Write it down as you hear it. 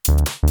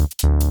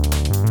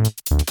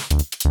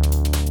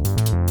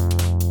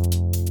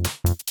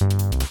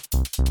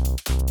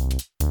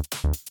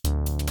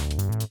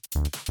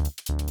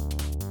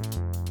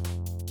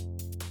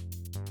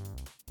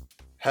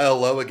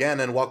Hello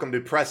again, and welcome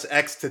to Press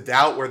X to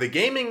Doubt, where the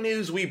gaming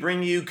news we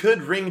bring you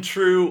could ring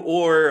true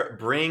or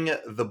bring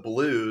the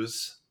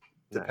blues,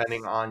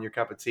 depending on your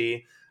cup of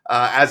tea.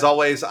 As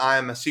always,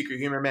 I'm Secret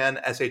Humor Man,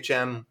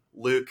 SHM,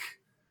 Luke,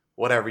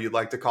 whatever you'd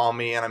like to call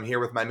me, and I'm here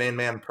with my main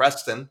man,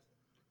 Preston.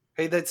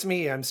 Hey, that's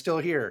me. I'm still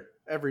here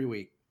every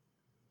week.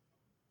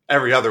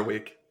 Every other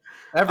week.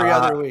 Every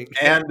other week.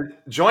 And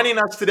joining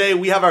us today,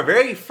 we have our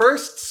very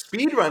first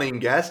speedrunning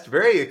guest.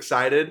 Very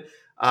excited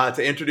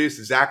to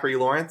introduce Zachary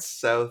Lawrence.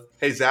 So,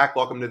 hey, Zach,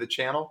 welcome to the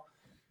channel.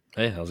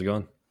 Hey, how's it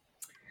going?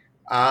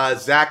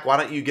 Zach, why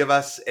don't you give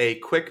us a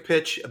quick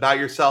pitch about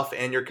yourself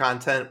and your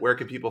content? Where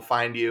can people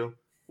find you?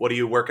 What are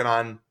you working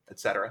on,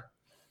 etc.?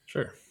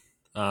 Sure.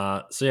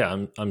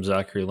 I'm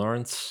Zachary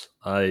Lawrence.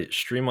 I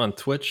stream on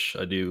Twitch.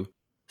 I do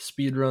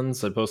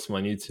speedruns. I post them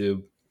on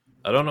YouTube.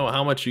 I don't know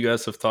how much you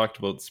guys have talked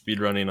about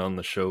speedrunning on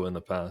the show in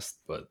the past,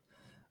 but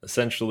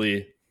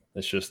essentially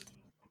it's just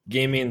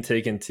gaming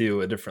taken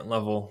to a different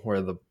level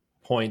where the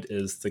point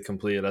is to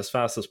complete it as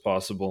fast as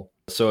possible.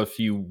 So if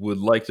you would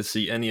like to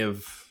see any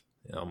of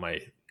my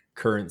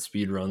current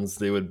speedruns,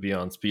 they would be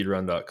on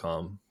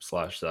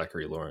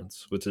speedrun.com/Zachary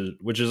Lawrence, which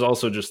is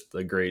also just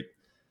a great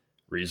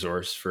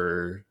resource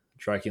for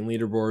tracking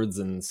leaderboards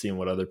and seeing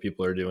what other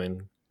people are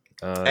doing.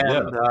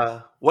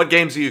 What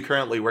games are you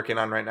currently working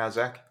on right now,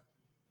 Zach?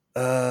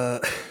 Well,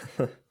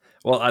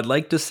 I'd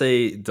like to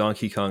say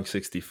Donkey Kong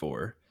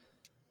 64,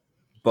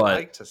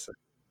 but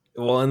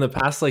in the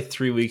past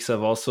 3 weeks,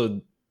 I've also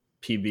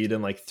PB'd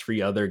in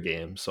 3 other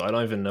games, so I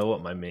don't even know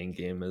what my main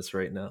game is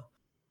right now.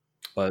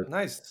 But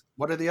nice.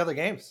 What are the other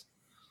games?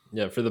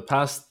 Yeah, for the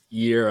past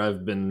year,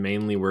 I've been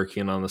mainly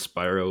working on the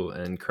Spyro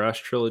and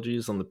Crash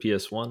trilogies on the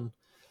PS1,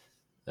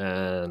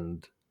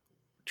 and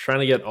trying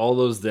to get all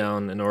those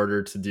down in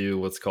order to do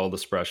what's called a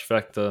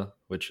Sprashfecta,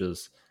 which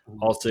is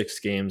all 6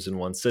 games in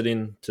one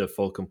sitting to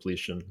full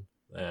completion.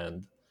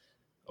 And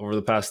over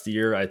the past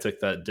year, I took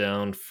that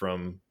down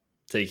from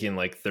taking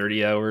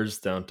 30 hours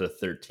down to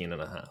 13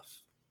 and a half.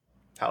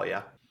 Hell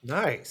yeah.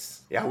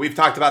 Nice. Yeah, we've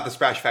talked about the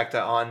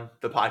Sprashfecta on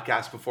the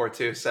podcast before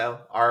too, so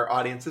our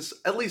audience is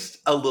at least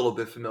a little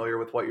bit familiar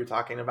with what you're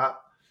talking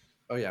about.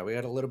 Oh yeah, we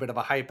had a little bit of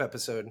a hype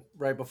episode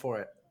right before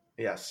it.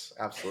 Yes,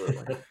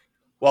 absolutely.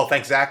 Well,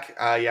 thanks, Zach.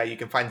 You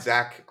can find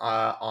Zach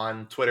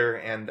on Twitter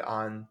and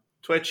on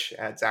Twitch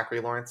at Zachary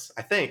Lawrence,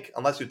 I think,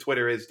 unless your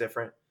Twitter is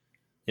different.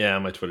 Yeah,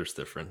 my Twitter's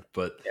different.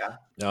 But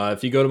yeah,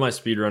 if you go to my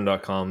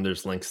speedrun.com,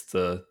 there's links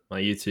to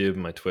my YouTube,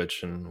 my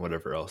Twitch, and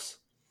whatever else.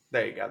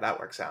 There you go. That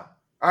works out.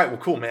 All right. Well,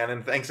 cool, man.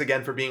 And thanks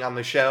again for being on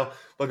the show.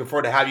 Looking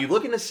forward to have you.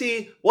 Looking to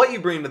see what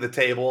you bring to the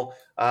table.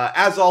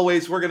 As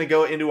always, we're going to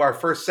go into our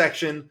first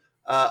section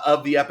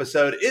of the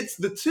episode. It's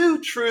the Two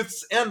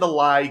Truths and a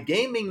Lie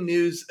gaming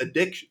news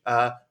addiction.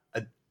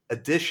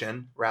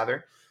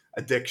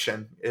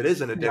 It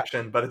is an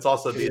addiction, but it's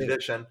also the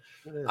addition.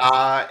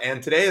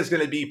 And today is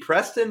going to be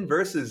Preston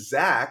versus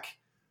Zach.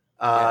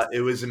 Yes. It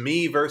was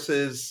me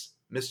versus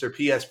Mr.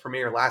 PS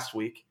Premier last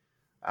week,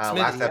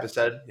 last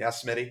episode. Yeah,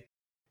 Smitty.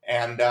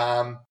 And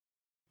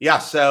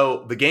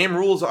so the game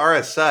rules are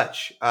as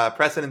such.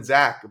 Preston and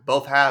Zach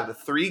both have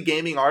 3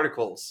 gaming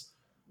articles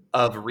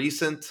of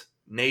recent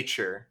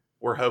nature.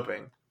 We're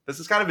hoping. This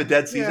is kind of a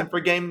dead season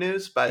for game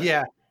news, but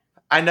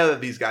I know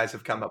that these guys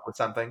have come up with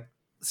something.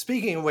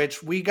 Speaking of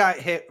which, we got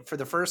hit for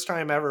the first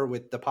time ever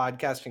with the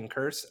podcasting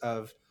curse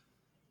of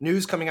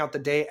news coming out the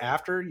day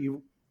after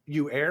you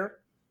air.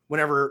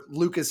 Whenever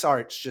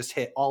LucasArts just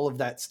hit all of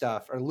that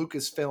stuff, or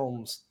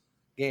Lucasfilms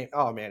game.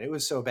 Oh man, it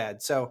was so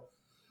bad. So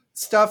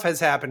stuff has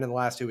happened in the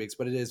last 2 weeks,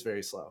 but it is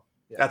very slow.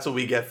 Yeah. That's what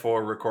we get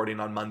for recording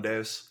on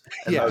Mondays.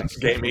 And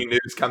most gaming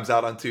news comes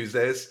out on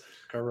Tuesdays.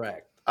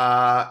 Correct.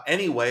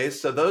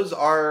 Anyways, so those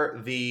are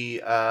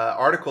the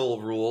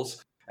article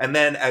rules. And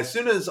then as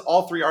soon as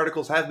all 3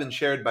 articles have been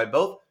shared by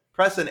both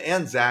Preston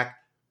and Zach,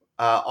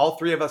 all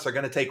 3 of us are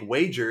going to take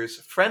wagers,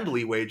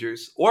 friendly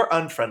wagers or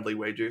unfriendly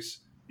wagers.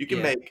 You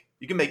can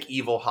make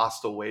evil,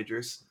 hostile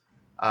wagers.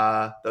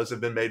 Those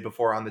have been made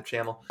before on the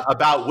channel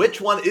about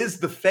which one is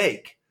the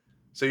fake.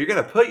 So you're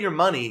going to put your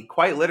money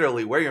quite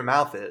literally where your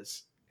mouth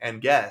is and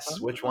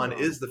guess which one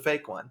is the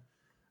fake one.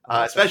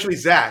 Especially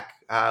Zach.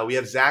 We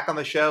have Zach on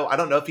the show. I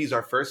don't know if he's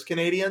our first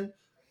Canadian,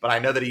 but I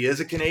know that he is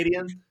a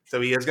Canadian. So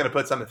he is going to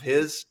put some of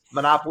his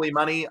Monopoly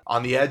money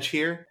on the edge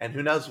here. And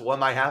who knows what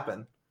might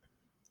happen.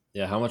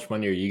 Yeah, how much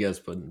money are you guys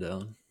putting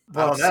down?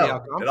 I don't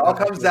know. It all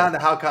comes down to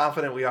how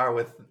confident we are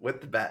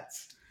with the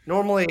bets.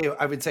 Normally,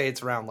 I would say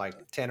it's around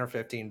 $10 or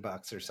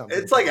 $15 or something.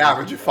 It's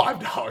average of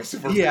 $5.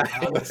 If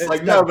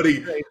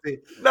we're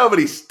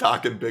nobody's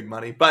talking big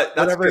money, but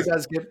that's whenever it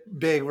does get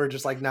big, we're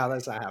just no,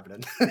 that's not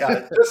happening.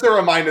 Just a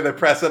reminder that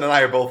Preston and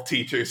I are both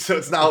teachers, so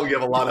it's not like we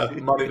have a lot of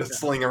money to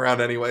sling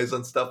around anyways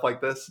on stuff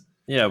like this.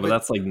 Yeah, but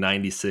that's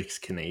 96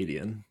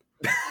 Canadian.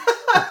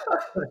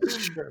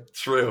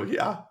 True,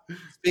 yeah.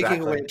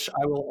 Speaking of which,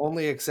 I will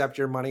only accept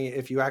your money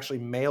if you actually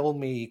mail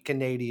me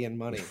Canadian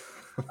money.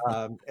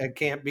 It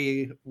can't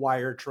be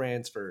wire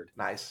transferred.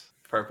 Nice.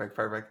 Perfect.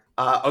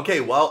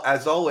 Okay, well,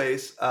 as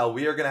always,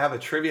 we are going to have a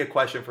trivia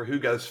question for who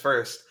goes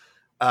first.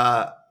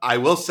 I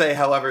will say,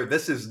 however,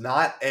 this is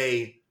not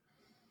a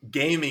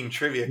gaming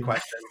trivia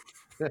question,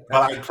 but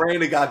I'm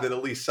praying to God that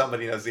at least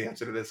somebody knows the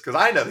answer to this, because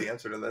I know the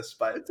answer to this,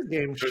 but It's a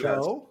game who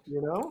knows? show,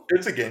 you know?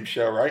 It's a game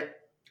show, right?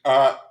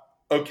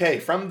 Okay,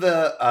 from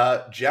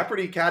the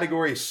Jeopardy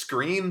category,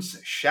 Screams,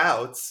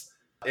 Shouts,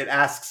 it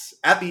asks,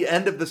 at the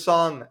end of the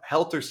song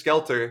Helter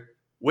Skelter,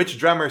 which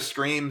drummer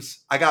screams,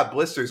 "I got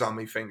blisters on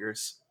me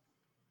fingers"?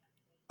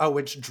 Oh,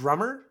 which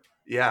drummer?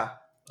 Yeah.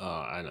 Oh,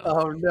 I know.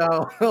 Oh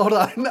no! Hold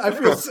on, I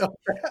feel so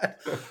bad.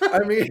 I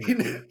mean,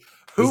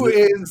 who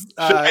Is is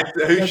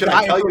the should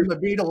I guy tell from you? the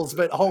Beatles?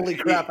 But holy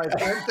crap, I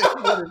can't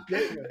think what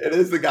his name is. It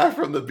is the guy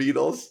from the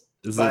Beatles.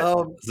 Is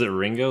Um, it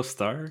Ringo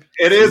Starr?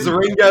 It is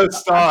Ringo I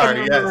Starr,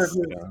 couldn't remember yes.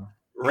 if Yeah.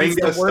 he's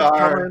Ringo the worst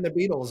drummer Starr. in the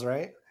Beatles,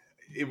 right?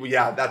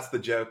 Yeah, that's the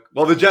joke.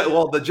 Well,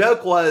 the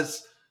joke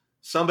was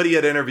somebody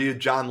had interviewed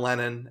John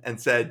Lennon and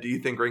said, "Do you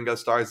think Ringo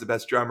Starr is the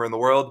best drummer in the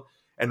world?"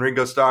 And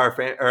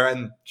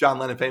and John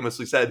Lennon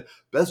famously said,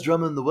 "Best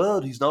drummer in the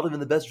world. He's not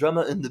even the best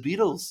drummer in the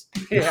Beatles."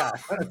 Yeah,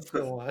 that's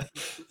the one.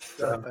 So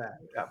So, bad.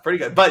 yeah, pretty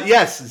good. But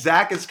yes,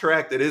 Zach is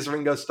correct. It is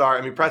Ringo Starr.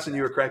 I mean, Preston,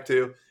 you were correct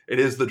too. It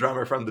is the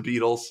drummer from the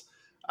Beatles.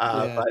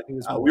 Yeah, But he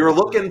was we were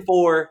more- looking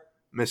for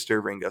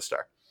Mr. Ringo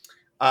Starr.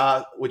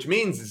 Which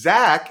means,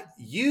 Zach,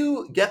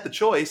 you get the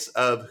choice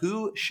of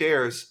who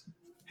shares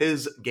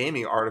his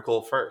gaming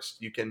article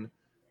first. You can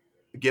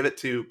give it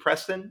to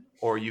Preston,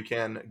 or you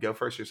can go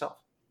first yourself.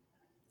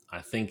 I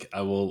think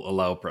I will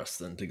allow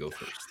Preston to go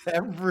first.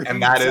 every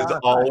And that is time.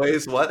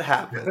 always what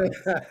happens.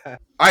 All right,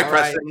 All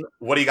Preston,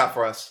 what do you got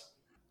for us?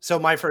 So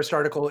my first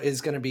article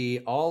is going to be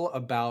all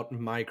about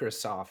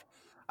Microsoft.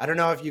 I don't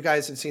know if you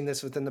guys have seen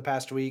this within the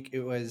past week. It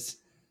was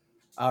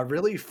a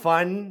really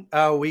fun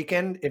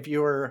weekend if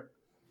you were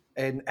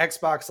an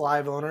Xbox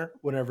Live owner.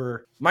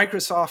 Whenever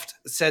Microsoft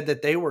said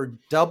that they were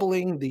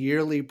doubling the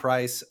yearly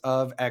price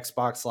of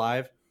Xbox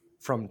Live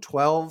from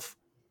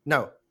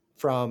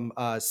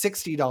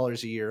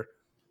 $60 a year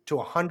to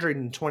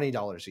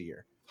 $120 a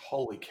year.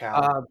 Holy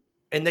cow.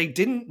 And they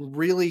didn't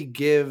really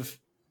give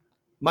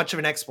much of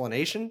an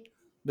explanation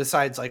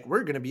besides like,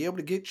 we're going to be able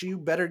to get you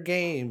better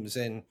games,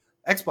 and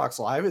Xbox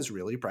Live is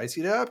really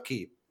pricey to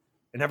upkeep.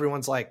 And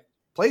everyone's like,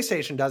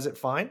 PlayStation does it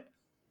fine.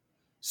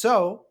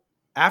 So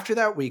after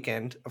that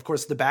weekend, of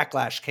course, the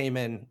backlash came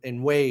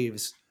in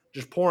waves,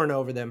 just pouring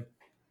over them.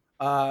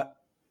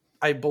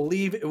 I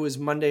believe it was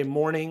Monday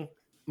morning,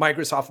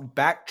 Microsoft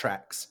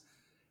backtracks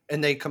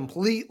and they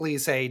completely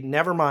say,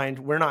 never mind,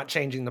 we're not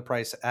changing the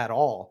price at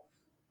all.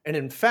 And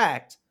in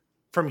fact,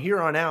 from here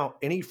on out,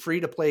 any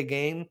free-to-play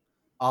game,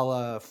 a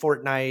la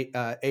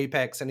Fortnite,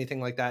 Apex, anything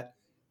like that,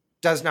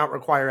 does not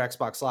require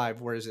Xbox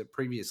Live, whereas it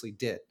previously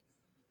did.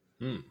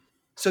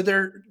 So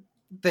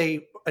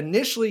they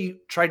initially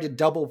tried to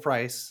double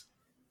price,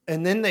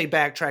 and then they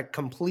backtracked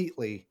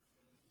completely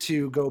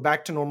to go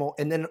back to normal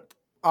and then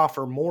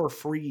offer more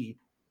free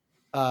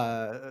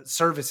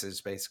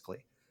services,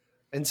 basically.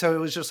 And so it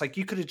was just like,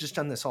 you could have just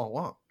done this all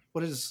along.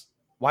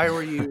 Why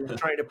were you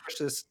trying to push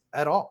this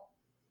at all?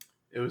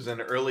 It was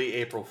an early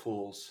April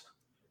Fool's.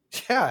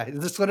 Yeah,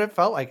 that's what it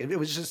felt like. It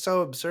was just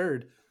so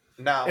absurd.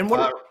 Now, And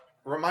what-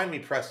 remind me,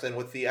 Preston,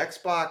 with the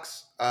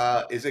Xbox,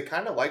 is it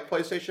kind of like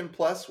PlayStation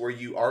Plus, where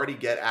you already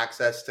get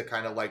access to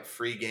kind of like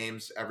free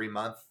games every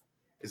month?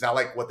 Is that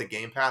like what the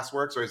Game Pass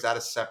works, or is that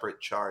a separate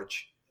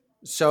charge?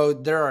 So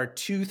there are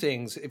two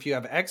things. If you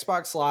have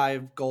Xbox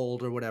Live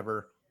Gold or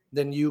whatever,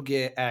 then you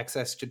get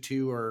access to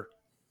 2 or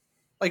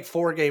like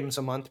 4 games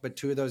a month, but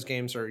 2 of those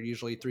games are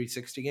usually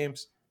 360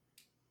 games.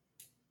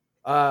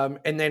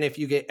 And then if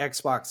you get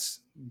Xbox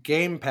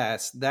Game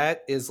Pass,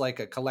 that is like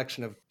a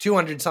collection of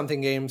 200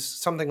 something games,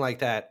 something like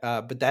that.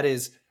 But that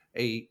is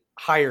a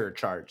higher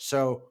charge.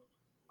 So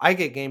I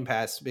get Game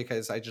Pass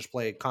because I just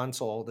play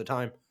console all the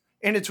time,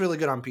 and it's really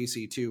good on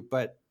PC too.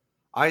 But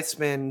I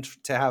spend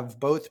to have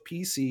both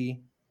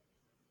PC,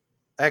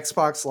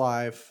 Xbox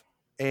Live,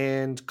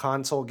 and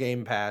console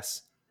Game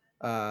Pass.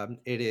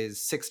 It is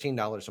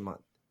 $16 a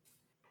month.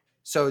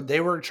 So they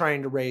were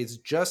trying to raise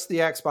just the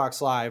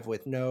Xbox Live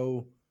with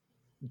no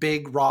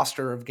big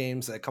roster of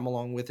games that come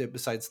along with it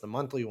besides the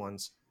monthly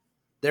ones.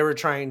 They were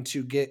trying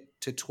to get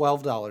to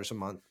 $12 a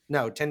month.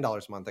 No,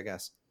 $10 a month, I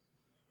guess.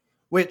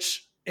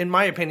 Which, in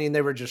my opinion,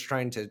 they were just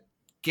trying to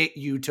get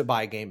you to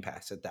buy Game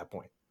Pass at that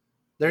point.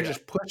 They're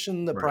just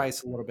pushing the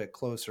price a little bit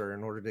closer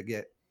in order to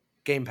get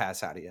Game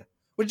Pass out of you,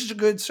 which is a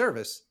good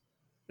service.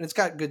 And it's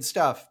got good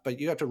stuff, but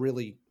you have to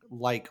really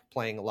like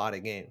playing a lot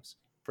of games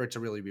for it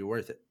to really be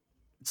worth it.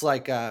 It's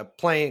like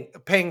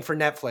paying for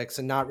Netflix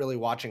and not really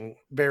watching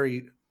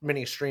very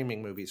many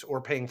streaming movies,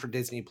 or paying for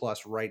Disney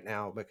Plus right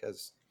now,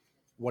 because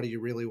what are you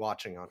really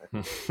watching on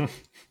it?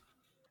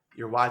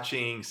 You're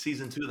watching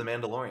season 2 of The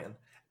Mandalorian.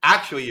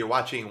 Actually, you're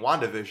watching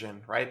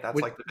WandaVision, right? That's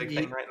like the big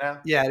thing right now.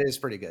 Yeah, it is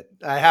pretty good.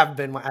 I have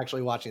been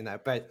actually watching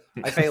that, but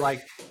I pay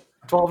like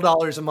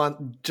 $12 a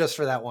month just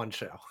for that one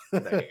show.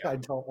 I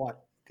don't want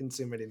to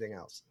consume anything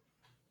else.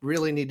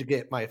 Really need to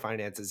get my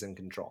finances in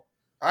control.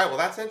 All right, well,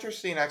 that's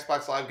interesting.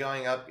 Xbox Live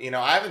going up. You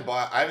know, I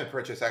haven't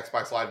purchased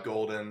Xbox Live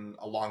Gold in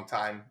a long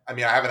time. I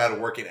mean, I haven't had a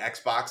working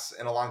Xbox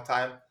in a long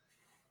time.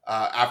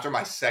 After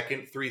my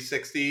second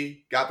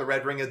 360 got the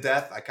red ring of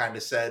death, I kind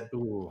of said,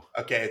 Ooh.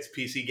 okay, it's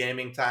PC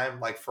gaming time,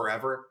 like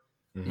forever.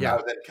 Yeah. I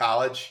was in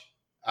college.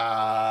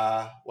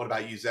 What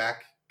about you,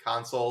 Zach?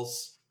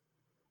 Consoles?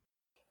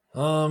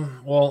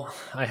 Well,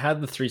 I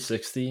had the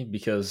 360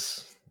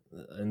 because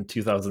in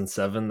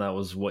 2007 that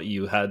was what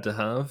you had to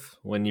have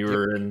when you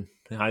were in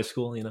high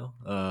school, you know.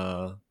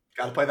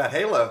 Got to play that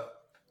Halo.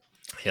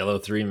 Halo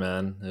 3,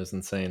 man, it was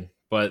insane.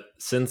 But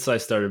since I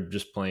started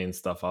just playing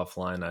stuff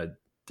offline, I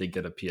did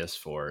get a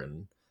PS4,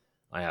 and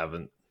I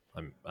haven't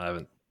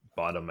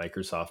bought a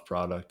Microsoft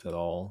product at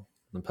all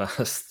in the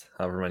past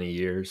however many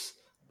years.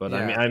 But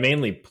I mean, I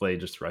mainly play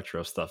just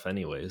retro stuff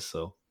anyways,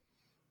 so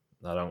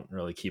I don't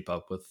really keep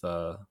up with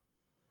the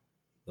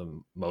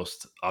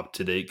most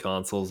up-to-date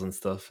consoles and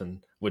stuff,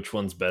 and which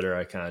one's better.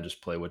 I kind of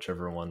just play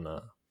whichever one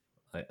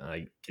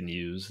I can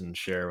use and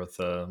share with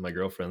my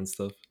girlfriend and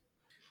stuff.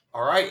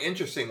 All right,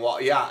 interesting.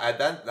 Well, yeah,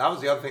 that was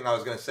the other thing I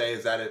was going to say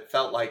is that it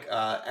felt like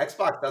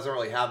Xbox doesn't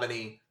really have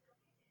any.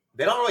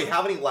 They don't really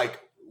have any like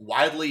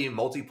widely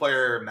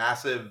multiplayer,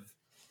 massive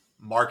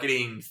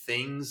marketing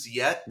things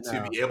yet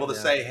to be able to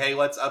say, "Hey,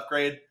 let's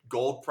upgrade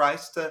gold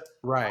price to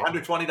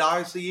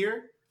 $120 a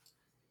year."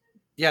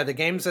 Yeah, the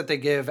games that they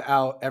give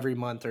out every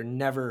month are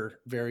never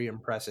very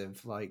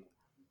impressive. Like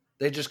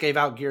they just gave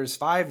out Gears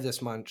 5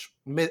 this month.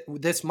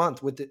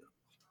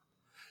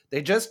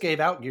 They just gave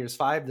out Gears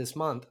 5 this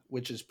month,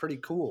 which is pretty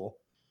cool.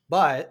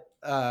 But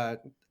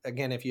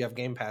again, if you have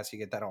Game Pass, you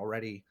get that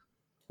already,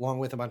 along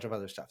with a bunch of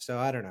other stuff. So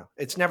I don't know.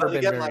 It's never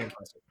been very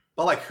impressive.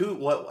 But like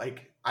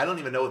I don't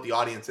even know what the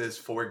audience is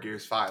for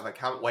Gears 5.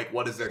 Like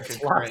what is their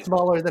concurrent? It's a lot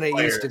smaller than it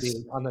used to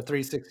be on the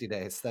 360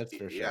 days. That's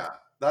for sure. Yeah,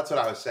 that's what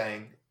I was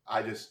saying.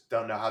 I just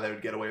don't know how they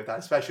would get away with that,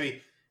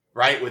 especially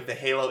with the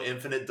Halo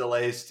Infinite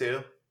delays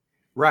too.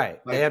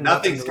 Right. Like, they have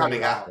nothing's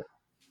coming out.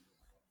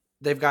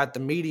 They've got the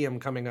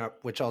Medium coming up,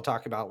 which I'll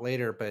talk about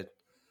later, but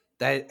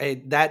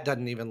that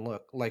doesn't even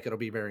look like it'll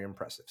be very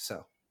impressive.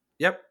 So,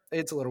 yep,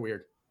 it's a little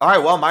weird. All right,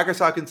 well,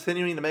 Microsoft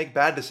continuing to make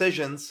bad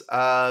decisions.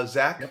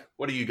 Zach,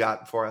 what do you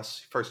got for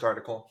us? First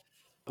article.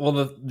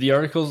 Well, the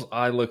articles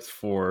I looked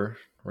for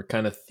were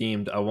kind of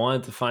themed. I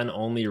wanted to find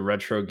only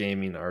retro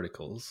gaming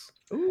articles.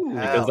 Ooh,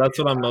 because that's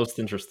what I'm most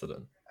interested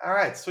in. All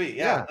right, sweet.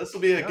 Yeah. This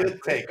will be a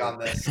good take on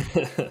this.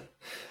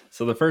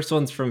 So the first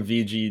one's from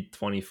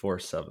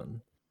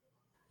VG247.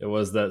 It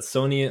was that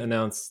Sony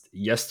announced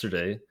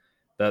yesterday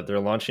that they're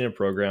launching a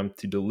program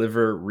to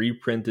deliver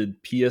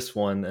reprinted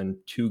PS1 and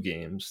 2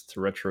 games to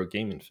retro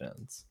gaming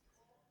fans.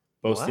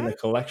 Boasting a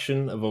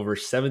collection of over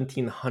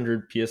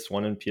 1,700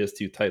 PS1 and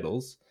PS2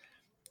 titles,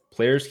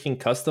 players can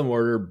custom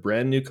order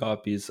brand new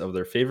copies of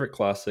their favorite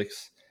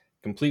classics,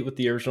 complete with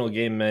the original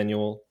game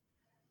manual,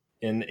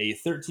 in a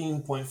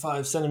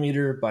 13.5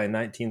 centimeter by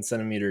 19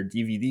 centimeter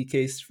DVD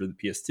case for the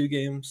PS2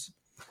 games,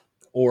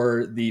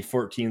 or the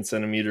 14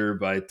 centimeter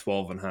by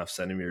 12.5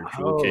 centimeter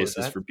jewel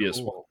cases for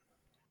PS1. Cool.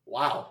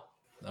 Wow.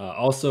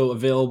 Also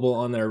available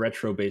on their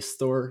retro-based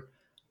store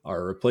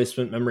are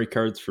replacement memory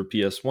cards for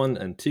PS1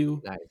 and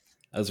 2,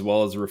 as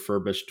well as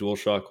refurbished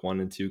DualShock 1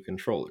 and 2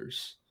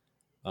 controllers.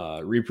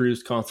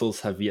 Reproduced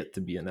consoles have yet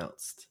to be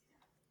announced.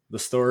 The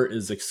store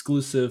is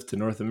exclusive to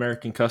North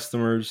American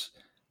customers,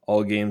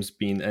 all games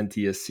being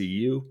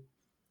NTSC-U.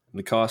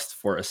 The cost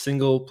for a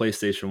single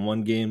PlayStation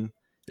 1 game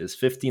is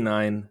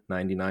 $59.99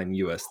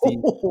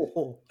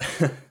 USD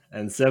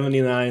and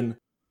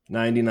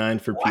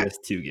 $79.99 for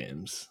PS2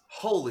 games.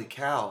 Holy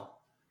cow.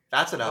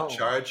 That's an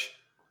upcharge.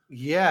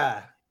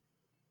 Yeah.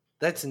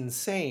 That's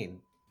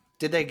insane.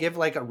 Did they give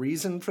like a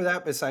reason for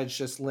that besides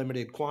just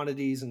limited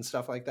quantities and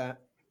stuff like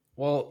that?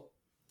 Well,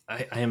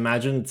 I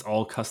imagine it's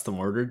all custom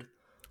ordered.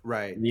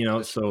 Right. You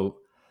know, so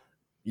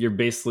you're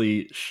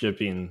basically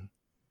shipping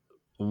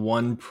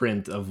one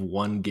print of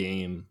one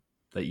game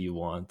that you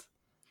want.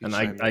 And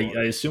I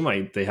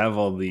assume they have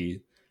all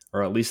the,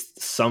 or at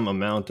least some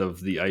amount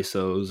of the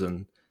ISOs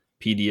and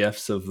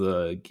PDFs of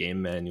the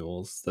game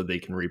manuals that they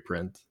can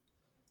reprint.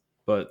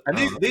 But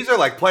these are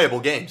like playable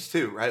games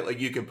too, right? Like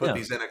you can put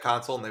these in a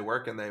console and they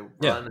work and they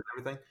run and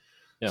everything.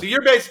 Yeah. So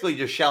you're basically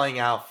just shelling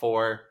out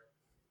for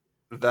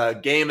the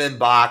game in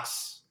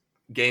box,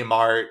 game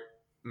art,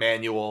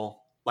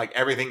 manual, like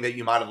everything that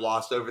you might have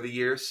lost over the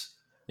years.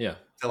 Yeah.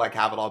 To like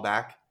have it all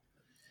back.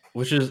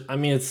 Which is, I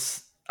mean,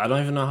 I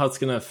don't even know how it's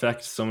going to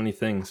affect so many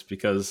things,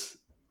 because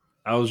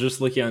I was just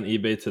looking on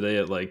eBay today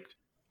at like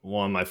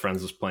one of my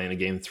friends was playing a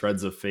game,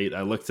 Threads of Fate.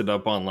 I looked it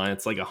up online.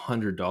 It's like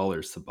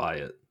 $100 to buy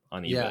it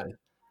on eBay. Yeah.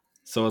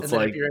 So it's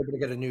like if you're able to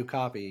get a new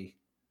copy,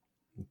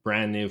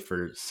 brand new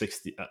for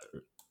 60,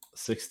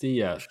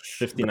 yeah,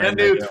 59. Brand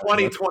new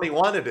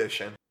 2021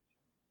 edition.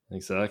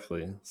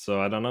 Exactly.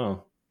 So I don't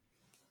know.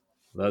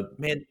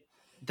 Man,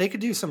 they could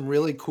do some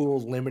really cool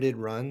limited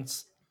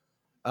runs,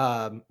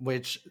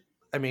 which,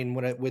 I mean,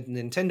 with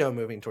Nintendo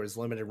moving towards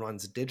limited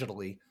runs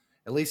digitally,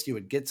 at least you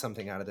would get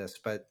something out of this.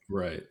 But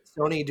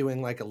Sony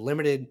doing like a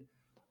limited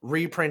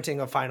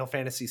reprinting of Final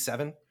Fantasy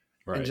VII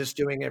and just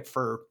doing it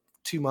for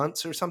 2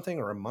 months or something,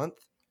 or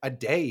a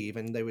day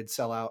even, they would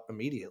sell out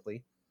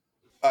immediately.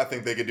 I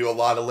think they could do a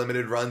lot of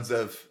limited runs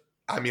of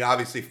I mean,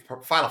 obviously,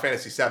 Final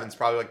Fantasy VII is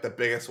probably like the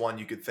biggest one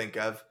you could think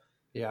of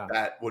Yeah.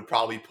 that would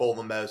probably pull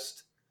the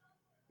most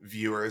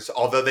viewers.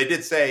 Although he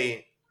did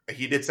say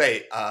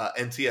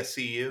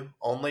NTSCU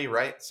only,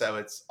 right? So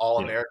it's all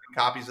Yeah. American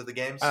copies of the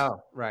games.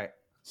 Oh, right.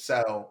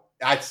 So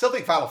I still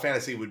think Final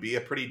Fantasy would be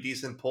a pretty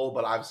decent pull,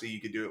 but obviously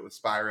you could do it with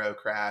Spyro,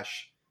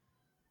 Crash.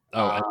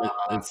 Oh,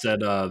 and it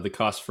said the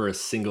cost for a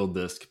single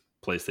disc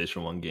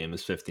PlayStation 1 game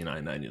is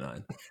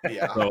 $59.99.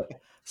 Yeah.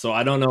 So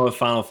I don't know if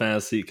Final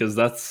Fantasy, because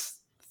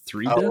that's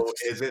 3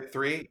 discs. Is it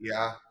 3?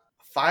 Yeah.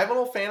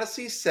 Final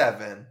Fantasy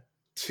VII,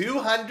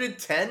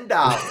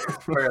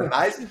 $210 for a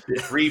nice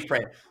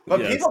reprint.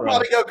 But people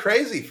probably go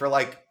crazy for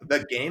like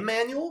the game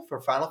manual for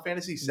Final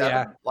Fantasy VII.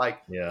 Yeah. Like,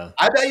 Yeah.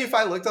 I bet you if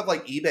I looked up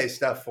like eBay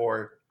stuff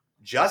for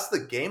just the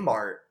game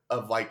art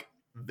of like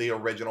the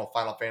original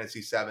Final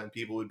Fantasy VII,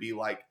 people would be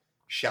like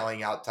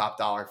shelling out top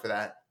dollar for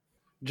that.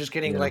 Just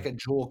getting like a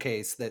jewel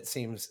case that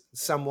seems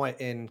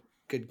somewhat in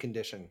good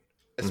condition.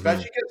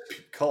 Especially because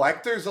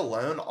collectors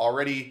alone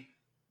already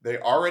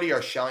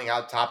are shelling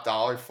out top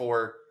dollar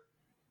for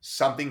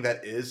something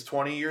that is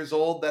 20 years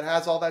old that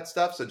has all that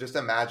stuff. So just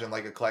imagine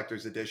like a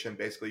collector's edition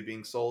basically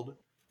being sold.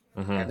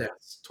 And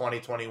it's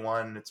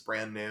 2021, it's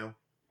brand new.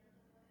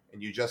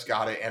 And you just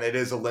got it. And it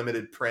is a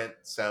limited print,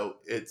 so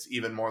it's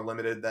even more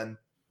limited than,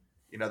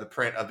 the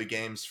print of the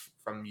games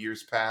from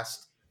years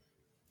past.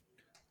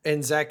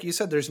 And Zach, you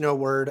said there's no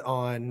word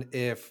on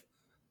if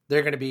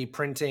they're going to be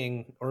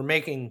printing or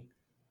making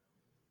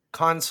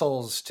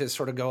consoles to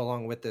sort of go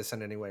along with this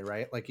in any way,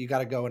 right? Like you got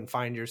to go and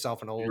find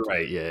yourself an old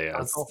right. Yeah.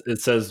 console. It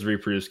says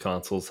reproduced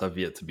consoles have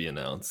yet to be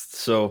announced.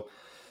 So,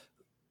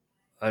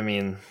 I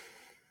mean,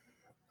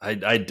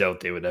 I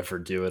doubt they would ever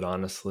do it,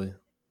 honestly.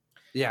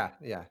 Yeah.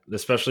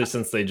 Especially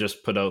since they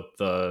just put out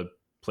the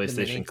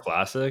PlayStation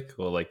Classic,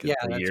 like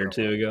a year or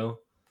two ago.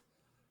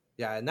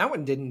 Yeah, and that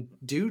one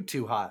didn't do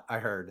too hot, I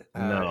heard.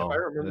 No. If I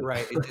remember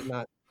right, it did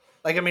not.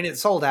 Like, I mean, it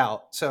sold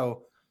out,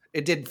 so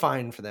it did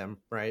fine for them,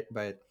 right?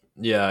 But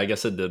yeah, I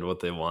guess it did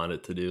what they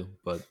wanted to do.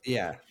 But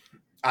yeah,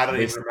 I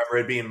don't even remember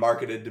it being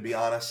marketed, to be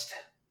honest.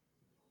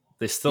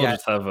 They still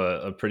just have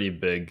a pretty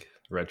big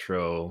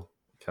retro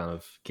kind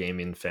of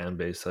gaming fan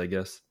base, I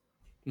guess.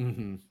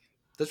 Mm-hmm.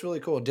 That's really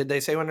cool. Did they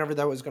say whenever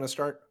that was going to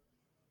start?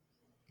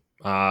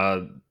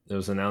 It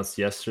was announced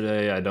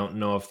yesterday. I don't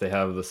know if they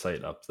have the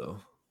site up though.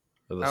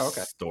 Or the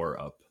store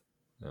up.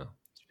 Yeah.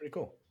 It's pretty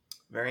cool.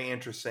 Very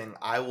interesting.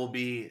 I will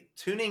be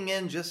tuning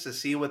in just to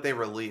see what they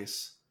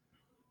release.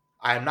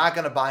 I am not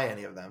going to buy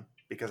any of them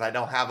because I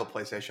don't have a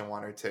PlayStation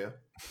 1 or 2.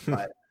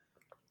 But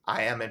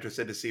I am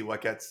interested to see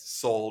what gets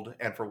sold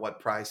and for what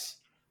price.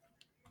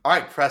 All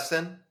right,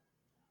 Preston.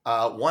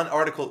 One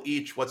article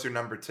each. What's your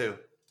number 2?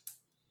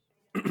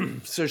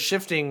 So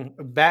shifting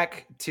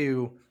back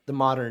to the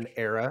modern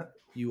era,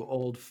 you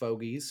old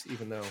fogies,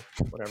 even though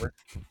whatever.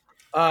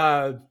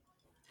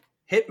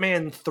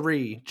 Hitman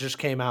 3 just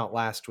came out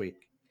last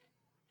week,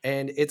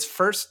 and its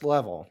first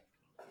level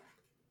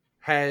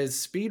has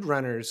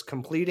speedrunners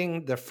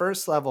completing the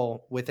first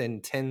level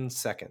within 10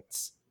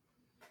 seconds.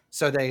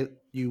 So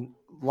you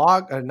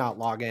not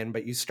log in,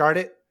 but you start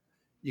it.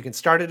 You can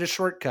start at a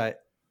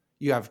shortcut.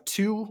 You have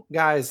 2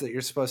 guys that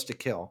you're supposed to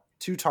kill,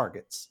 2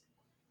 targets.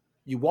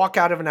 You walk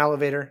out of an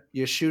elevator,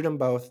 you shoot them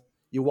both,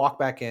 you walk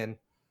back in.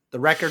 The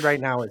record right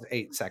now is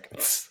 8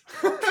 seconds.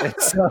 And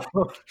so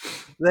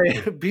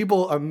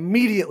people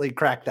immediately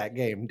cracked that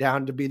game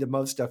down to be the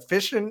most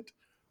efficient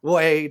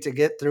way to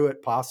get through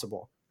it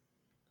possible.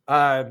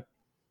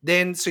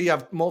 Then, so you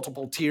have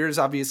multiple tiers,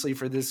 obviously,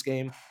 for this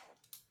game.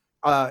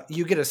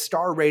 You get a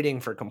star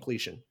rating for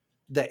completion.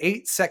 The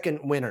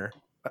 8-second winner,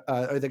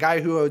 or the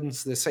guy who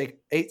owns the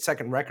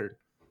 8-second record,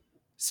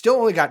 still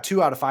only got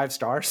 2 out of 5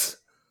 stars.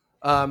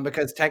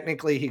 Because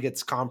technically he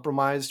gets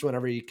compromised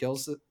whenever he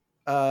kills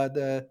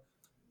the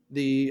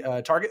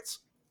targets.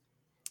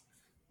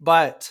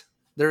 But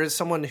there is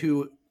someone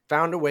who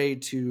found a way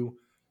to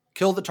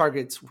kill the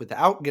targets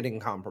without getting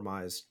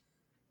compromised,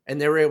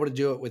 and they were able to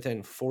do it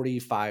within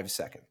 45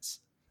 seconds.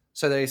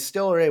 So they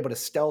still are able to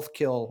stealth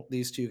kill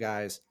these 2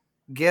 guys,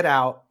 get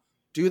out,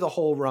 do the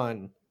whole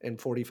run in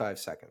 45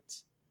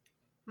 seconds.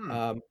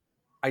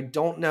 I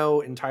don't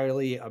know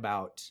entirely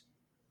about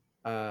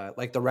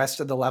like the rest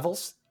of the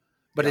levels.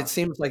 But it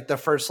seems like the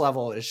first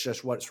level is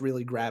just what's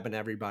really grabbing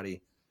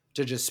everybody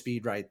to just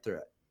speed right through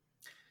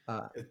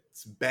it.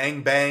 It's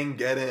bang, bang,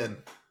 get in.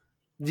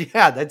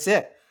 Yeah, that's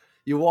it.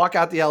 You walk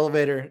out the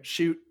elevator,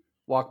 shoot,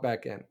 walk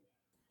back in.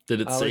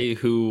 Did it say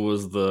who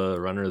was the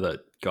runner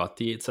that got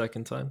the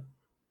 8-second time?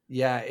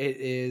 Yeah, it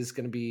is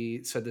going to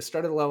be... So the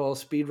start of the level,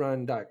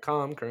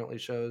 speedrun.com currently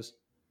shows...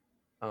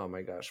 Oh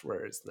my gosh,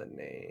 where is the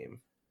name?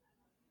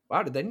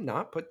 Wow, did they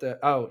not put the...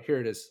 Oh, here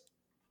it is.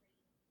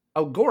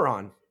 Oh,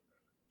 Goron.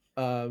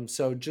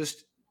 So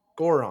just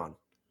Goron,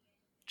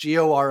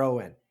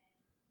 Goron.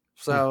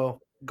 So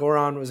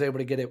Goron was able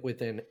to get it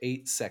within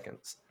 8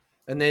 seconds.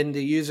 And then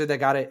the user that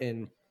got it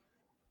in,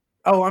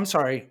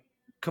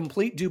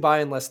 complete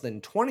Dubai in less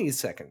than 20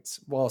 seconds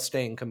while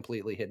staying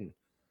completely hidden.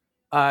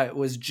 It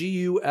was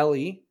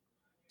Gule.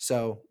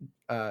 So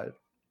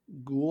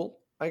Ghoul,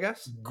 I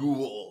guess.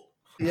 Ghoul.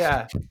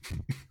 Yeah.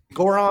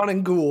 Goron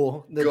and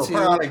Ghoul.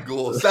 Goron and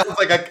Ghoul. Sounds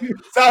like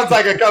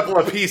a couple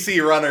of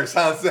PC runners,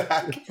 huh,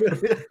 Zach?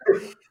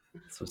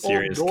 Some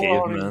serious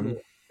cavemen.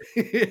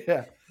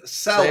 Yeah.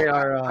 So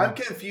I'm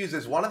confused.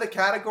 Is one of the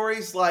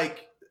categories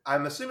like,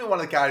 I'm assuming one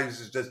of the categories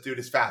is just do it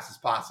as fast as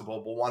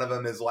possible, but one of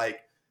them is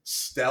like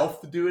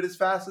stealth, do it as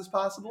fast as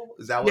possible?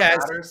 Is that what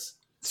matters?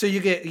 So you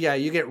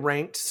get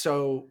ranked.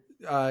 So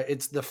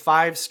it's the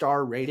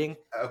 5-star rating.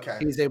 Okay.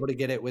 He's able to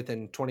get it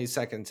within 20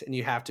 seconds, and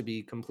you have to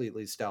be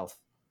completely stealth.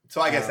 So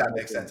I guess that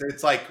makes sense.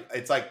 It's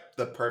like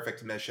the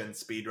perfect mission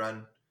speed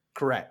run.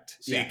 Correct.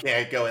 So you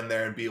can't go in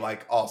there and be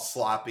like all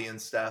sloppy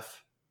and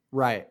stuff.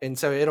 Right. And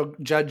so it'll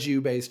judge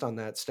you based on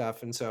that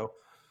stuff. And so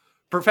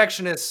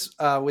perfectionists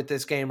with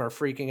this game are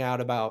freaking out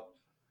about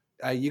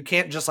you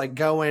can't just like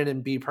go in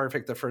and be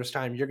perfect the first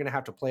time. You're going to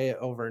have to play it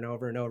over and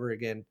over and over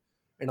again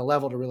in a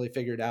level to really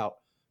figure it out.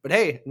 But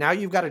hey, now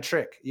you've got a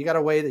trick. You got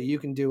a way that you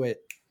can do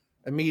it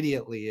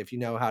immediately if you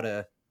know how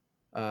to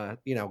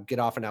get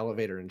off an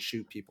elevator and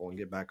shoot people and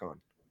get back on.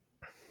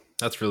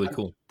 That's really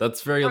cool.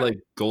 That's very like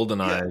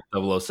GoldenEye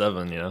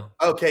 007, yeah.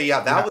 Okay,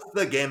 yeah, that was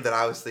the game that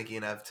I was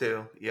thinking of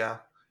too. Yeah.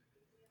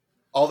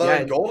 Although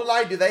in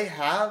GoldenEye, do they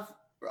have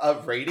a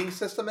rating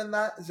system in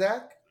that,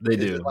 Zach? They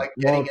do. It like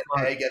getting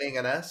an A, getting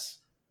an S?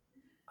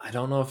 I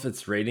don't know if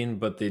it's rating,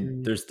 but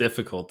there's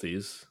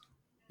difficulties.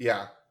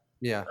 Yeah.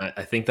 Yeah.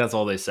 I think that's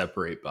all they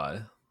separate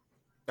by.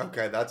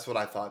 Okay, that's what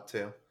I thought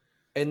too.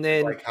 And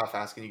then like how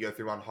fast can you go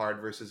through on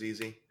hard versus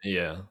easy?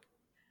 Yeah.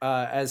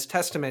 As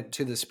testament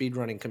to the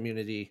speedrunning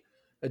community,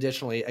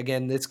 additionally,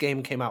 again, this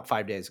game came out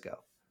 5 days ago.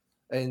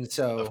 And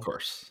so of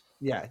course.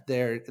 Yeah,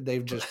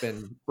 they've just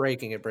been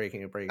breaking it.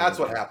 That's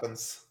what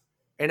happens.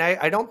 And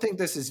I don't think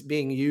this is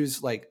being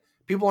used, like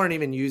people aren't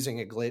even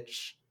using a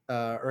glitch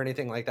or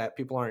anything like that.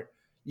 People aren't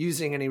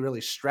using any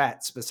really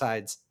strats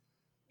besides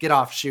get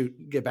off,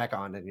 shoot, get back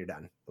on, and you're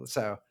done.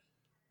 So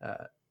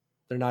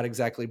they're not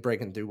exactly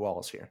breaking through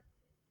walls here.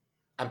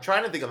 I'm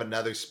trying to think of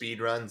another speed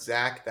run,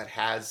 Zach, that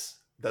has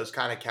those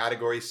kind of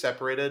categories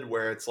separated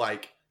where it's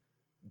like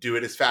do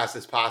it as fast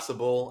as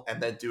possible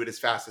and then do it as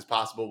fast as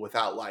possible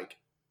without like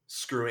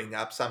screwing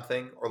up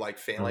something or like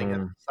failing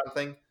at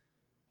something.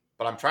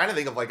 But I'm trying to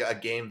think of like a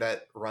game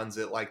that runs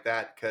it like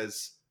that,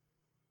 because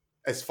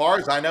as far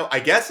as I know, I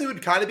guess it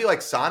would kind of be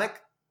like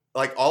Sonic,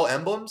 like all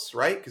emblems,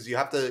 right? Because you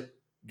have to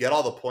get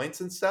all the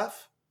points and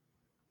stuff.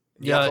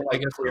 You have to, like, I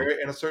guess clear it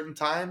in a certain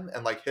time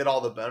and like hit all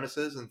the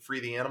bonuses and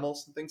free the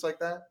animals and things like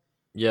that.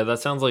 Yeah, that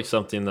sounds like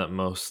something that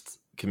most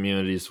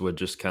communities would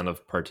just kind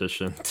of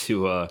partition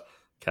to a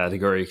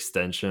category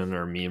extension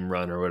or meme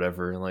run or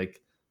whatever, and like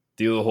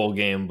do the whole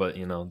game, but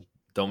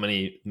don't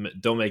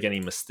make any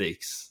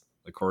mistakes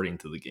according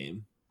to the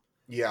game.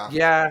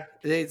 Yeah.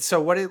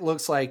 So what it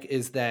looks like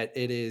is that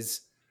it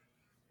is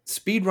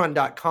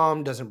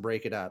speedrun.com doesn't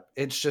break it up.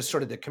 It's just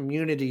sort of the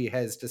community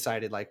has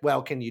decided like,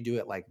 well, can you do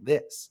it like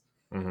this?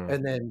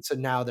 And then so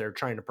now they're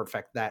trying to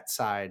perfect that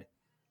side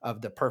of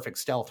the perfect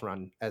stealth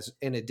run as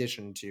in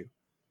addition to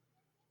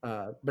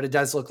but it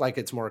does look like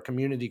it's more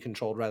community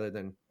controlled rather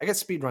than, I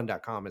guess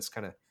speedrun.com is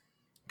kind of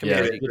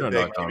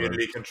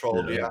community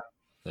controlled.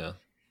 Yeah.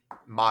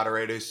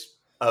 Moderators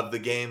of the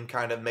game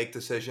kind of make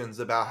decisions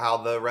about how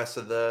the rest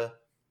of the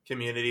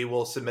community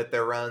will submit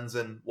their runs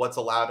and what's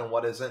allowed and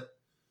what isn't.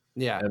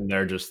 Yeah. And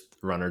they're just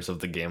runners of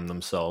the game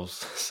themselves.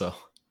 So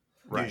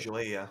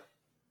usually, yeah.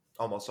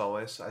 Almost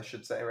always, I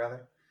should say,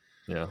 rather.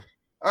 Yeah.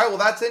 All right, well,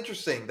 that's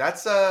interesting.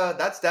 That's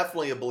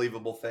definitely a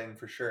believable thing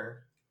for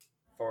sure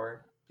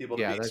for people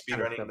to be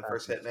speedrunning the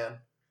first Hitman.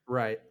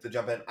 Right. To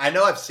jump in. I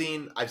know I've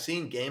seen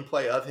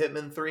gameplay of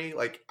Hitman 3.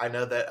 Like I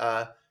know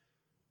that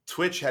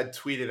Twitch had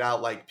tweeted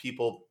out like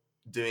people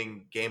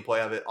doing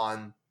gameplay of it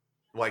on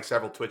like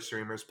several Twitch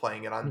streamers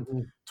playing it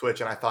on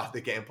Twitch, and I thought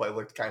the gameplay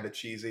looked kind of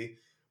cheesy.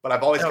 But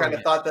I've always kind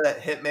of thought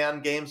that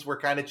Hitman games were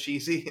kind of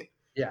cheesy.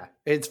 Yeah,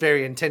 it's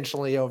very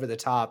intentionally over the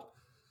top.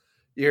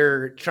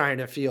 You're trying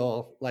to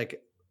feel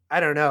like, I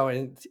don't know,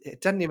 and it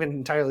doesn't even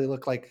entirely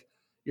look like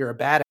you're a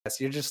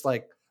badass. You're just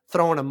like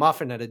throwing a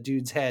muffin at a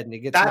dude's head and he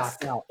gets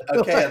knocked out.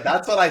 Okay,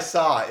 that's what I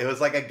saw. It was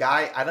like a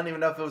guy, I don't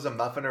even know if it was a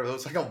muffin or it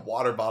was like a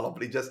water bottle,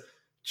 but he just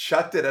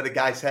chucked it at a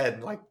guy's head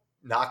and like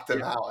knocked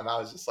him out. And I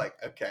was just like,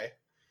 okay.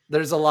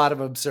 There's a lot of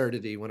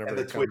absurdity whenever. And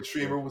the Twitch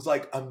streamer was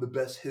like, I'm the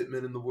best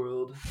hitman in the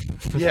world.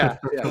 Yeah.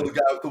 Kill the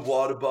guy with the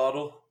water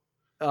bottle.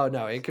 Oh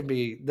no, it could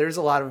be. There was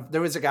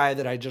a guy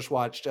that I just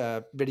watched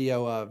a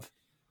video of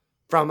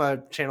from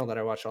a channel that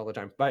I watch all the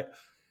time, but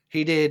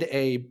he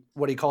did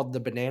what he called the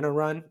banana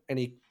run, and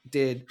he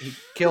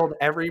killed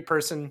every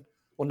person,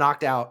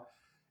 knocked out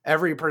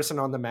every person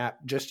on the map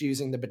just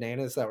using the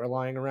bananas that were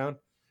lying around.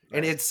 Nice.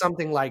 And it's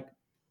something like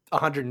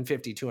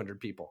 150, 200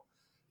 people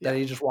that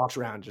he just walks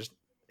around just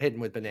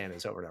hitting with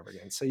bananas over and over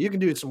again. So you can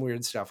do some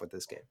weird stuff with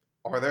this game.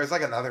 Or there's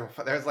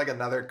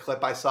another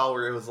clip I saw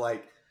where it was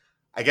like,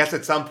 I guess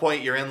at some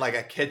point you're in like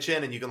a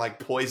kitchen and you can like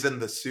poison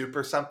the soup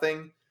or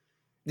something.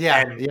 Yeah.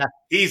 And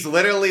he's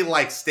literally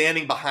like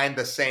standing behind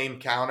the same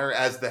counter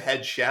as the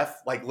head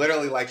chef. Like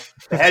literally like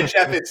the head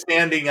chef is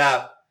standing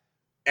up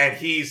and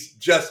he's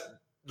just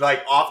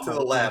like off to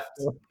the left,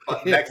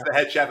 but next to the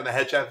head chef, and the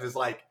head chef is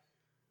like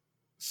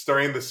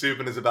stirring the soup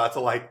and is about to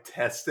like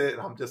test it,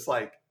 and I'm just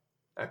like,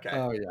 okay.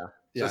 Oh yeah.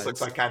 Just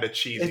looks like kind of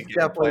cheesy. It's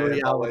definitely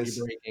reality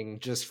breaking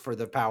just for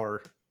the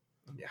power.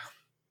 Yeah.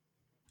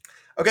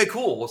 Okay,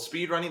 cool. Well,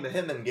 speed running the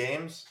Hitman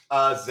games.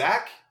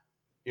 Zach,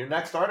 your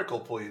next article,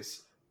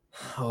 please.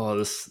 Oh,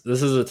 this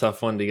is a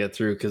tough one to get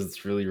through because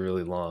it's really,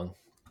 really long.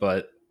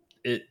 But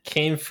it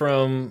came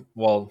from,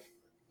 well,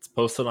 it's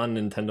posted on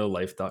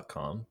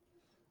NintendoLife.com,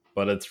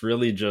 but it's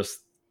really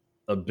just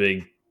a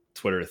big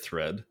Twitter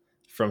thread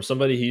from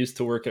somebody who used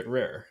to work at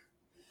Rare.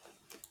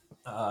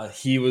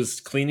 He was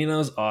cleaning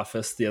his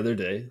office the other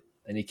day,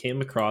 and he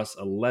came across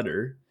a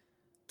letter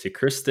to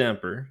Chris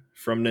Stamper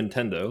from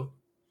Nintendo,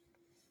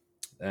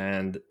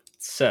 and it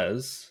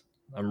says,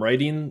 "I'm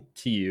writing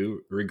to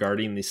you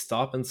regarding the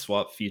stop and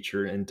swap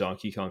feature in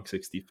Donkey Kong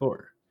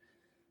 64.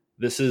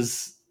 This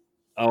is,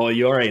 oh,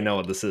 you already know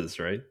what this is,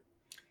 right?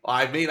 Well,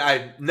 I mean,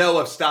 I know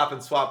of stop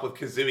and swap with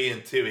Kazooie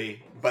and Tooie,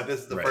 but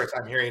this is the first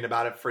I'm hearing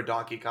about it for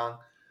Donkey Kong.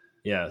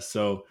 Yeah,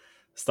 so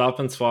stop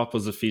and swap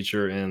was a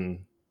feature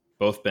in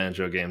both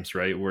Banjo games,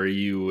 right? Where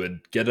you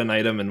would get an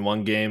item in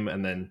one game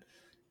and then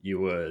you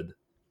would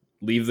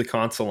leave the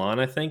console on,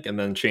 I think, and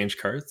then change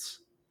carts.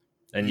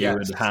 And you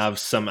would have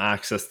some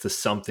access to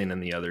something in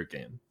the other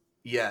game.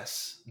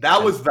 Yes.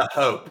 That was the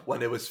hope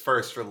when it was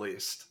first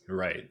released.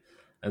 Right.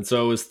 And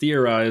so it was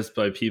theorized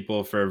by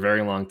people for a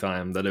very long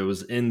time that it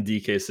was in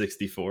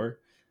DK64.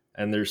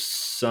 And there's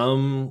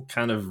some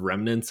kind of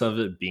remnants of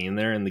it being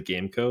there in the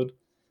game code.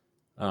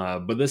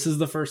 But this is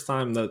the first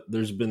time that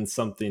there's been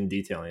something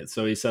detailing it.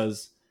 So he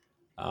says,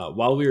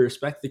 while we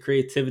respect the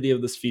creativity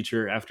of this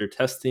feature, after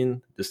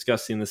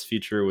discussing this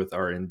feature with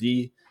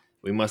R&D,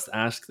 we must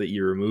ask that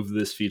you remove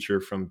this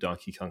feature from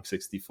Donkey Kong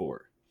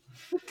 64.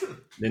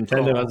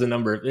 Nintendo has a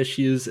number of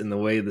issues in the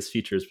way this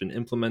feature has been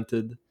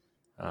implemented,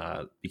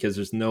 because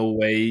there's no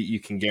way you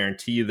can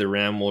guarantee the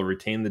RAM will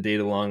retain the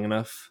data long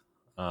enough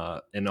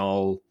in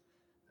all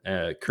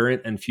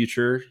current and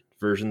future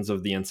versions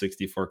of the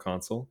N64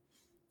 console.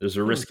 There's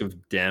a risk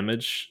of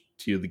damage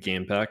to the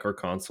game pack or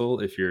console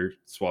if you're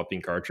swapping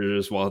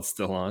cartridges while it's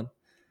still on.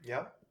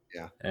 Yeah.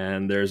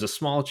 And there's a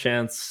small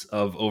chance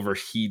of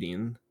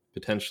overheating,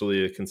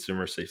 potentially a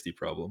consumer safety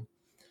problem.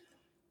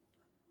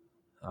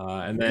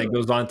 And then it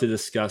goes on to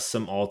discuss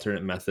some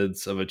alternate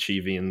methods of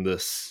achieving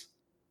this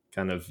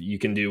kind of, you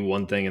can do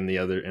one thing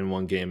in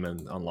one game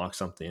and unlock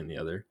something in the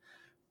other.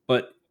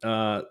 But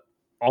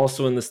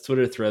also in this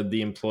Twitter thread,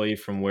 the employee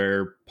from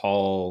where,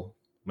 Paul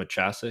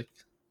Machasik,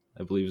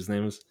 I believe his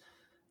name is,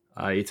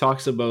 he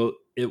talks about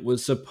it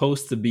was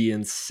supposed to be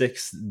in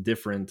 6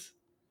 different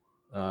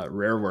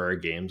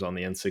Rareware games on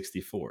the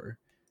N64.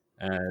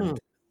 And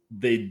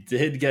they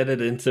did get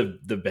it into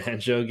the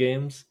Banjo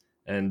games,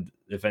 and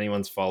if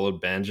anyone's followed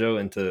Banjo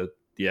into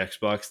the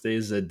Xbox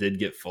days, it did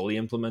get fully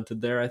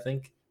implemented there, I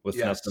think, with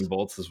nuts and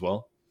bolts as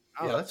well.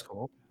 Oh, that's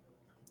cool.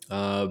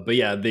 But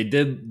yeah,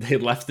 they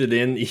left it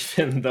in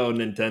even though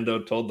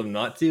Nintendo told them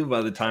not to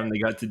by the time they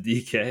got to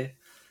DK.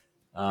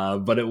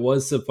 But it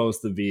was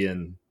supposed to be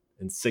in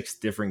 6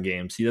 different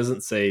games. He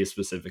doesn't say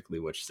specifically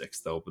which 6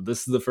 though, but this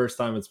is the first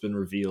time it's been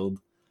revealed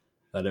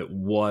that it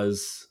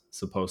was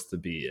supposed to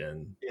be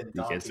in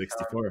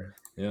DK64.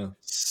 Yeah.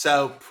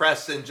 So,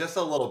 Preston, just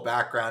a little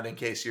background in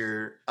case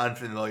you're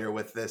unfamiliar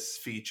with this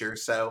feature.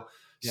 So,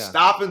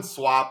 stop and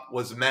swap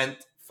was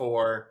meant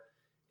for,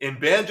 in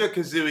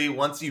Banjo-Kazooie,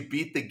 once you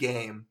beat the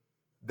game,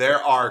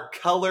 there are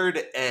colored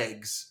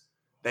eggs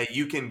that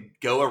you can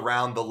go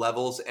around the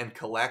levels and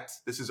collect.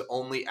 This is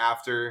only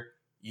after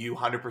you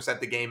 100%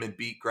 the game and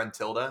beat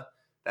Gruntilda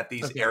that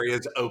these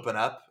areas open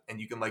up and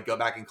you can like go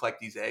back and collect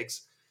these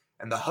eggs.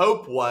 And the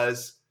hope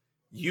was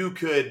you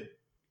could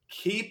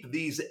keep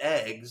these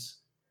eggs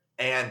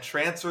and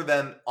transfer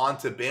them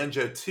onto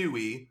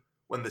Banjo-Tooie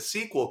when the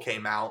sequel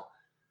came out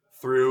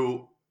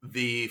through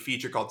the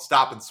feature called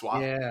Stop and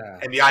Swap. Yeah.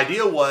 And the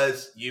idea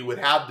was you would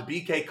have the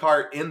BK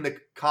cart in the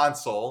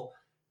console,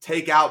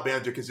 take out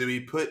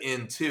Banjo-Kazooie, put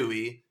in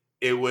Tooie.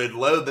 It would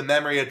load the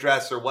memory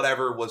address or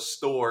whatever was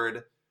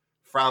stored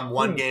from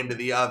one game to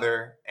the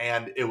other,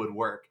 and it would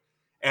work.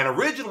 And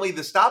originally,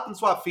 the Stop and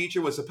Swap feature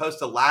was supposed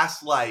to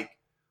last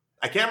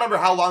I can't remember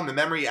how long the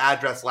memory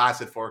address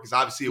lasted for, because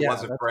obviously it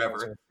wasn't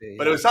forever.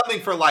 But it was something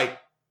for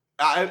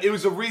it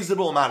was a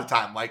reasonable amount of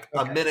time,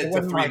 a minute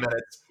to 3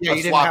 minutes of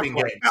swapping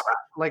games.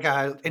 Like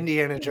a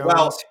Indiana Jones.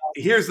 Well,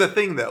 here's the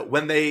thing though.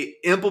 When they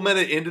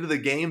implemented into the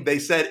game, they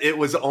said it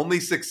was only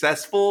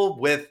successful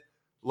with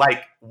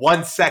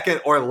 1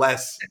 second or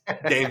less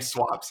game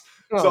swaps.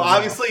 So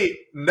obviously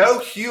no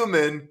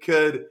human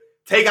could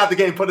take out the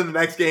game, put in the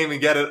next game,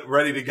 and get it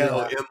ready to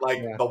go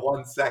in the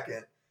 1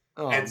 second.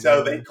 And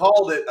so they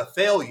called it a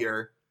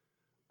failure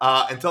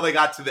until they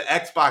got to the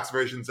Xbox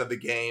versions of the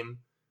game,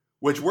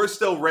 which were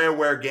still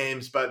Rareware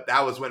games, but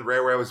that was when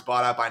Rareware was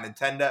bought out by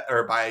Nintendo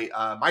or by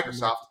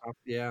Microsoft.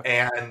 Yeah.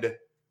 And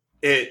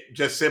it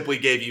just simply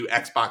gave you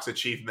Xbox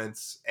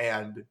achievements.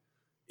 And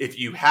if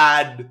you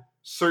had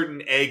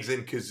certain eggs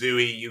in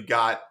Kazooie, you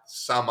got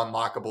some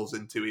unlockables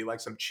in Tooie, like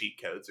some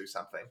cheat codes or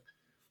something.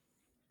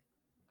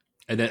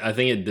 And I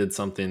think it did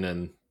something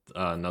in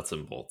Nuts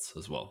and Bolts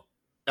as well.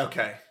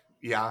 Okay.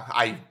 Yeah,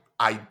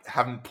 I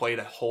haven't played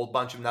a whole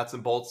bunch of Nuts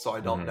and Bolts, so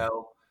I don't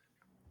know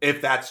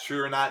if that's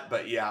true or not.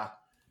 But yeah,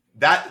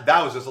 that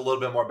was just a little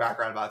bit more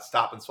background about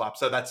Stop and Swap.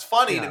 So that's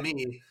funny to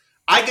me.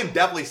 I can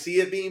definitely see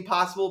it being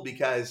possible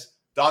because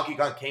Donkey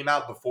Kong came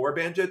out before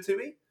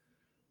Banjo-Tooie.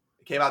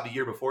 It came out the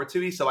year before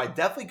Tooie, so I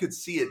definitely could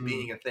see it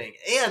being a thing.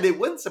 And it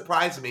wouldn't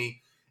surprise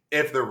me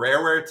if the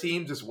Rareware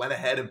team just went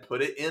ahead and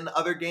put it in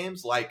other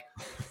games. Like,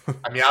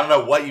 I mean, I don't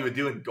know what you would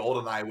do in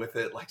GoldenEye with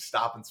it, like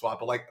Stop and Swap,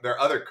 but like there are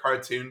other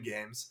cartoon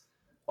games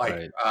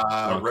like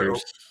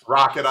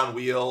Rocket on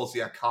Wheels,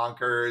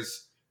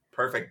 Conkers,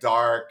 Perfect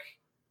Dark,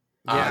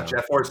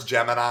 Jet Force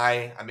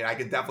Gemini. I mean, I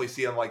can definitely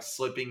see them like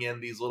slipping in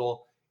these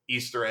little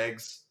Easter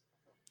eggs.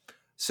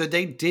 So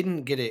they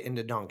didn't get it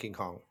into Donkey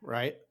Kong,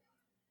 right?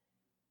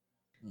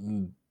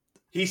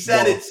 He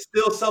said it's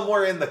still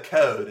somewhere in the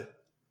code.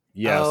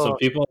 Yeah, so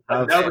people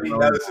have nobody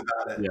knows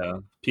about it. Yeah,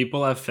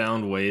 people have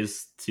found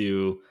ways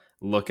to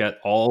look at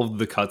all of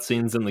the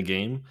cutscenes in the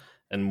game,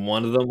 and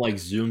one of them like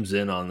zooms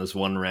in on this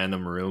one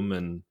random room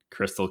in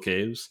Crystal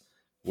Caves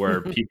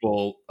where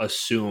people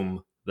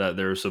assume that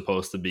there's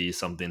supposed to be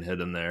something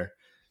hidden there.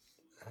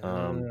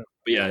 But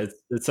yeah,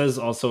 it says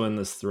also in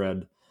this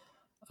thread,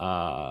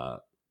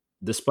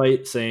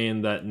 despite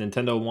saying that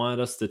Nintendo wanted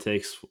us to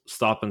take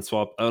Stop and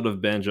Swap out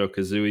of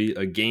Banjo-Kazooie,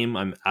 a game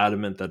I'm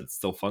adamant that it's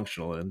still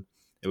functional in.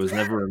 It was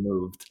never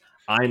removed.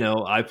 I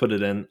know, I put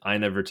it in, I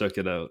never took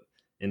it out.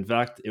 In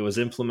fact, it was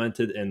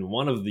implemented in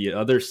one of the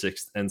other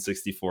 6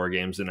 N64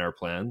 games in our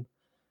plan,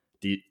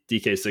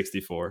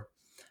 DK64.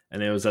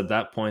 And it was at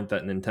that point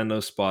that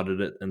Nintendo spotted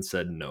it and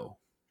said no.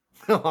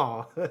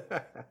 Yeah,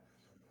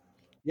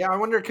 I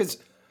wonder, because,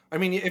 I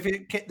mean,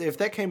 if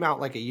that came out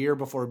like a year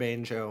before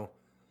Banjo,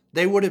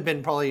 they would have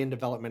been probably in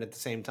development at the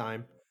same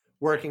time,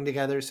 working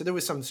together. So there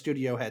was some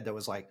studio head that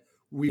was like,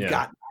 we've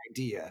got an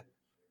idea.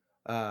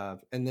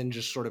 And then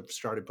just sort of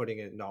started putting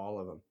it into all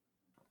of them.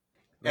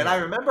 And I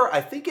remember,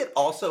 I think it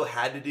also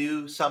had to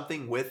do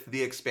something with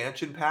the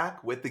expansion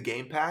pack, with the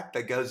game pack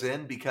that goes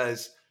in,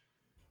 because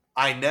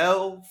I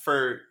know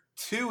for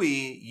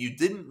Tooie, you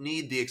didn't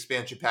need the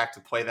expansion pack to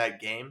play that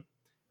game.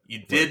 You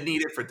did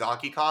need it for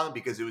Donkey Kong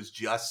because it was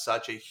just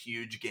such a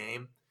huge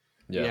game.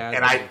 Yeah.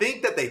 And I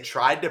think that they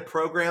tried to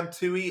program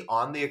Tooie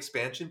on the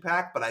expansion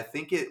pack, but I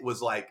think it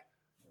was like,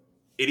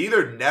 it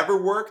either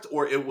never worked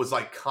or it was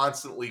like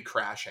constantly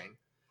crashing.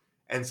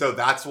 And so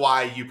that's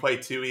why you play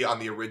Tooie on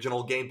the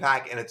original game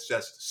pack and it's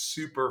just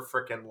super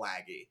freaking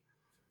laggy.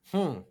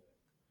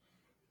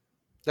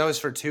 That was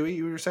for Tooie,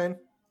 you were saying?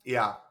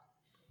 Yeah.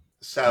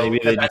 So maybe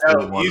they just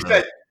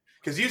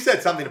you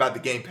said something about the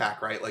game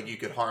pack, right? Like you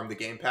could harm the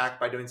game pack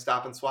by doing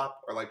Stop and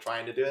Swap or like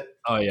trying to do it.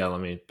 Oh yeah,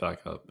 let me back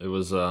up. It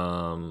was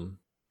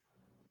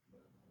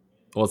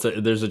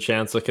there's a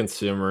chance a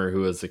consumer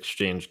who has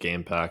exchanged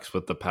game packs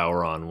with the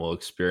power on will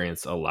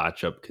experience a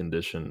latch-up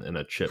condition in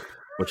a chip,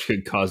 which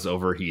could cause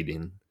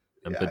overheating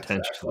and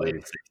potentially a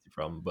safety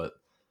problem. But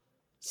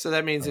so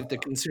that means if the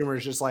consumer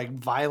is just like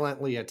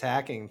violently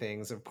attacking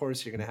things, of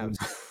course you're going to have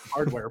some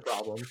hardware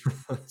problems.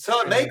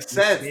 So it makes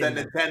sense that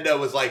Nintendo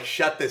was like,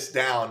 shut this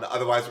down.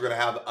 Otherwise, we're going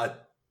to have a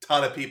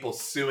ton of people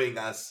suing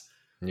us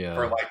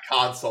for like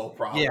console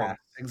problems. Yeah,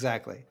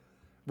 exactly.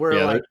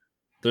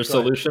 Their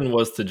solution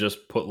was to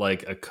just put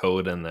like a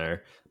code in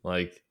there.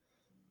 Like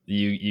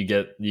you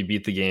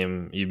beat the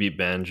game, you beat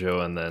Banjo,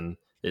 and then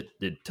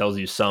it tells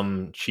you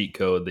some cheat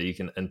code that you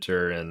can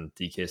enter in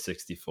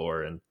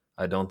DK64. And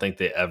I don't think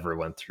they ever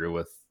went through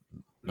with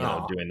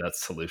doing that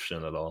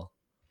solution at all.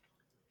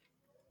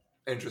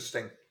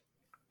 Interesting.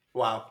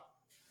 Wow.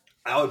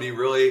 That would be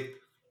really...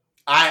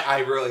 I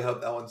really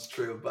hope that one's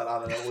true, but I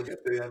don't know. We'll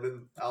get to the end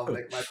and I'll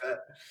make my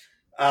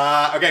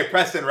bet. Okay,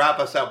 Preston, wrap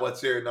us up.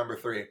 What's your number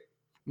 3?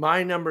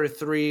 My number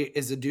 3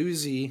 is a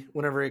doozy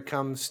whenever it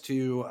comes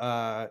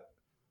to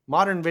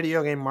modern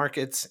video game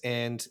markets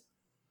and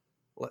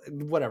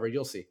whatever,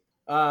 you'll see.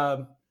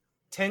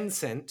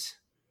 Tencent,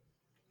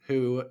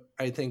 who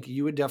I think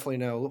you would definitely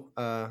know,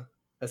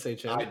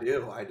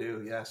 SHM. I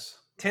do, yes.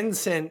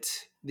 Tencent,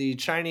 the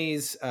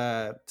Chinese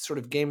sort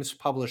of games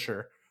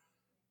publisher,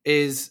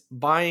 is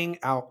buying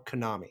out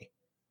Konami,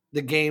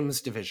 the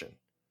games division.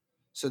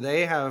 So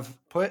they have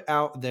put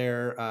out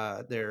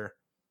their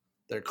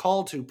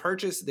call to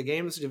purchase the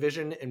games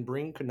division and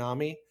bring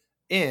Konami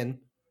in,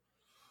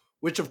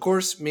 which of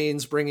course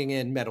means bringing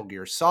in Metal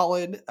Gear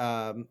Solid.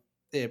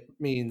 It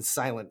means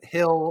Silent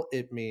Hill.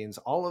 It means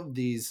all of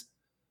these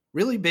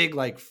really big,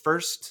 like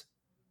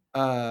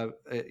single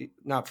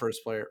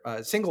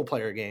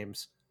player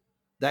games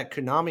that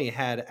Konami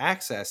had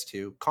access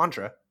to.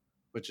 Contra,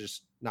 which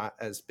is not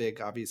as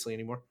big, obviously,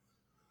 anymore.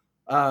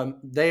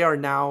 They are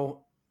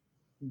now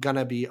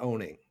gonna be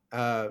owning.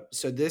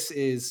 So this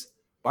is,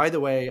 by the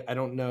way, I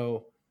don't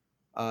know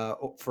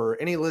for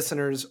any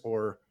listeners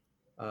or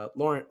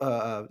Lauren,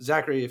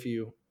 Zachary, if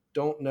you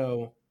don't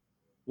know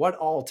what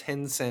all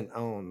Tencent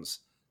owns,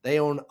 they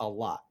own a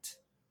lot.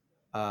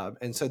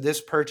 And so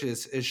this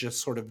purchase is just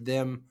sort of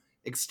them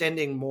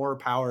extending more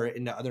power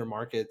into other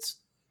markets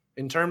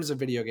in terms of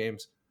video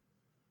games,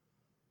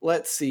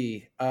 let's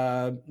see.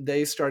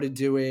 They started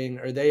doing,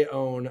 or they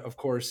own, of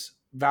course,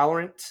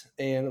 Valorant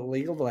and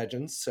League of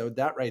Legends. So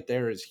that right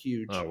there is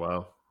huge. Oh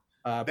wow.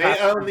 They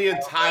own the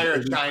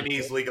entire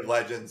Chinese League of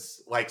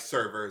Legends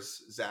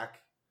servers,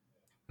 Zach,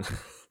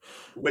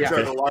 which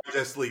are the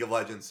largest League of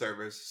Legends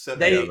servers. So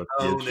they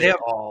own it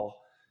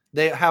all.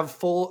 They have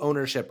full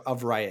ownership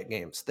of Riot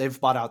Games. They've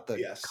bought out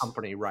the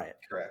company Riot.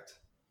 Correct.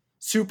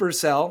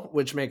 Supercell,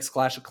 which makes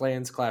Clash of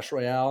Clans, Clash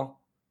Royale,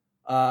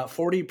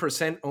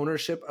 40%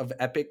 ownership of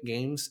Epic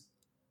Games,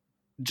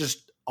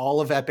 just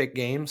all of Epic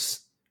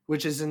Games,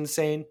 which is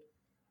insane.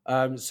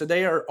 So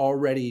they are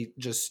already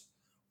just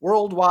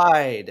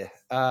worldwide,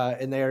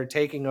 and they are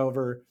taking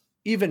over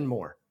even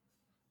more.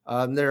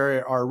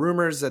 There are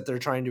rumors that they're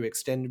trying to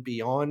extend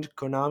beyond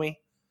Konami,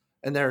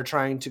 and they're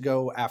trying to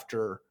go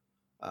after,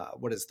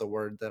 what is the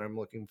word that I'm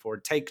looking for?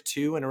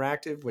 Take-Two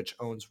Interactive, which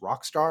owns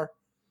Rockstar.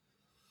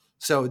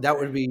 So that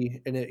would be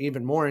an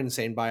even more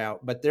insane buyout.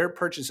 But their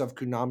purchase of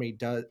Konami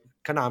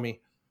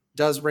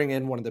does bring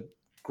in one of the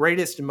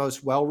greatest and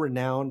most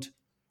well-renowned,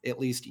 at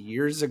least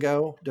years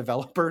ago,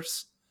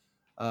 developers.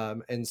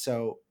 And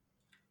so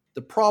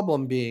the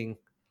problem being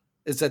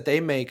is that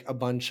they make a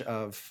bunch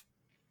of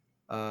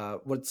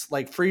what's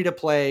like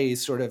free-to-play,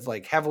 sort of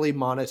like heavily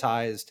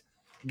monetized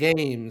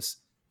games.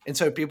 And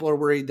so people are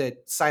worried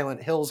that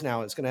Silent Hills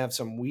now is going to have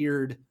some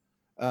weird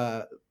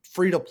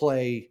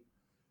free-to-play.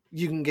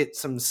 You can get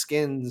some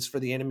skins for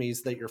the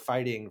enemies that you're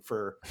fighting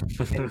for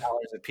 $10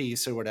 a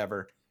piece or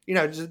whatever. You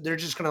know, they're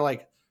just going to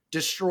like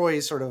destroy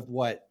sort of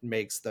what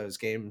makes those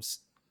games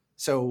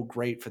so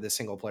great for the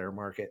single player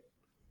market.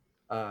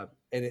 And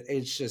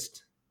it's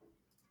just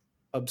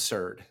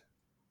absurd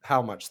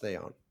how much they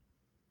own.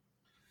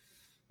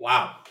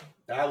 Wow.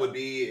 That would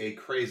be a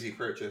crazy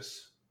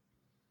purchase.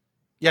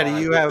 Yeah,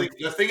 do you have...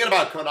 Just thinking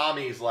about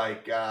Konami's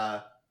like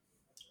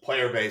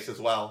player base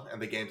as well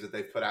and the games that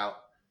they've put out.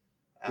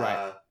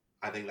 Right.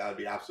 I think that would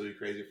be absolutely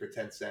crazy for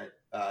Tencent,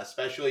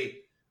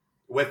 especially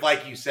with,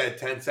 like you said,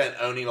 Tencent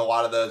owning a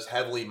lot of those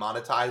heavily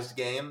monetized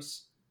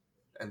games.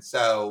 And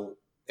so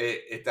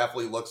it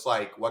definitely looks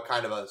like, what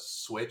kind of a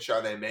switch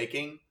are they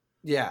making?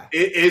 Yeah.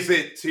 Is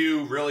it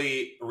to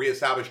really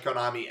reestablish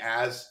Konami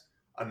as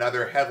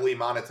another heavily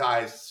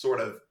monetized sort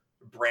of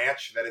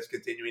branch that is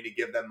continuing to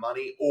give them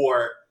money?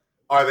 Or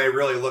are they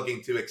really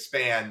looking to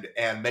expand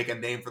and make a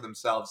name for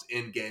themselves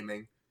in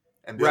gaming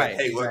and be like,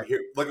 hey, look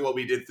at what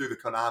we did through the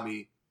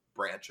Konami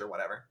branch or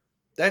whatever?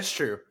 That's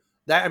true.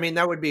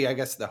 That would be, I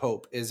guess, the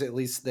hope is at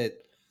least that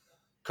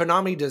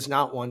Konami does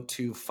not want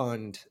to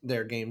fund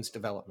their games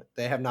development.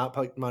 They have not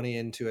put money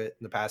into it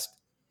in the past.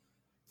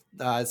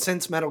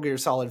 Since Metal Gear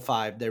Solid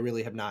 5, they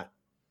really have not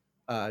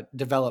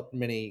developed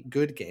many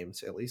good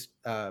games, at least.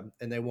 And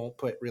they won't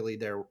put really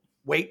their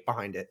weight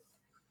behind it.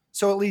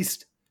 So at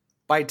least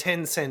by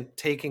Tencent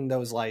taking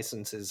those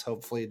licenses,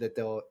 hopefully that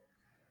they'll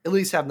at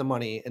least have the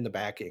money and the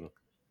backing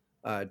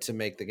to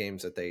make the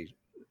games that they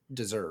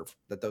deserve,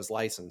 that those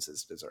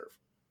licenses deserve.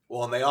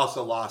 Well, and they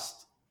also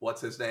lost, what's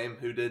his name,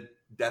 who did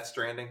Death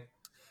Stranding?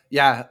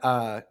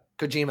 Yeah,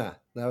 Kojima.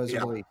 That was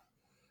really,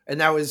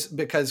 and that was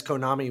because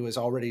Konami was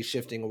already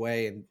shifting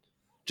away and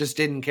just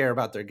didn't care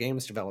about their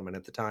games development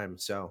at the time.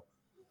 So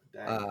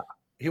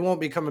he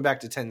won't be coming back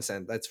to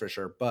Tencent, that's for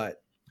sure.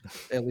 But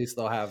at least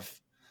they'll have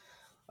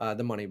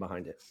the money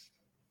behind it.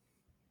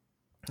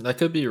 That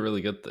could be a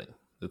really good thing.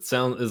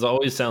 It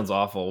always sounds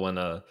awful when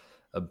a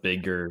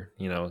bigger,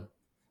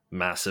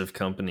 massive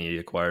company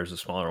acquires a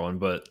smaller one,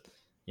 but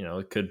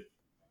it could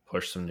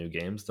push some new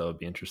games. That would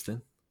be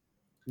interesting.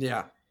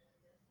 Yeah,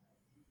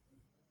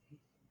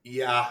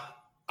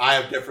 I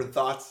have different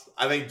thoughts.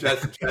 I think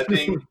just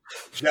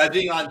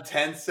judging on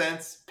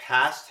Tencent's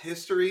past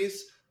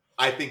histories,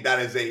 I think that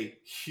is a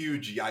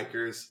huge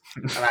yikers,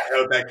 and I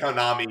hope that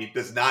Konami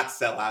does not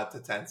sell out to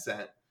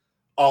Tencent.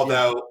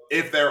 Although,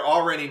 if they're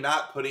already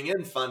not putting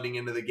in funding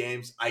into the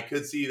games, I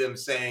could see them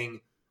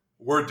saying,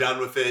 we're done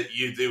with it.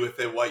 You do with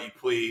it what you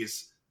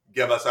please.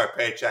 Give us our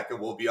paycheck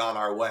and we'll be on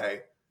our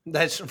way.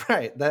 That's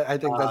right. I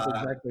think that's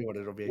exactly what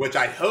it'll be. Which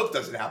I hope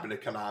doesn't happen to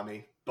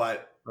Konami,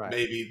 but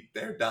maybe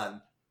they're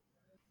done.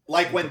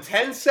 Like when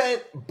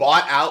Tencent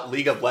bought out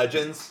League of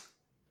Legends,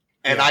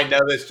 and I know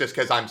this just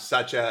because I'm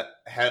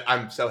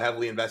I'm so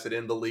heavily invested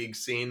in the League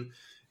scene,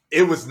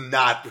 it was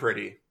not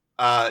pretty.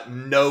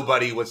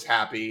 Nobody was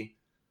happy.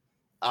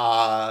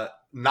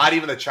 Not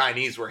even the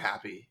Chinese were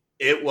happy.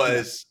 It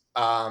was...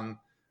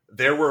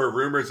 there were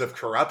rumors of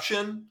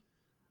corruption.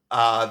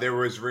 There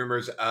was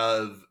rumors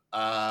of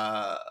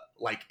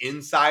like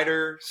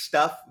insider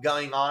stuff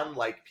going on,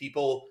 like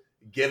people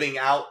giving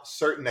out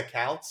certain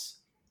accounts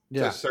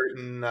to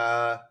certain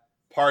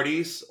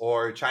parties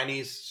or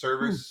Chinese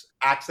servers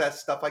access,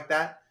 stuff like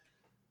that.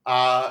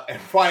 And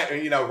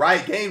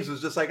Riot Games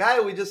was just like,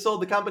 we just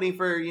sold the company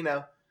for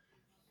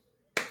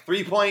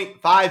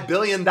 $3.5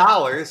 billion.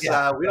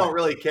 We don't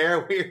really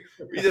care. We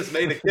just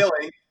made a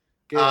killing.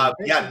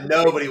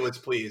 Nobody was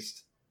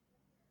pleased.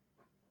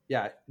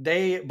 Yeah,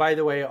 they, by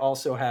the way,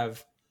 also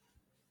have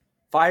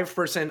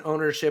 5%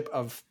 ownership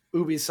of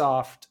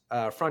Ubisoft,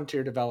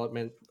 Frontier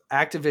Development,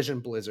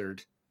 Activision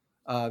Blizzard.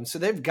 So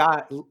they've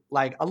got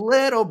like a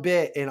little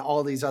bit in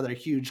all these other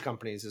huge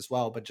companies as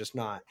well, but just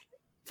not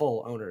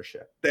full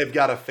ownership. They've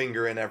got a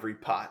finger in every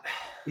pot.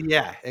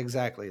 Yeah,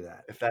 exactly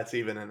that. If that's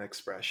even an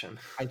expression.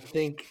 I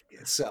think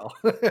so.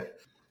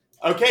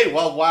 Okay,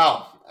 well,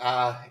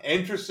 wow.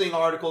 Interesting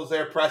articles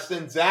there,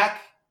 Preston.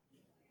 Zach?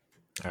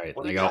 All right,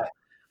 What do I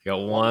you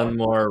got one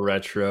more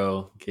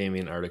retro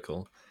gaming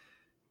article.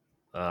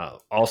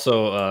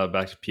 Also,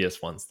 back to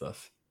PS1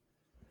 stuff.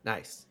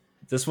 Nice.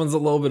 This one's a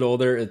little bit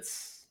older.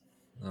 It's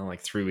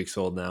like 3 weeks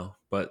old now.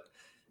 But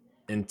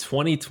in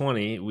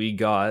 2020, we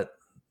got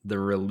the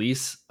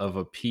release of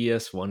a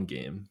PS1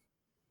 game.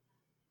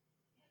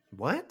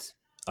 What?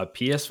 A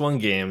PS1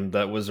 game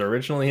that was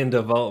originally in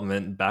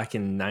development back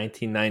in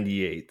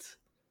 1998.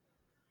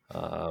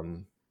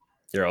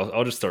 Here,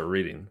 I'll just start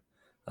reading.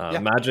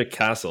 Magic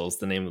Castle is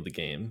the name of the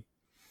game.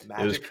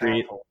 It was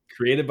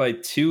created by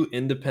 2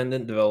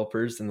 independent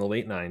developers in the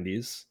late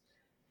 90s.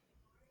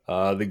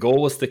 The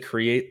goal was to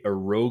create a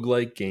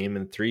roguelike game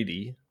in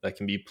 3D that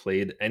can be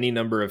played any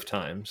number of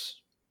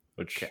times,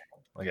 which,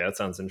 okay, that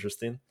sounds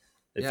interesting.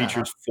 It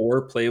features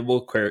 4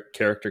 playable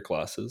character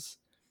classes: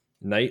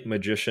 Knight,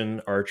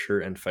 Magician, Archer,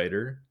 and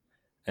Fighter,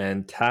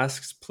 and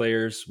tasks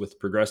players with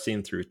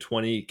progressing through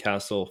 20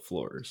 castle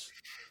floors.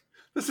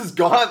 This is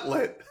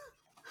Gauntlet.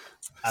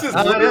 This is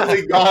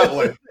literally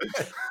Gauntlet.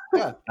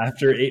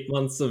 After 8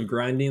 months of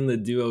grinding, the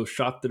duo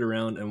shopped it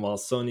around, and while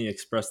Sony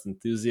expressed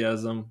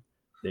enthusiasm,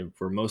 they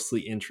were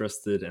mostly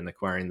interested in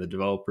acquiring the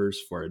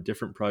developers for a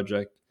different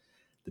project.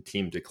 The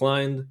team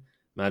declined,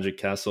 Magic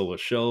Castle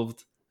was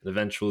shelved, and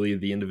eventually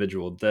the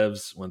individual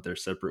devs went their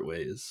separate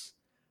ways.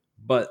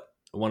 But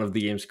one of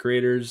the game's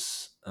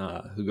creators,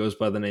 who goes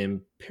by the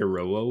name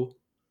Piroo,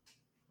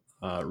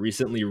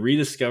 recently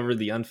rediscovered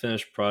the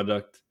unfinished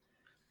product,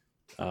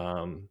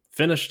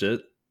 finished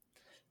it,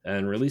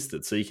 and released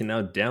it. So you can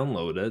now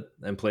download it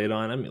and play it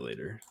on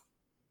emulator,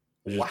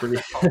 which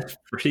is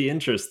pretty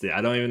interesting.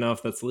 I don't even know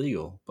if that's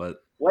legal, but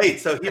wait,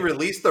 so he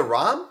released the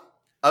ROM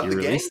of the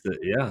game? Released it,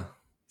 yeah.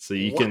 So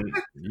you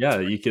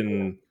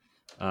can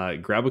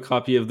grab a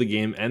copy of the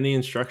game and the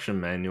instruction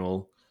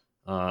manual.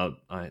 I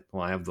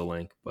have the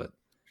link, but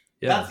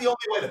yeah, that's the only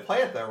way to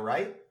play it, though,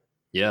 right?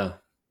 Yeah,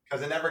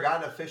 because it never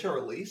got an official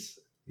release.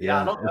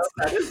 Yeah, I don't know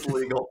if that is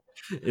legal.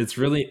 It's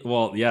really,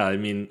 well, yeah, I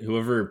mean,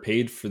 whoever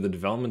paid for the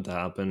development to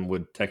happen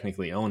would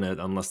technically own it,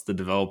 unless the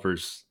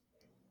developers,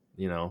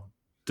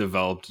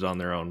 developed it on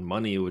their own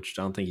money, which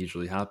I don't think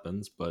usually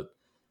happens. But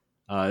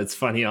it's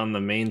funny, on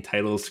the main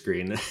title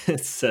screen,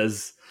 it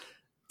says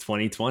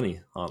 2020,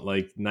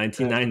 like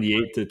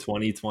 1998 to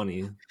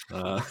 2020.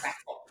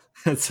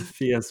 It's a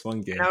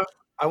PS1 game. Now,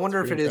 I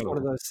wonder if it is one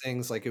of those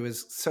things, like it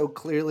was so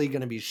clearly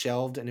going to be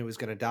shelved and it was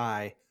going to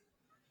die.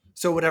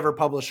 So whatever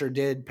publisher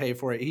did pay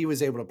for it, he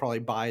was able to probably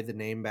buy the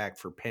name back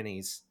for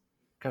pennies,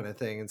 kind of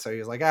thing. And so he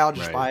was like, I'll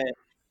just buy it,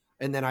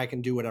 and then I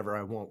can do whatever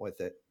I want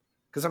with it.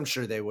 Because I'm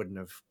sure they wouldn't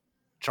have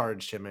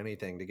charged him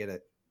anything to get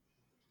it.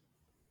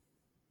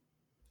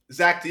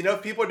 Zach, do you know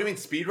if people are doing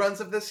speed runs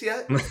of this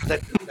yet?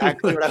 That's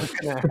exactly what I was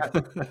going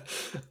to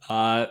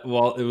ask.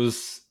 Well, it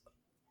was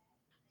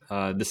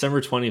December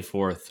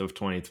 24th of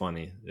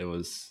 2020. It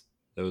was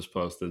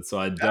posted. So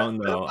I don't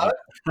know.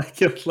 I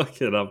can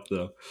look it up,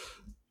 though.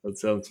 That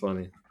sounds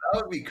funny.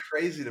 That would be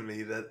crazy to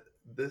me that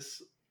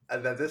this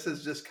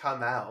has just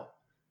come out.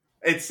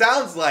 It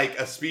sounds like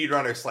a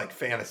speedrunner's like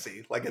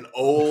fantasy, like an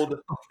old,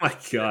 oh my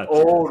god,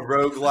 old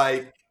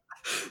roguelike,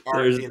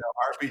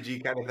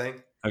 RPG kind of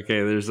thing.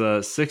 Okay,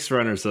 there's 6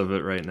 runners of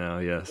it right now.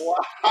 Yes.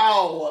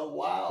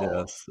 Wow.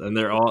 Yes, and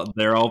they're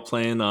all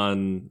playing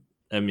on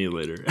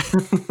emulator,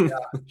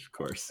 of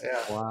course.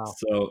 Yeah. Wow.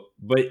 So,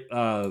 but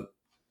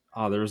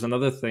there was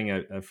another thing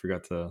I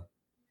forgot to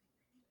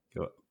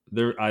go.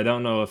 There, I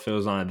don't know if it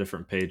was on a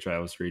different page I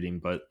was reading,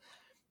 but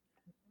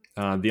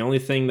the only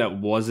thing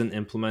that wasn't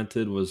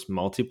implemented was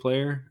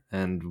multiplayer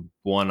and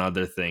one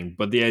other thing.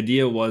 But the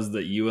idea was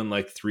that you and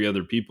like 3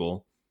 other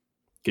people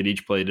could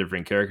each play a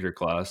different character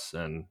class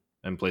and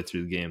play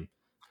through the game,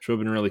 which would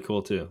have been really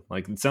cool too.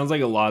 Like, it sounds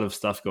like a lot of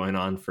stuff going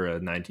on for a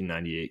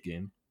 1998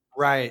 game.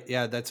 Right.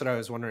 Yeah, that's what I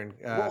was wondering.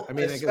 I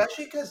mean,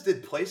 especially because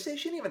did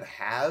PlayStation even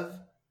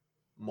have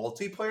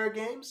multiplayer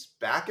games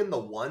back in the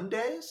 1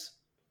 days?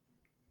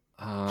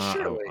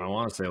 Surely. I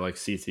want to say like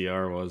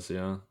CTR was,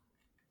 yeah.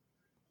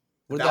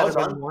 That was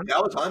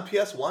on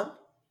PS1?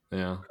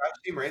 Yeah. Crash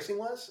Team Racing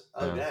was?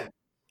 Oh, yeah.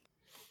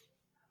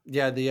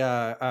 Dang.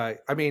 Yeah,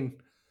 I mean,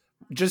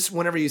 just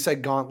whenever you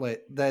said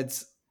Gauntlet,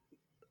 that's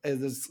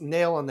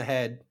nail on the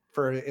head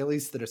for at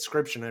least the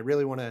description. I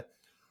really want to,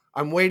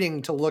 I'm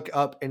waiting to look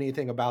up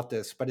anything about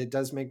this, but it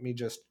does make me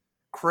just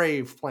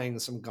crave playing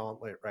some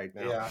Gauntlet right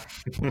now. Yeah.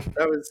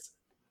 That was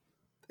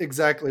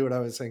exactly what I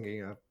was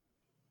thinking of.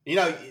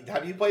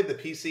 Have you played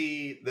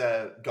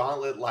the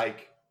Gauntlet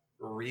like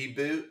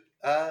reboot?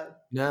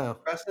 No.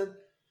 Preston?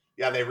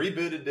 Yeah, they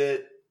rebooted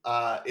it.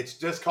 It's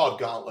just called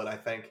Gauntlet, I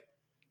think.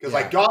 Because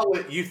like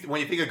Gauntlet, when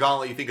you think of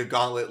Gauntlet, you think of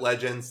Gauntlet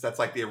Legends. That's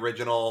like the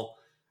original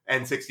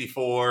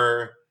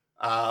N64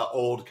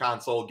 old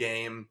console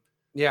game.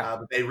 Yeah.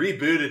 But they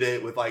rebooted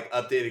it with like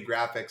updated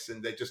graphics,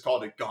 and they just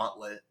called it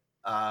Gauntlet.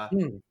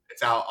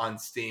 It's out on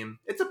Steam.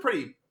 It's a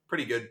pretty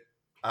good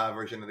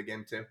version of the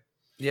game too.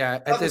 Yeah,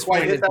 at Doesn't this quite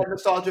point, hit that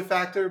nostalgia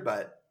factor,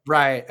 but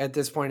right at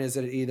this point, is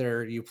it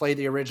either you play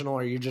the original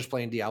or you're just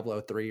playing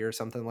Diablo 3 or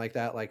something like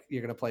that? Like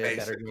you're gonna play a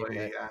better game.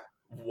 basically, yeah.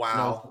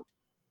 Wow.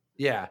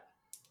 Yeah.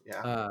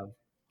 Yeah.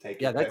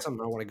 That's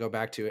something I want to go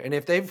back to. And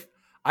if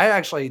I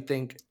actually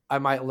think I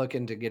might look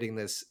into getting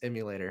this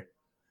emulator.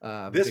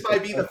 This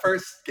might be the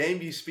first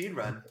game you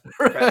speedrun.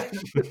 Right.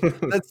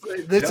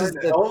 This is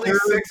the only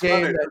third 600.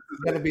 game that's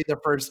going to be the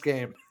first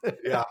game.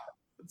 Yeah,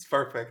 it's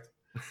perfect.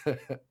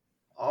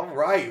 All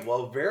right.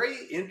 Well, very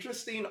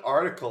interesting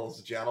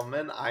articles,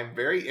 gentlemen. I'm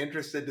very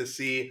interested to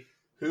see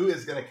who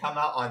is going to come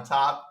out on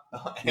top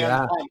and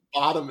on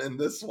bottom in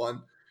this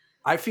one.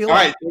 I feel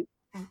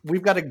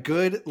we've got a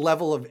good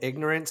level of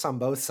ignorance on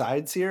both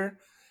sides here.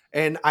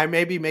 And I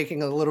may be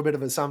making a little bit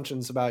of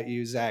assumptions about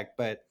you, Zach,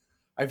 but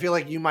I feel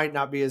like you might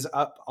not be as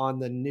up on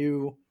the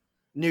new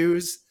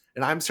news.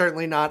 And I'm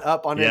certainly not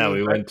up on any. Yeah,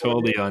 we went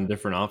totally on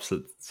different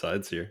opposite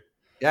sides here.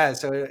 Yeah,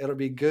 so it'll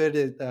be good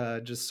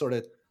at just sort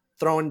of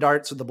throwing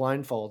darts with the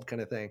blindfold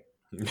kind of thing.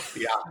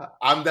 Yeah,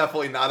 I'm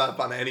definitely not up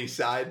on any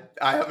side.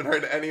 I haven't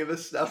heard any of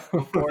this stuff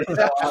before,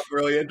 so I'm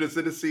really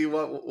interested to see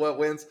what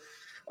wins.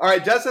 All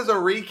right, just as a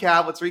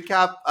recap, let's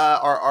recap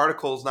our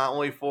articles, not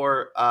only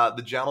for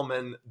the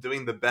gentleman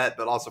doing the bet,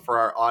 but also for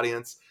our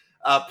audience.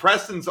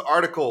 Preston's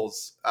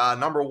articles,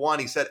 number 1,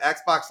 he said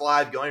Xbox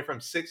Live going from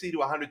 60 to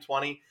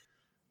 120.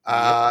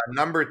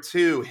 Number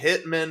 2,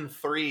 Hitman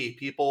 3,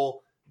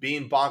 people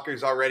being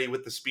bonkers already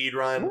with the speed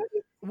run.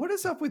 What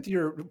is up with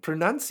your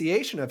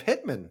pronunciation of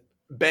Hitman?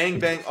 Bang,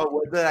 bang. Oh,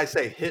 what did I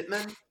say?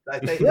 Hitman?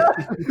 Did I say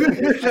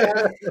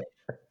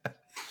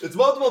It's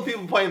multiple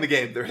people playing the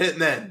game. They're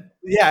Hitmen.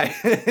 Yeah.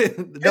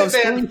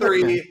 Hitman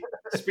 3,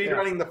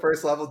 speedrunning the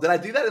first level. Did I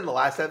do that in the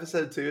last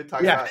episode too?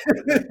 About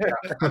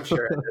I'm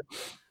sure I did.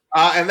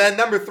 And then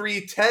number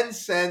 3,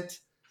 Tencent,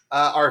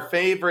 our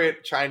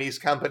favorite Chinese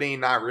company,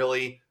 not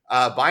really,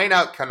 buying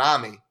out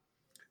Konami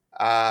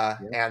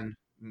and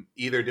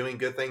either doing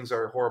good things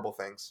or horrible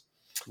things.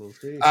 We'll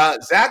see.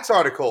 Zach's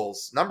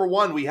articles. Number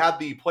 1, we have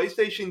the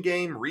PlayStation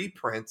game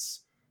reprints,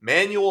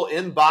 manual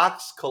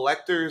inbox,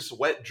 collector's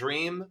wet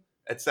dream,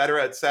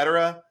 etc.,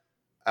 etc.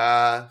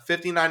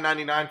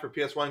 $59.99 for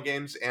PS1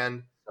 games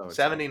and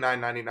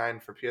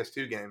 $79.99 for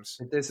PS2 games.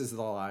 If this is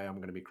the lie, I'm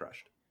going to be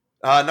crushed.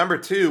 Number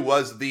 2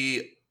 was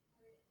the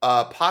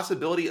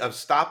possibility of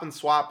stop and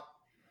swap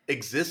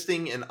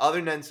existing in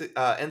other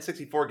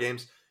N64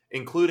 games,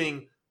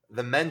 including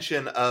the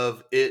mention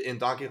of it in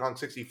Donkey Kong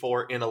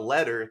 64 in a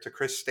letter to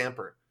Chris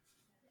Stamper,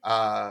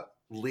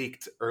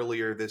 leaked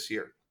earlier this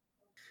year.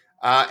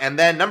 And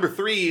then number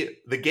 3,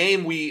 the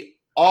game we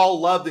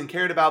all loved and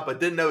cared about but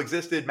didn't know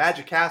existed,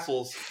 Magic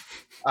Castles,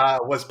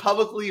 was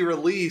publicly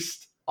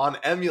released on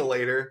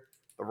emulator.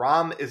 The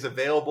ROM is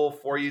available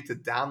for you to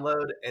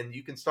download, and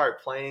you can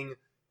start playing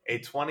a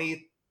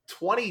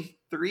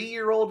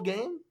 23-year-old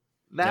game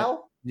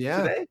now.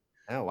 Yeah. Today.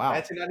 Oh, wow.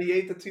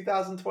 1998 to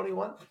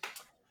 2021.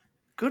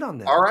 Good on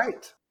them. All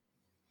right.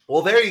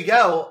 Well, there you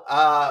go.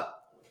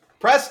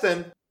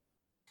 Preston,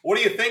 what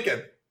are you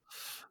thinking?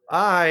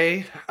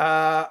 I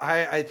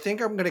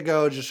think I'm gonna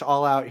go just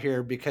all out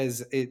here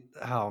because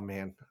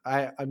I'm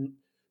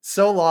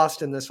so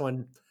lost in this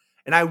one,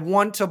 and I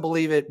want to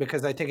believe it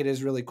because I think it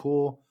is really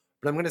cool.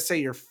 But I'm gonna say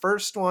your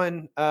first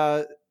one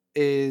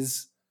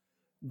is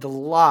the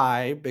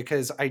lie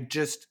because I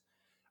just,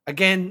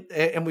 again,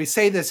 and we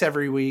say this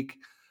every week,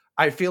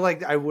 I feel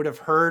like I would have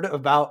heard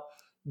about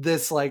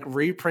this like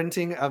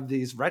reprinting of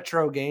these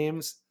retro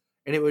games,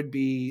 and it would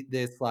be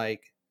this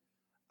like,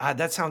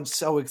 that sounds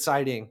so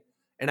exciting.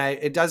 And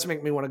it does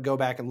make me want to go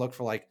back and look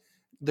for like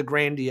the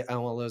Grandia. Oh,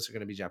 well, those are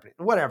going to be Japanese.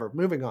 Whatever.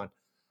 Moving on.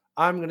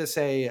 I'm going to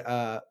say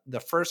the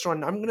first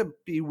one, I'm going to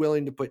be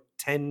willing to put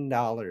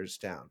 $10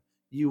 down.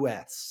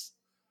 US.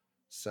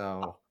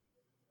 So.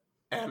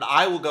 And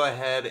I will go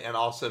ahead and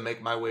also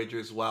make my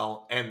wager as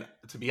well. And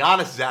to be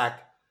honest,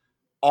 Zach,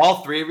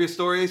 all 3 of your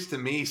stories to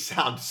me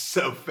sound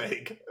so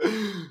fake.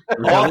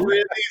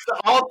 Really?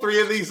 all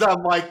three of these,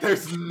 I'm like,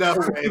 there's no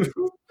way this is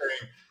thing.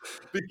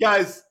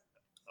 Because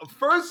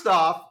first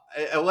off,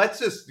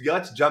 let's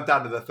jump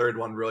down to the third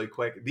one really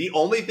quick. The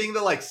only thing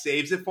that like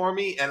saves it for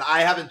me, and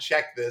I haven't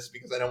checked this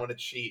because I don't want to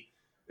cheat,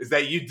 is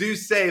that you do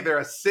say there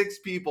are 6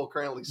 people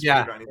currently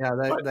speedrunning. Yeah,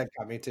 that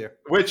got me too.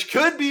 Which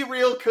could be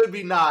real, could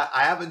be not.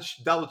 I haven't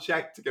double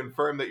checked to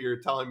confirm that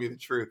you're telling me the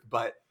truth.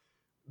 But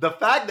the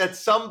fact that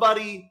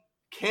somebody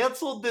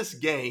canceled this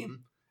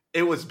game,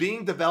 it was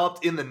being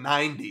developed in the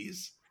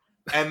 90s,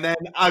 and then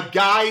a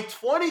guy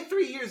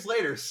 23 years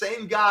later,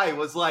 same guy,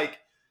 was like,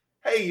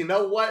 hey, you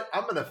know what?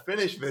 I'm going to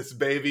finish this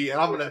baby, and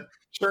I'm going to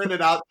churn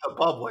it out to the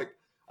public.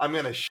 I'm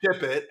going to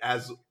ship it,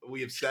 as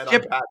we have said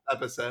on past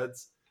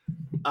episodes.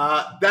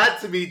 That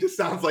to me just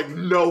sounds like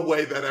no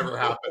way that ever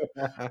happened.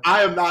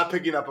 I am not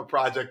picking up a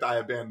project I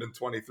abandoned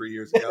 23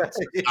 years ago. It's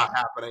not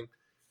happening.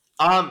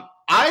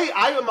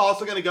 I am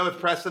also going to go with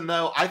Preston,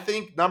 though. I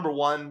think, number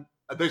 1,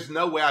 there's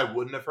no way I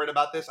wouldn't have heard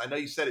about this. I know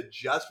you said it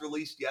just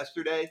released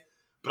yesterday,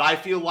 but I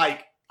feel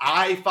like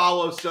I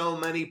follow so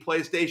many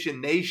PlayStation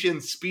Nation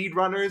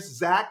speedrunners,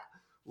 Zach,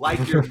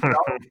 like yourself.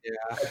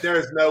 There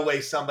is no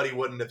way somebody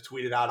wouldn't have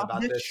tweeted out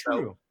about this.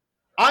 True. So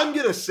I'm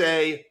going to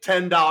say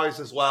 $10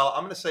 as well.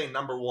 I'm going to say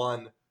number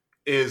one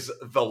is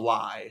The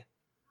Lie.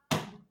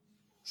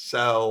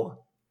 So,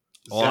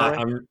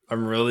 Well,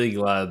 I'm really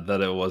glad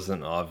that it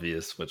wasn't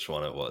obvious which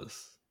one it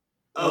was.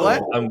 oh,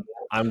 What?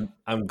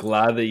 I'm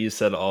glad that you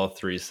said all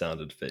three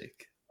sounded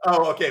fake.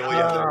 Oh, okay. Well,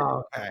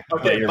 yeah.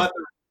 Okay. Okay,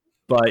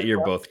 But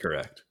you're both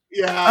correct.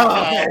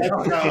 yeah.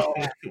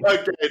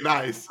 Okay,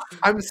 nice.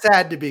 I'm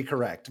sad to be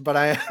correct, but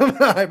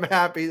I'm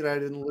happy that I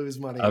didn't lose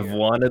money. I've here.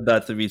 wanted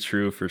that to be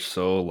true for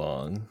so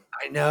long.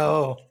 I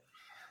know.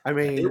 I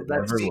mean, It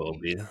never will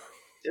be.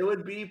 It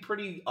would be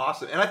pretty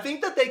awesome. And I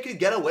think that they could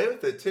get away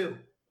with it too.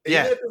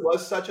 Yeah. Even if it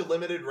was such a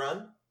limited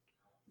run.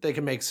 they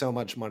can make so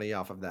much money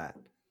off of that.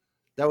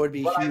 That would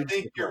be But huge. I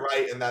think you're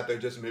right in that they're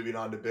just moving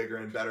on to bigger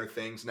and better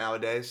things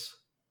nowadays.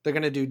 They're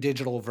going to do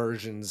digital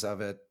versions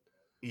of it.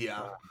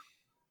 Yeah.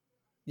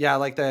 Yeah,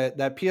 like that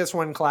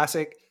PS1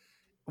 Classic.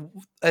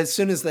 As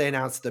soon as they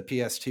announce the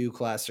PS2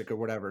 Classic or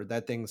whatever,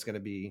 that thing's going to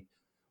be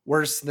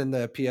worse than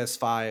the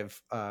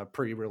PS5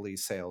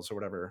 pre-release sales or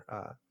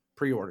whatever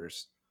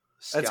pre-orders.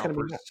 That's going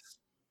to be Scalpers. nuts.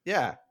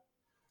 Yeah,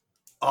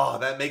 Oh,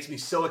 that makes me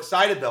so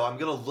excited though. I'm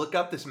gonna look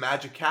up this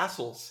Magic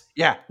Castles.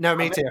 yeah. No,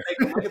 me I'm too. gonna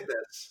take a look at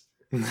this.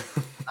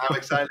 I'm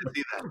excited to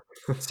see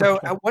that. So,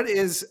 what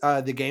is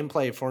the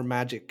gameplay for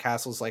Magic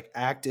Castles like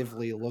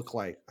actively look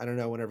like? I don't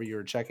know. Whenever you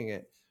were checking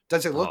it,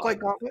 does it look like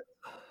Gauntlet?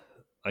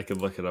 I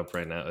could look it up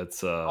right now.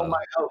 It's Oh,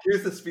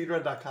 here's the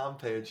speedrun.com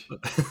page.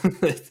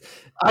 it's,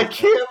 I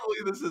can't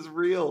believe this is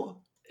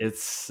real.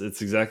 it's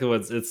exactly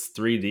what it's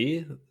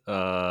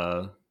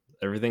 3D.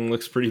 Everything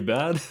looks pretty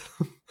bad.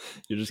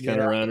 You're just kind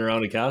of running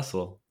around a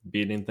castle,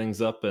 beating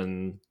things up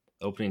and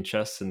opening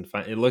chests, and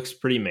it looks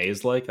pretty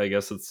maze-like. I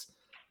guess it's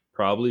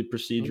probably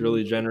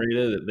procedurally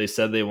generated. They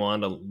said they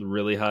want a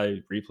really high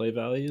replay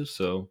value,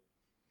 so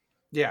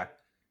Yeah.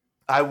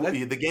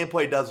 The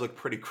gameplay does look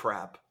pretty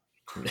crap.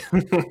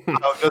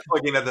 Just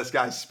looking at this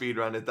guy's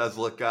speedrun, it does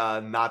look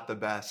not the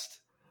best.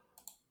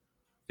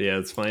 yeah,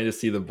 it's funny to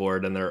see the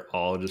board, and they're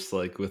all just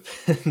like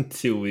within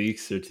 2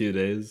 weeks or 2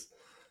 days.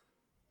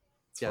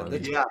 It's Yeah, funny.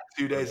 Yeah,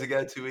 2 days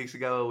ago, 2 weeks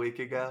ago, a week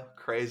ago.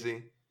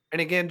 Crazy.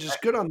 And again,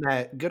 just good on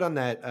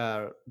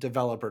that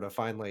developer to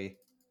finally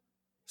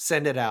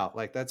send it out.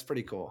 Like that's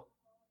pretty cool.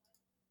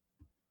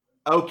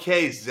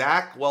 Okay,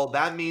 Zach. Well,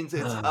 that means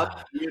it's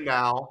up to you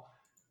now.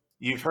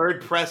 You've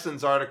heard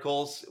Preston's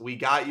articles. We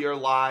got your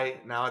lie.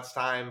 Now it's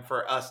time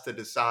for us to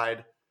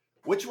decide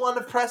which one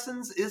of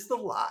Preston's is the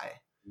lie.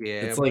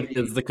 Yeah, It's like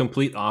it's the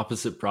complete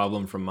opposite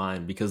problem from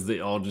mine because they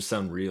all just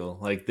sound real.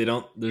 Like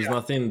there's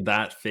nothing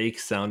that fake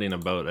sounding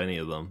about any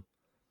of them,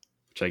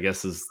 which I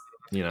guess is,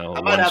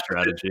 one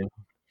strategy.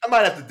 I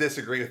might have to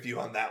disagree with you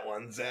on that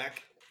one,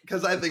 Zach,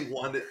 because I think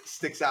one that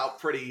sticks out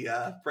pretty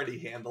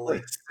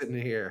handily. sitting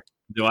here.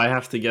 Do I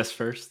have to guess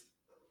first?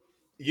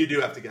 You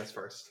do have to guess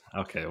first.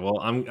 Okay, well,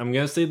 I'm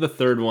gonna say the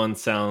third one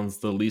sounds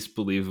the least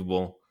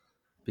believable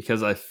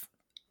because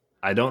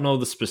I don't know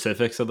the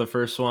specifics of the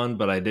first one,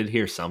 but I did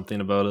hear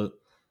something about it.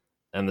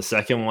 And the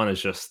second one is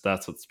just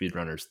that's what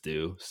speedrunners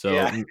do. So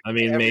Yeah. I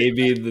mean,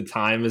 maybe the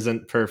time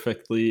isn't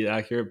perfectly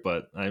accurate,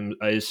 but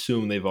I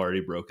assume they've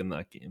already broken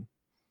that game.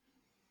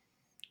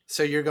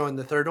 So you're going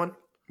the third one?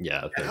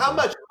 Yeah. And how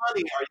much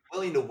money are you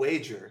willing to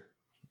wager,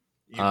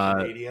 you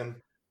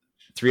Canadian?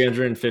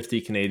 350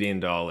 Canadian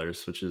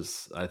dollars, which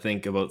is I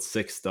think about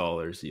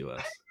 $6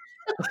 US.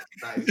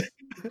 Nice.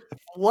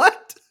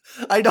 What?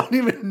 I don't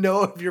even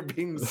know if you're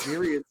being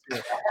serious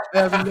here. I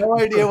have no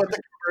idea what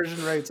the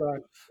conversion rates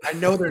are. I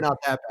know they're not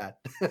that bad.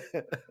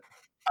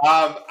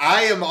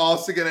 I am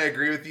also going to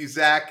agree with you,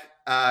 Zach,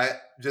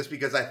 just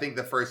because I think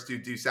the first two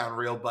do sound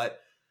real, but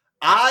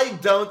I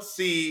don't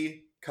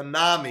see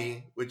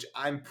Konami, which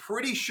I'm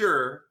pretty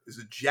sure is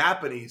a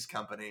Japanese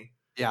company.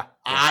 Yeah.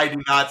 I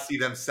do not see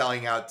them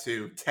selling out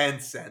to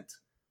Tencent,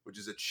 which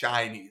is a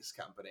Chinese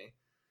company,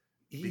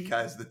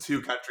 because the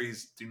two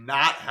countries do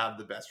not have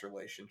the best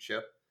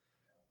relationship.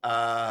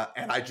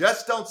 And I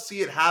just don't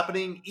see it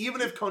happening, even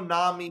if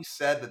Konami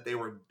said that they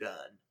were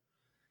done.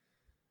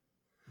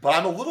 But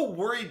I'm a little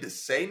worried to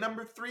say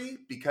number three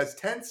because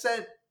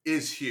Tencent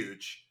is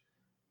huge.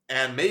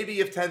 And maybe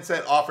if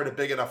Tencent offered a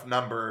big enough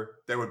number,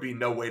 there would be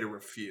no way to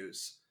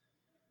refuse.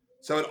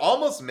 So it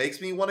almost makes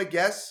me want to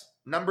guess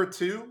number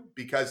two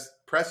because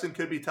Preston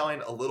could be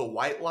telling a little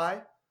white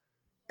lie.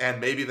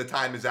 And maybe the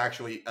time is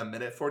actually a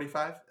minute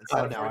 45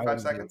 instead of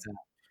 45 seconds.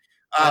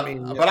 But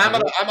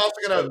I'm also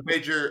gonna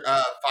wager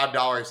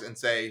 $5 and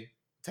say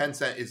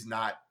Tencent is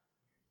not.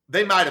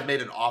 They might have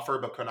made an offer,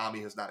 but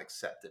Konami has not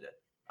accepted it.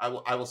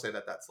 I will say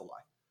that that's the lie.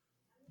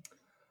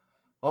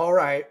 All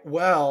right.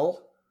 Well,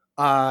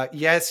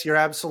 yes, you're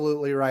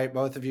absolutely right.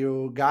 Both of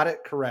you got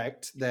it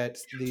correct. That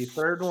the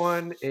third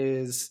one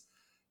is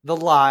the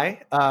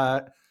lie.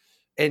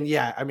 And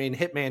yeah, I mean,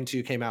 Hitman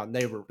 2 came out and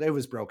it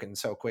was broken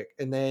so quick,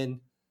 and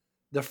then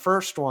The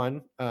first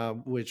one,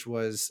 which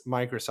was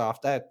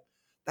Microsoft,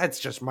 that's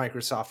just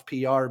Microsoft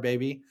PR,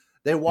 baby.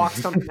 They walk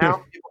something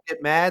out, people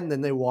get mad, and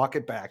then they walk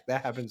it back.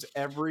 That happens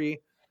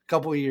every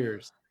couple of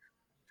years.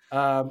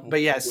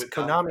 But yes,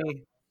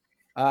 Konami.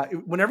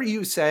 Whenever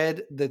you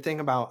said the thing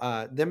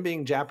about them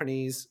being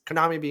Japanese,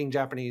 Konami being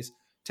Japanese,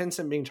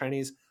 Tencent being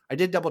Chinese, I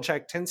did double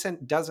check.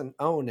 Tencent doesn't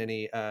own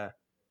any.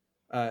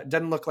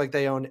 Doesn't look like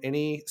they own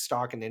any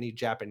stock in any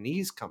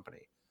Japanese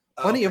company.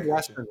 Plenty of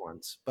Western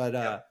ones,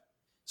 but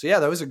so yeah,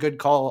 that was a good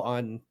call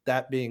on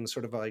that being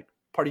sort of like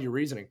part of your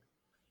reasoning.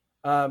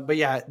 But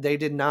yeah, they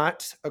did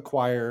not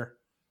acquire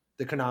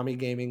the Konami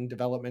gaming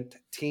development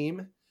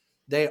team.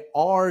 They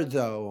are,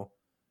 though.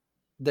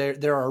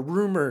 There are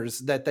rumors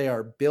that they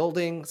are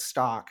building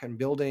stock and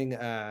building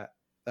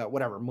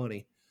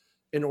money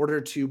in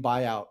order to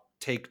buy out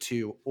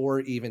Take-Two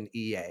or even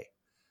EA.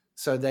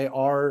 So they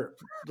are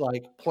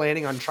like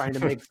planning on trying to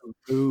make some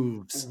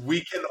moves.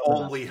 We can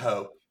only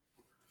hope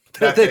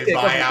that they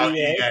buy out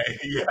EA.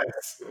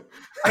 Yes.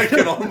 I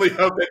can only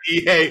hope that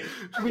EA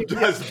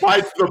just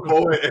bites the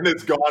bullet and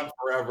it's gone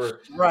forever.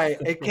 Right.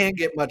 It can't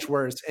get much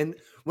worse. And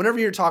whenever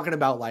you're talking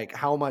about like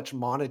how much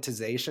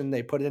monetization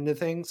they put into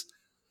things,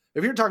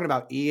 if you're talking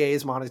about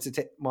EA's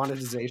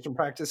monetization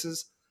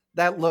practices,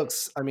 that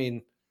looks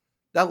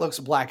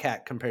black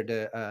hat compared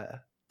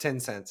to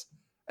Tencent.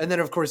 And then,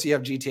 of course, you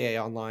have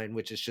GTA Online,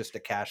 which is just a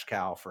cash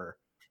cow for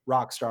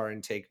Rockstar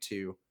and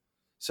Take-Two.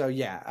 So,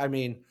 yeah, I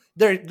mean,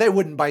 they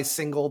wouldn't buy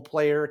single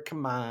player.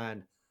 Come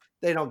on.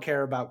 They don't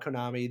care about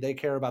Konami. They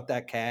care about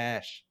that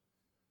cash.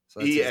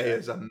 So EA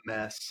is a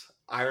mess.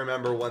 I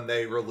remember when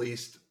they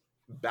released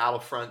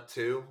Battlefront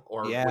 2,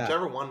 or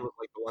whichever one was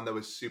like the one that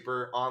was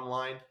super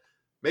online.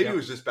 Maybe it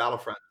was just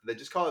Battlefront. Did they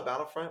just call it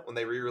Battlefront when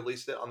they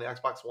re-released it on the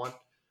Xbox One?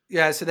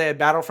 Yeah, so they had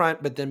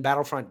Battlefront, but then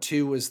Battlefront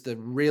 2 was the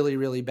really,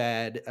 really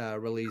bad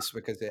release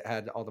because it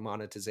had all the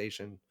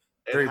monetization.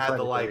 It had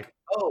the like,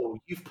 oh,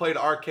 you've played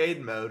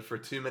arcade mode for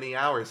too many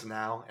hours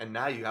now, and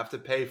now you have to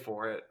pay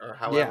for it, or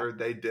however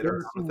they did it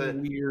with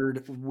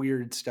it.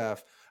 Weird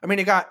stuff. I mean,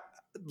 it got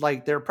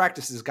like their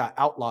practices got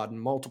outlawed in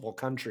multiple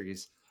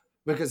countries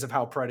because of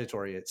how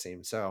predatory it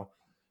seemed. So,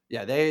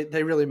 yeah,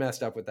 they really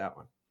messed up with that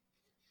one.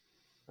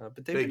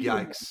 But big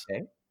yikes.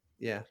 Okay.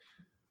 Yeah.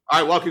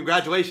 All right. Well,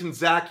 congratulations,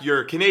 Zach.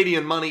 Your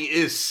Canadian money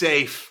is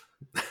safe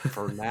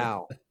for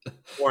now.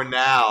 For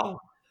now.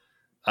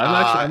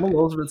 I'm a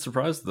little bit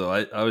surprised though.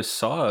 I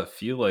saw a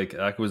few like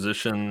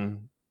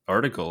acquisition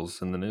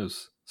articles in the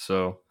news.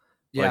 So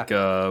like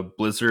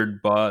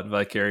Blizzard bought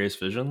Vicarious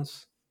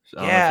Visions.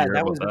 Yeah,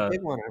 that was a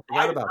big one. I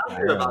forgot about that. I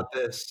heard about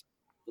this.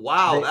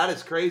 Wow, that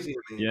is crazy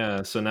to me.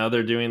 Yeah, so now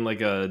they're doing like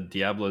a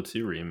Diablo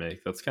 2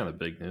 remake. That's kind of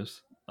big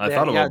news. I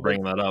thought about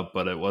bringing that up,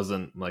 but it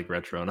wasn't like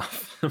retro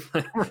enough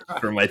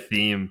for my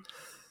theme.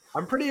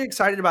 I'm pretty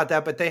excited about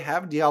that, but they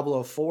have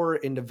Diablo 4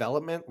 in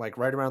development, like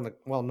not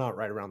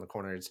right around the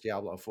corner. It's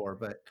Diablo 4,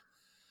 but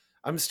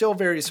I'm still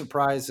very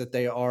surprised that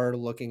they are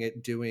looking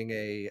at doing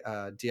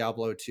a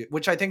Diablo 2,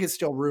 which I think is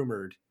still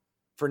rumored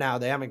for now.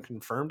 They haven't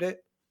confirmed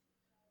it,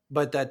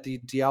 but that the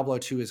Diablo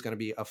 2 is going to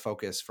be a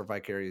focus for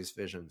Vicarious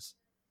Visions.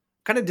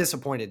 Kind of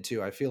disappointed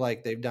too. I feel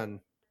like they've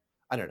done,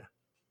 I don't know.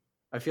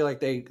 I feel like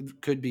they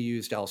could be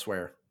used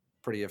elsewhere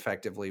pretty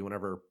effectively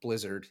whenever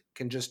Blizzard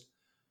can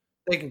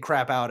they can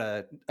crap out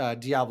a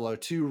Diablo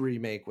 2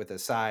 remake with a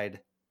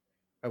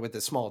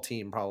small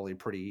team probably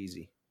pretty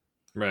easy.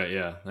 Right,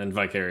 yeah. And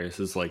Vicarious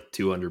is like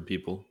 200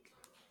 people.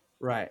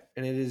 Right.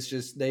 And it is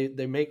just they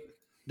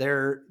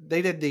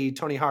did the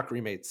Tony Hawk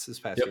remakes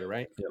this past year,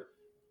 right? Yep.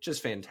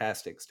 Just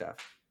fantastic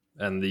stuff.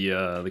 And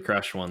the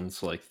Crash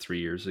one's like 3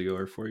 years ago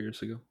or 4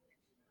 years ago.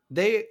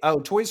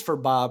 Toys for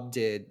Bob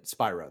did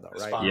Spyro though,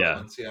 right?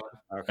 Yeah.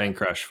 Okay. And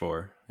Crash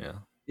 4, yeah.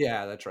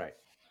 Yeah, that's right.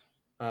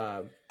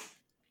 I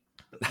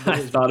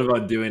thought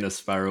about doing a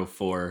Spyro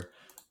 4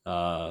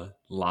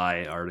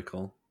 lie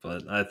article,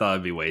 but I thought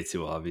it'd be way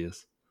too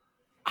obvious.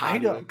 I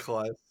don't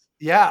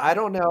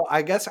know.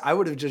 I guess I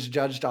would have just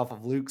judged off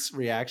of Luke's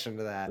reaction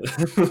to that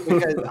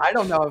because I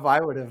don't know if I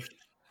would have.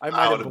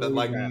 I would have been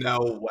like,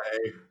 no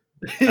way.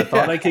 I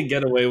thought I could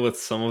get away with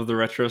some of the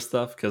retro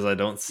stuff because I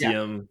don't see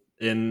them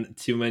in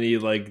too many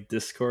like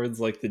Discords,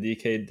 like the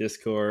DK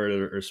Discord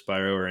or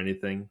Spyro or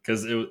anything.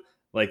 Because it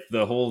like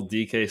the whole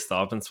DK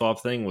Stop and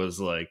Swap thing was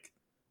like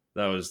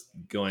that was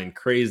going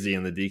crazy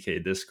in the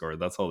DK Discord.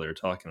 That's all they were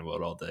talking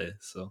about all day.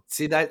 So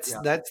see, that's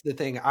the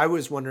thing. I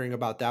was wondering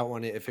about that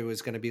one if it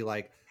was going to be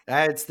like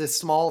it's this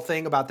small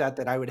thing about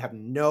that I would have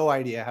no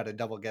idea how to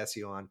double guess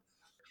you on.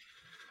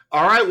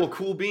 All right, well,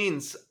 cool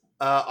beans.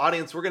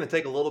 Audience, we're going to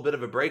take a little bit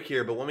of a break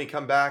here, but when we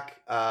come back,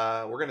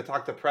 we're going to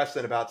talk to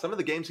Preston about some of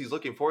the games he's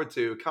looking forward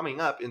to coming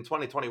up in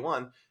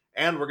 2021,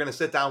 and we're going to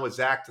sit down with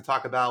Zach to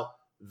talk about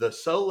the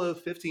Solo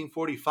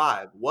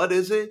 1545. What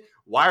is it?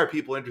 Why are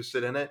people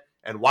interested in it?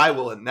 And why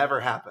will it never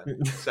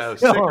happen? So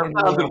stick around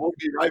and we'll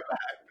be right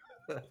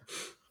back.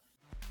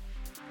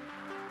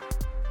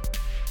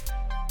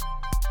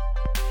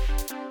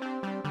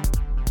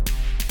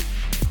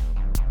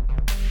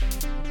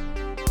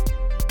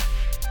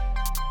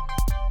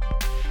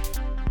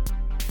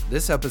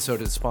 This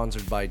episode is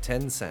sponsored by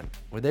Tencent,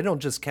 where they don't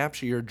just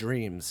capture your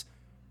dreams,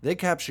 they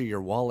capture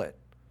your wallet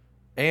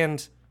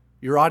and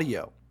your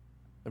audio,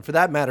 and for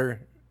that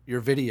matter, your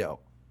video.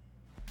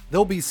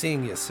 They'll be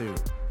seeing you soon.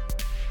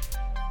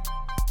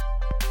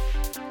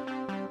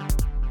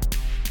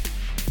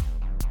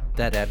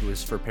 That ad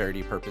was for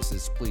parody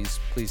purposes.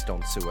 Please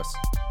don't sue us.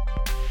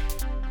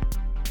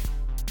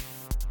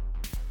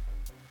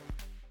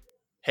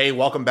 Hey,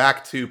 welcome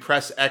back to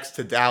Press X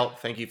to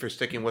Doubt. Thank you for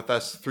sticking with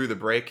us through the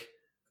break.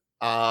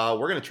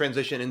 We're going to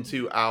transition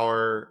into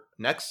our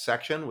next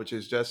section, which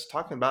is just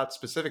talking about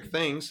specific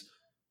things.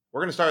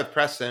 We're going to start with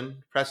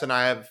Preston. Preston,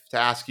 I have to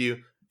ask you,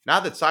 now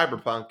that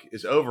Cyberpunk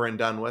is over and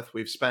done with,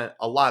 we've spent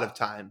a lot of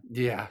time.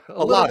 Yeah,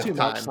 a lot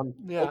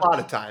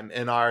of time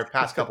in our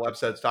past couple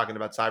episodes talking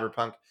about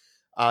Cyberpunk.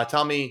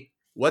 Tell me,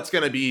 what's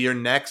going to be your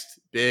next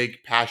big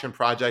passion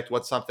project?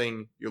 What's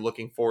something you're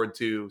looking forward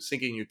to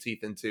sinking your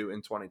teeth into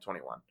in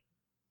 2021?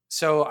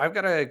 So I've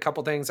got a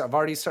couple things. I've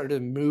already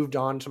started moved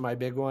on to my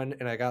big one,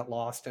 and I got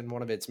lost in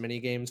one of its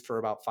mini games for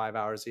about 5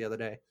 hours the other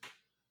day.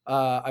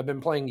 I've been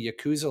playing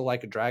Yakuza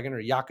Like a Dragon,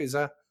 or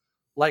Yakuza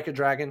Like a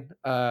Dragon,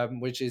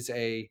 which is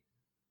a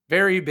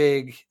very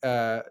big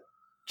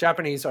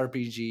Japanese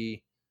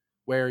RPG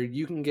where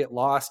you can get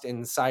lost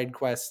in side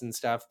quests and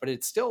stuff, but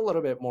it's still a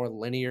little bit more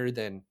linear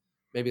than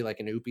maybe like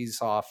an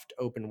Ubisoft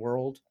open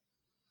world.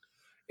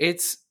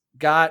 It's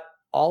got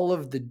all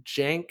of the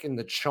jank and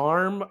the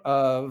charm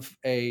of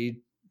a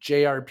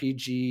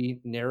JRPG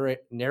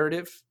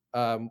narrative,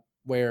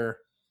 where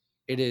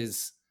it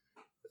is,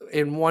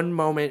 in one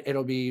moment,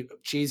 it'll be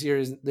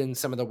cheesier than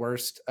some of the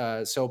worst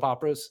soap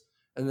operas.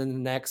 And then the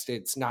next,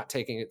 it's not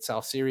taking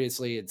itself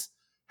seriously. It's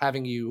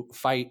having you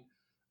fight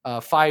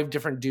 5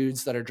 different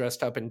dudes that are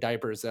dressed up in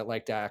diapers that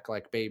like to act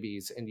like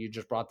babies. And you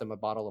just brought them a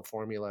bottle of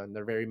formula and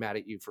they're very mad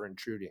at you for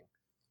intruding,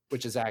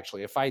 which is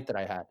actually a fight that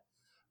I had.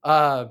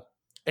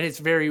 And it's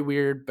very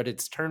weird, but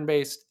it's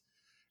turn-based.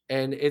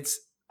 And it's,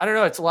 I don't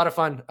know, it's a lot of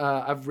fun.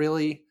 I've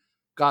really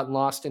gotten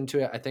lost into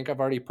it. I think I've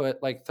already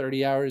put like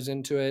 30 hours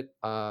into it.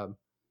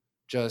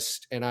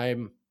 And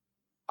I'm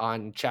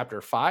on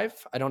chapter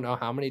 5. I don't know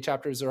how many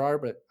chapters there are,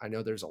 but I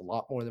know there's a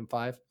lot more than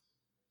 5.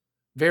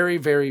 Very,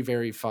 very,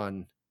 very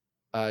fun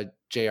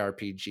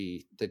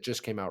JRPG that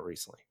just came out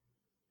recently.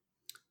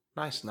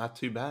 Nice, not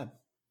too bad.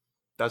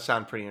 Does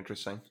sound pretty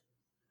interesting.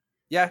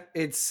 Yeah,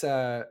 it's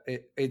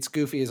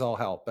goofy as all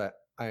hell, but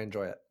I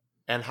enjoy it.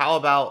 And how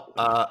about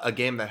a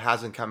game that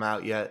hasn't come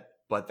out yet,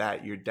 but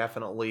that you're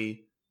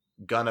definitely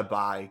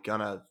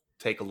gonna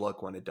take a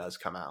look when it does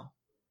come out?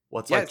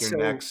 What's your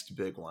next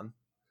big one?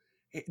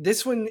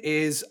 This one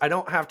is, I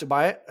don't have to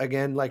buy it.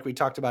 Again, like we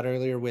talked about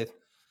earlier with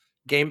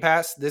Game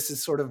Pass, this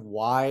is sort of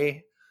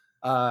why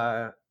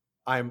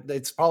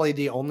it's probably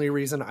the only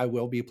reason I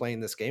will be playing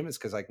this game is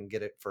because I can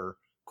get it for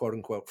quote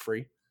unquote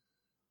free.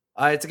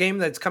 It's a game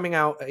that's coming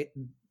out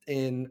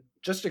in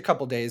just a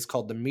couple days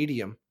called The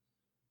Medium.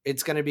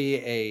 It's going to be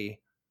a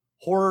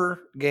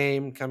horror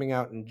game coming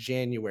out in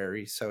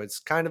January, so it's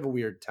kind of a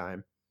weird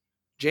time.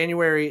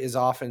 January is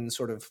often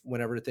sort of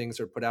whenever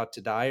things are put out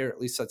to die, or at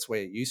least that's the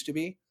way it used to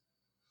be.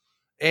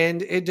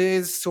 And it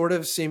is sort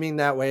of seeming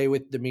that way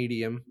with The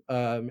Medium.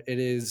 It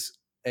is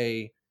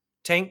a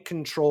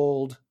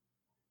tank-controlled,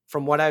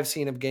 from what I've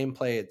seen of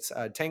gameplay, it's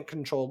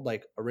tank-controlled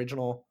like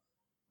original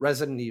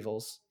Resident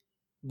Evils.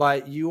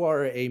 But you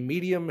are a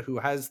medium who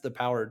has the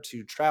power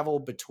to travel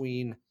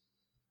between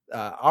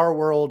our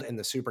world and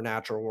the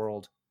supernatural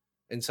world.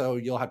 And so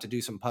you'll have to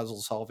do some puzzle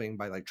solving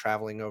by like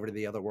traveling over to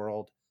the other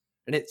world.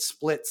 And it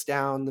splits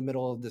down the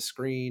middle of the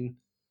screen.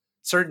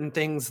 Certain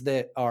things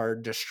that are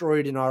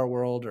destroyed in our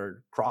world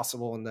are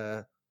crossable in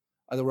the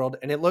other world.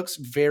 And it looks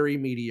very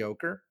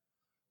mediocre.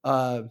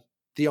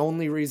 The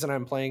only reason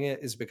I'm playing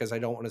it is because I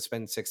don't want to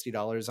spend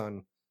 $60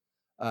 on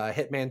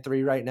Hitman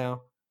 3 right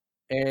now.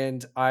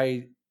 And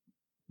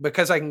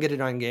because I can get it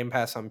on Game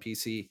Pass on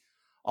PC,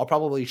 I'll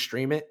probably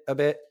stream it a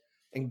bit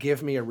and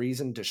give me a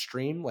reason to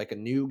stream, like a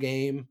new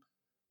game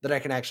that I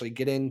can actually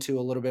get into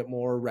a little bit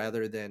more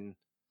rather than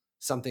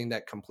something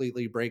that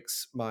completely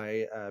breaks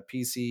my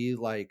PC,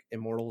 like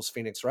Immortals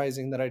Phoenix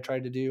Rising that I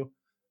tried to do,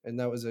 and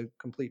that was a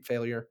complete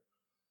failure.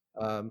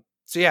 The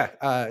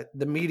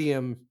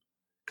Medium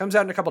comes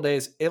out in a couple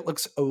days. It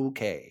looks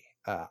okay.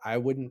 I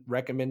wouldn't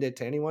recommend it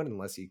to anyone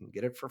unless you can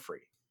get it for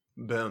free.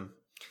 Boom.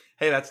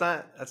 Hey, that's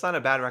not a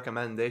bad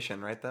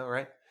recommendation, right? Though,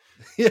 right?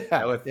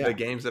 With the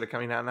games that are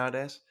coming out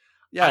nowadays.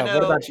 Yeah.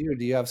 What about you?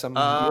 Do you have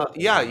something?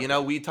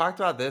 We talked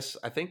about this,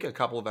 I think, a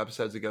couple of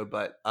episodes ago,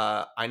 but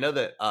I know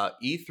that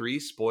E3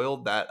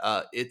 spoiled that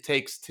It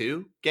Takes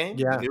Two game,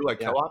 the new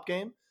co-op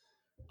game.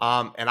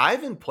 And I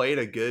haven't played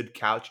a good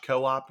couch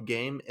co-op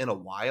game in a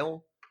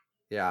while.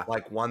 Yeah.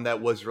 Like one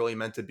that was really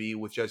meant to be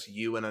with just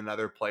you and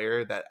another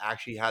player that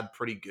actually had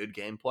pretty good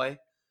gameplay.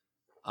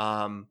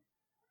 I'm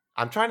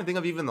trying to think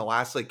of even the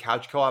last like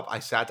couch co-op I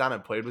sat down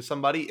and played with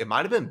somebody. It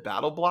might have been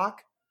Battle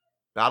Block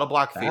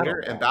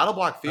Theater. And Battle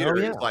Block Theater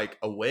is like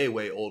a way,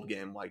 way old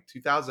game, like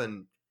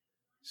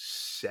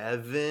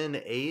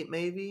 2007, 8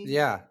 maybe.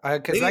 Yeah,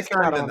 because that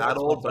came out on that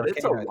old, but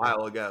it's a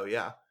while ago.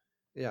 Yeah.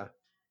 Yeah.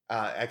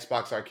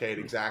 Xbox Arcade,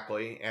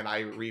 exactly. And I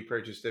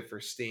repurchased it for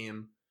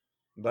Steam.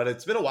 But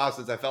it's been a while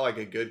since I felt like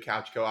a good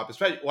couch co-op.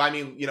 Especially, well, I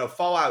mean,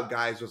 Fall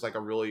Guys was like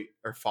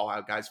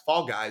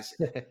Fall Guys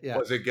Yeah.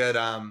 was a good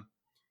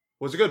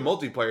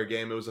multiplayer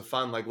game. It was a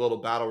fun like little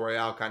battle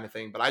royale kind of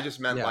thing. But I just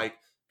meant like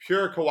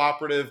pure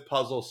cooperative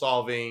puzzle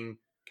solving,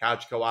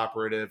 couch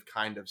cooperative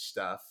kind of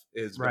stuff.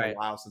 It's been a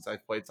while since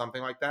I've played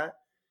something like that.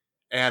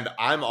 And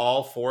I'm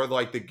all for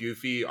like the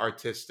goofy,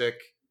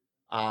 artistic,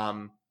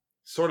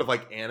 sort of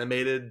like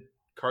animated,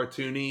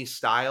 cartoony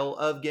style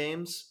of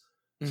games.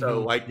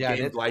 So like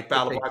games like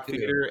Battle Block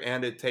Theater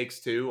and It Takes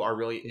Two are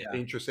really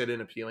interested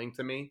and appealing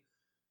to me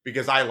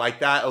because I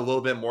like that a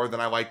little bit more than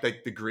I like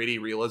the gritty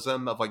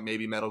realism of like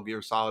maybe Metal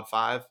Gear Solid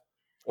 5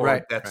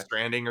 or Death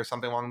Stranding or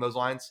something along those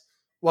lines.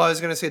 Well, I was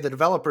going to say the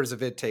developers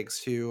of It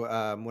Takes Two,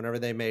 whenever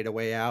they made A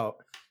Way Out,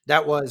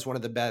 that was one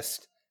of the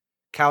best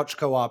couch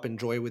co-op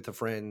enjoy with a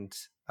friend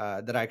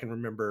that I can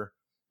remember.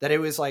 That it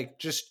was like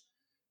just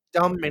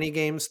dumb mini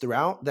games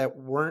throughout that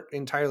weren't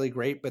entirely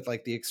great, but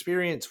like the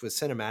experience was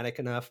cinematic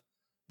enough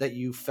that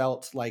you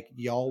felt like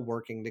y'all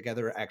working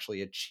together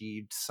actually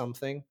achieved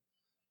something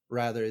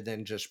rather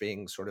than just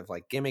being sort of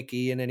like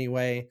gimmicky in any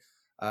way.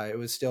 It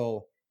was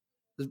still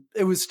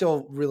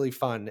really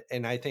fun.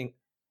 And I think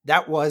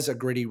that was a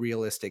gritty,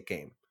 realistic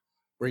game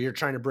where you're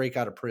trying to break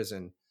out of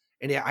prison.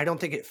 And yeah, I don't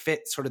think it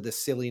fit sort of the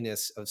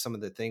silliness of some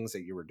of the things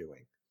that you were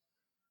doing.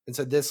 And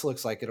so this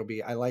looks like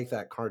I like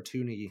that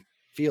cartoony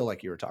feel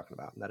like you were talking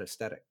about, and that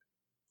aesthetic.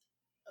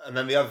 And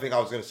then the other thing I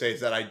was going to say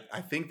is that I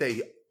think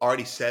they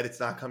already said it's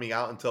not coming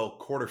out until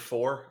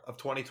Q4 of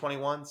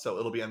 2021. So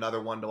it'll be another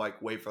one to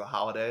like wait for the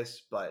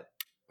holidays. But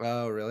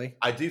oh, really?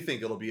 I do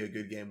think it'll be a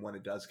good game when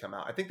it does come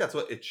out. I think that's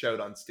what it showed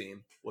on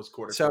Steam was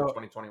Q4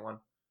 2021.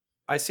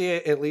 I see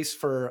it at least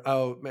for, I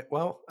don't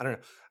know.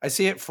 I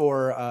see it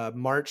for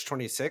March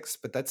 26th,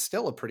 but that's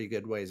still a pretty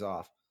good ways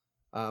off.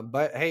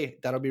 But hey,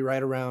 that'll be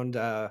right around,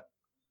 what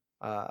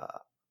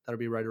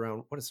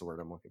is the word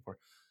I'm looking for?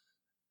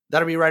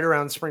 That'll be right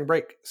around spring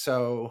break.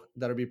 So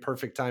that'll be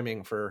perfect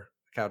timing for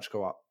couch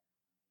co-op.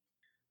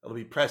 It'll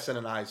be Preston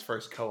and I's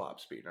first co-op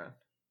speedrun.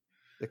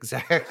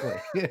 Exactly.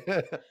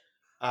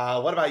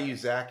 What about you,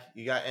 Zach?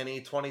 You got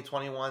any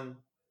 2021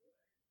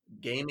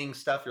 gaming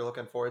stuff you're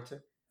looking forward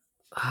to?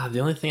 The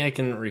only thing I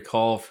can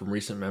recall from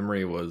recent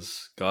memory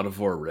was God of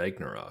War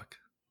Ragnarok.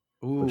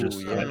 Ooh,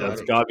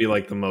 that's got to be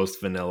like the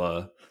most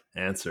vanilla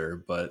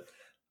answer. But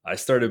I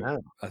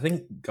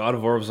think God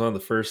of War was one of the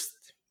first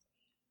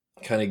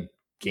kind of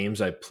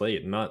games I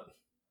played.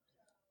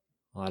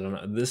 I don't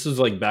know. This was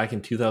like back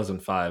in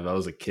 2005. I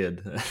was a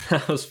kid.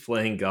 I was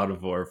playing God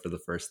of War for the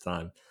first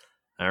time.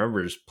 I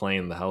remember just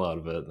playing the hell out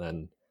of it,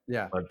 and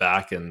went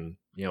back and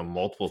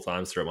multiple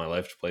times throughout my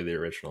life to play the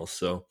original.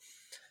 So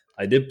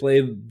I did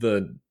play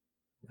the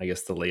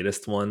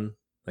latest one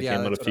that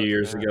came out a few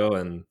years ago,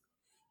 and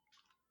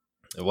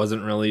it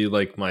wasn't really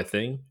like my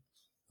thing.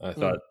 I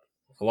thought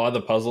a lot of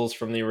the puzzles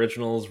from the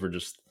originals were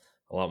just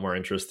a lot more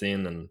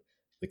interesting, and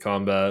the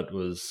combat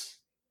was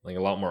like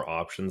a lot more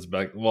options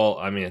back. Well,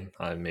 I mean,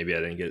 maybe I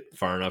didn't get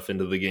far enough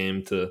into the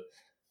game to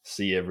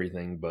see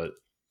everything, but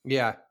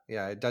yeah,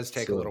 it does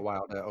take a little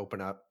while to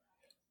open up.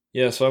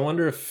 Yeah, so I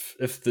wonder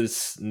if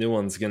this new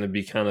one's going to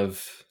be kind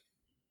of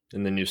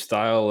in the new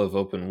style of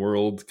open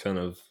world, kind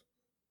of,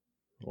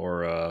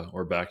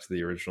 or back to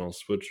the original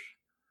Switch.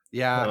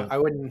 Yeah, I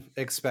wouldn't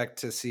expect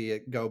to see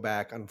it go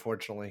back,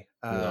 unfortunately.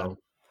 No.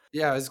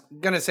 Yeah, I was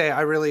gonna say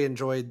I really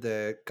enjoyed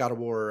the God of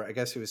War. I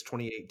guess it was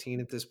 2018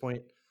 at this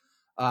point.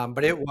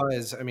 But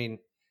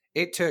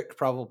it took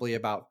probably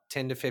about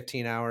 10 to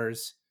 15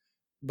 hours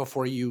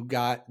before you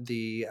got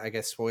the, I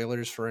guess,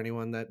 spoilers for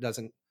anyone that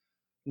doesn't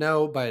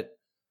know, but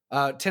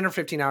 10 or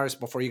 15 hours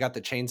before you got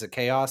the Chains of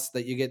Chaos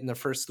that you get in the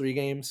first 3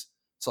 games.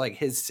 So like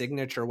his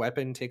signature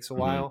weapon takes a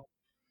while.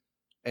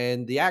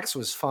 And the axe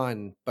was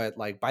fun, but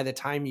like by the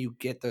time you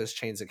get those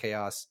Chains of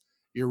Chaos,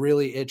 you're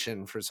really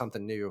itching for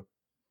something new.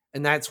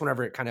 And that's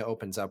whenever it kind of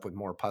opens up with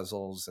more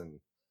puzzles and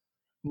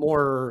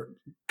more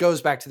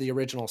goes back to the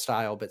original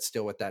style, but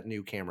still with that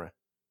new camera.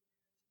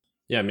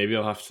 Yeah, maybe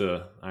I'll have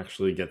to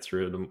actually get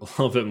through it a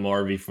little bit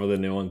more before the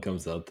new one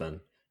comes out then,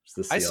 just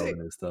to see all the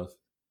new stuff.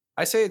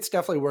 I say it's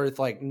definitely worth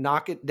like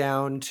knock it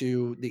down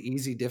to the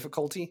easy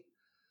difficulty.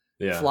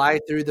 Yeah. Fly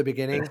through the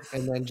beginning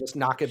and then just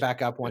knock it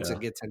back up once it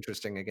gets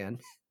interesting again.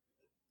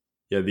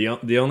 Yeah,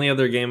 the only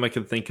other game I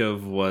could think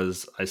of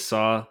was I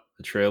saw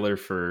a trailer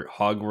for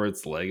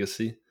Hogwarts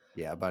Legacy.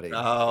 Yeah, buddy.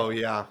 Oh,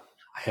 yeah.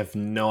 I have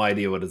no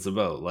idea what it's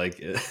about.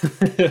 Like,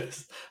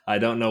 I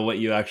don't know what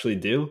you actually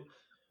do.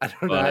 I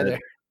don't know either.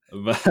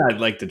 But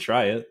I'd like to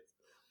try it.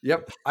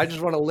 Yep. I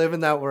just want to live in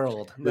that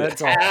world.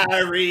 That's all.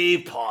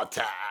 Harry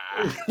Potter.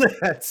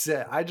 That's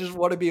it. I just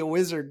want to be a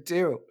wizard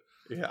too.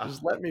 Yeah.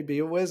 Just let me be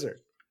a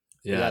wizard.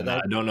 Yeah,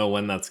 I don't know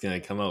when that's going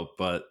to come out,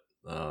 but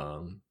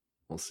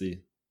we'll see.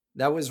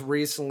 That was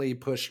recently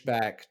pushed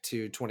back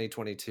to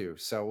 2022.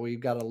 So we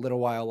got a little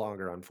while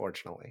longer,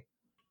 unfortunately.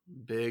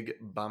 Big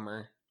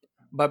bummer.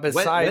 But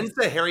besides, when's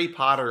the Harry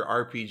Potter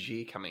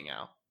RPG coming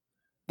out?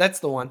 That's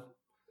the one.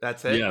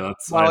 That's it. Yeah,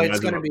 that's. Well, it's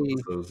going to be.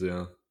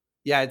 Yeah.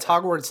 Yeah, it's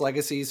Hogwarts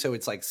Legacy, so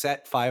it's like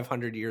set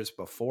 500 years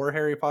before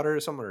Harry Potter or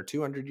something, or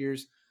 200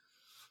 years.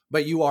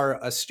 But you are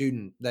a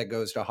student that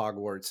goes to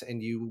Hogwarts,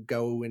 and you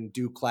go and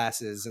do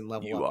classes and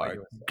level You up. are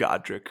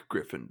Godric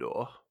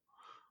Gryffindor.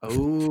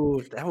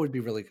 Oh, that would be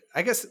really.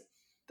 I guess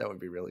that would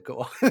be really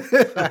cool. I'm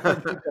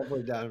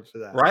definitely down for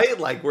that. Right?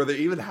 Like, were there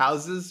even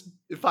houses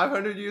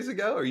 500 years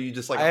ago? Or are you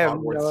just like I a have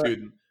Hogwarts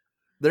student?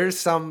 There's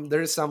some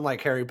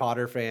like Harry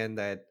Potter fan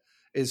that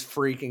is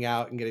freaking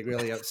out and getting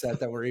really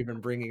upset that we're even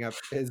bringing up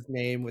his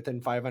name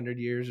within 500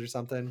 years or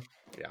something.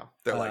 Yeah.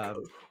 They're like,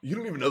 oh, you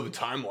don't even know the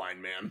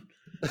timeline, man.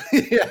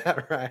 Yeah,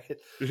 right.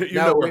 You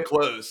know we're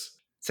close.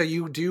 So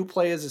you do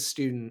play as a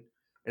student,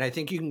 and I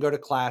think you can go to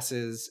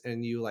classes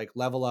and you like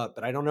level up,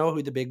 but I don't know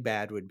who the big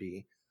bad would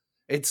be.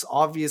 It's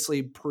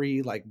obviously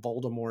pre like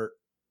Voldemort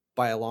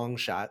by a long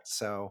shot,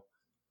 so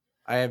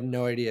I have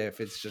no idea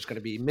if it's just going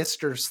to be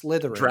Mr.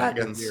 Slytherin.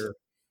 Dragons.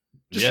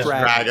 Just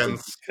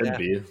dragons. Could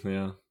be,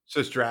 yeah. It's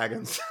just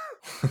dragons.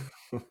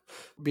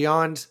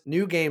 Beyond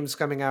new games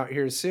coming out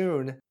here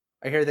soon,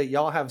 I hear that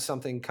y'all have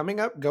something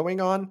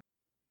going on,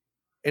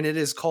 and it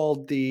is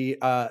called the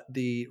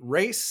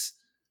race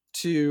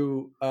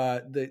to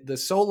the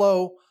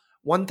solo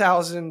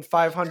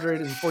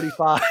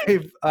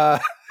 1,545.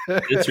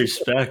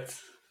 Disrespect.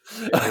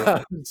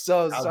 I'm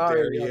so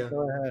sorry.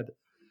 Go ahead.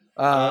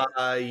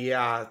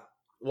 Yeah.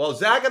 Well,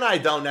 Zach and I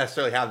don't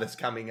necessarily have this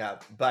coming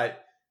up,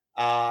 but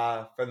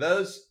for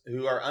those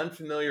who are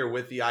unfamiliar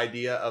with the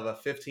idea of a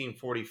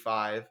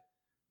 1545,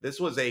 this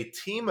was a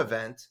team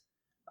event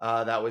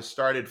that was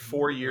started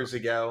 4 years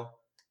ago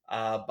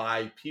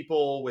by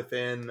people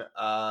within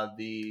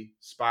the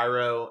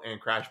Spyro and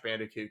Crash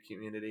Bandicoot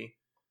community.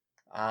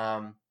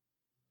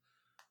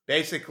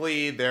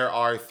 Basically, there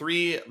are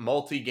 3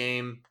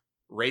 multi-game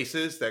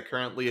races that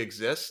currently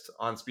exist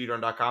on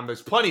speedrun.com.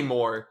 There's plenty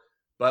more,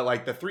 but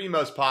like the 3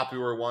 most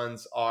popular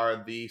ones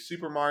are the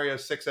Super Mario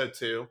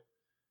 602.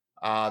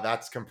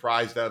 That's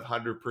comprised of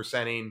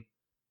 100%ing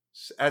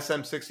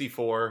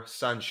SM64,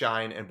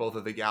 Sunshine, and both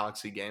of the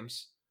Galaxy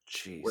games.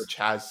 Jeez. Which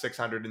has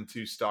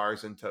 602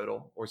 stars in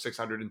total, or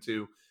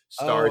 602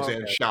 stars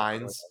and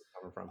shines.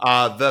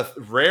 The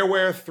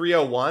Rareware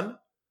 301,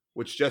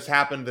 which just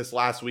happened this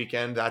last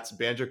weekend, that's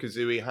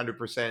Banjo-Kazooie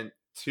 100%,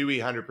 Tooie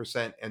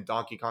 100%, and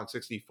Donkey Kong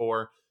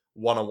 64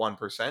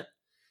 101%.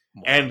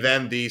 And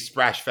then the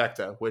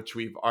Sprashfecta, which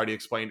we've already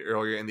explained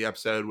earlier in the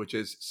episode, which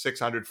is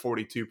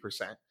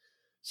 642%.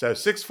 So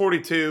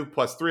 642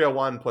 plus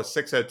 301 plus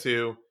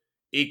 602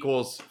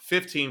 equals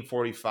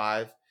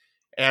 1545.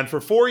 And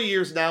for 4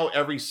 years now,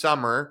 every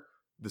summer,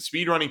 the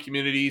speedrunning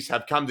communities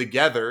have come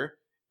together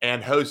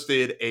and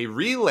hosted a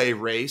relay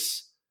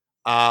race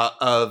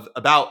of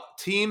about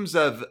teams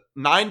of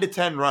 9 to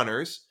 10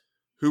 runners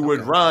who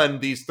would run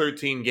these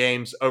 13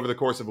 games over the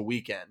course of a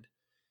weekend.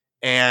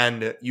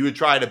 And you would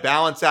try to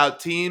balance out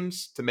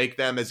teams to make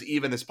them as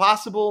even as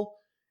possible.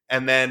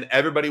 And then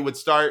everybody would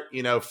start,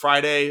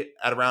 Friday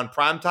at around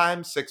prime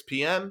time, 6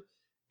 p.m.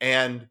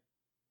 And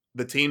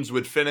the teams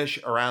would finish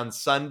around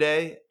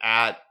Sunday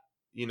at,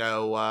 8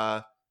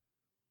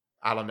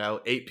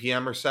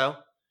 p.m. or so.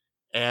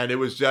 And it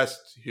was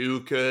just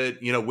who could,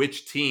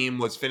 which team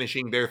was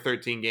finishing their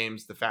 13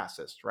 games the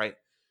fastest, right?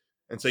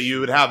 And so you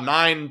would have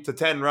 9 to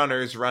 10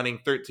 runners running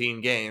 13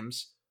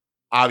 games.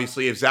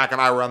 Obviously, if Zach and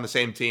I were on the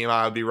same team,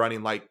 I would be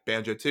running like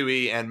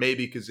Banjo-Tooie and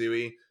maybe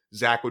Kazooie.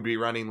 Zach would be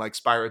running like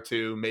Spyro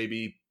 2,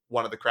 maybe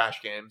one of the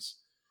Crash games.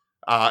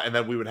 And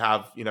then we would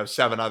have,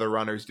 7 other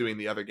runners doing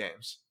the other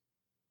games.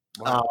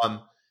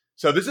 Wow.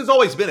 So this has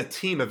always been a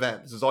team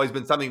event. This has always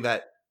been something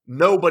that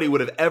nobody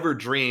would have ever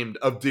dreamed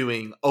of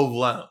doing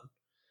alone.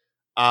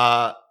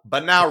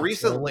 But now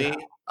recently,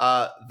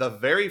 the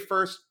very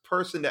first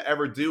person to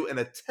ever do an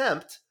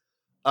attempt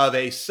of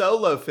a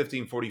solo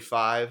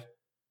 1545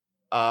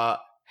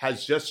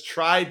 has just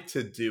tried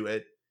to do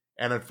it.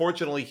 And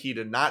unfortunately, he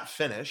did not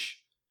finish.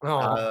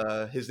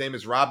 His name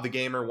is Rob the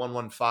Gamer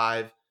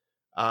 115.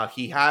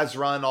 He has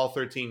run all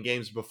 13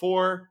 games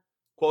before,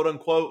 quote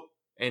unquote,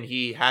 and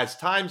he has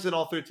times in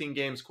all 13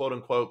 games, quote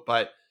unquote,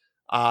 but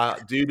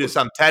due to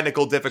some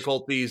technical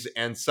difficulties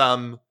and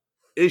some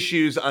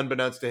issues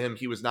unbeknownst to him,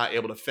 he was not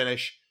able to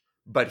finish.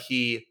 But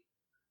he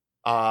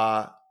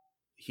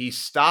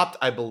stopped,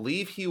 I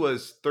believe he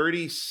was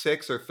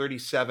 36 or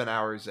 37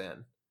 hours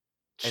in,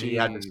 and he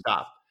had to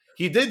stop.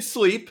 He did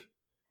sleep.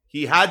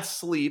 He had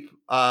sleep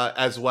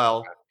as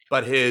well.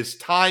 But his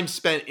time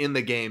spent in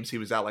the games, he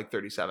was at like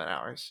 37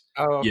 hours.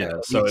 Oh, okay. Yeah.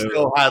 So he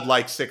still had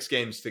like 6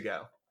 games to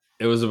go.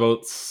 It was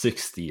about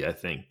 60, I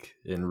think,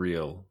 in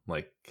real,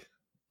 like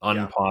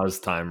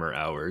unpaused timer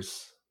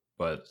hours.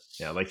 But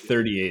yeah, like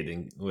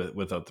 38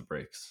 without the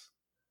breaks.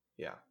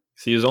 Yeah.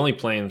 So he was only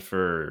playing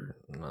for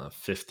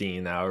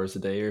 15 hours a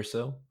day or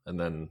so, and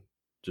then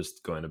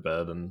just going to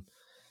bed and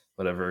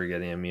whatever,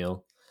 getting a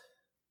meal.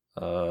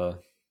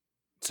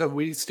 So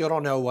we still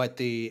don't know what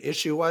the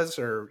issue was,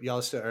 or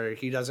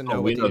he doesn't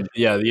know.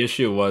 The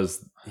issue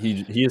was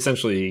he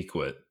essentially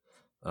quit.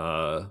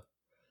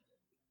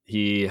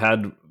 He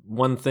had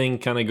one thing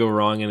kind of go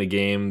wrong in a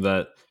game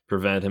that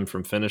prevented him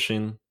from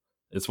finishing,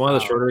 It's one of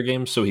the Wow. shorter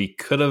games, so he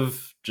could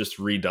have just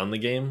redone the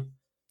game.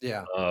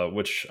 Yeah.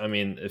 Which, I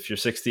mean, if you're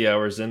 60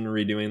 hours in,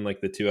 redoing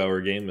like the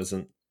 2-hour game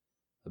isn't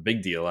a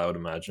big deal, I would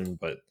imagine.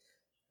 But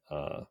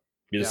you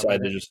Yeah,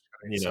 decide but to just,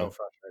 it's so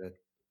frustrated.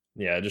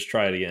 just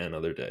try it again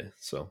another day.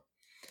 So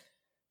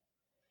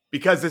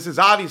Because this is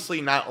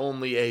obviously not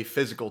only a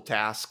physical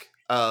task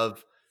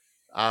of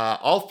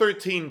all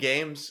 13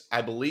 games,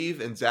 I believe,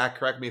 and Zach,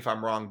 correct me if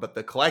I'm wrong, but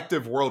the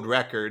collective world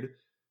record.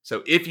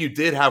 So if you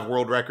did have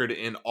world record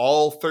in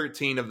all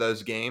 13 of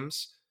those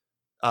games,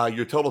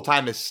 your total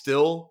time is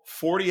still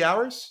 40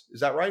 hours.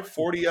 Is that right?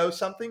 40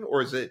 something,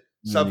 or is it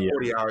sub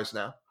 40 hours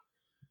now?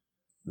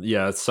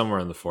 Yeah, it's somewhere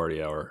in the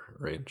 40-hour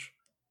range.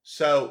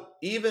 So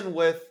even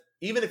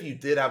if you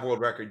did have world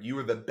record, you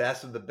were the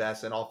best of the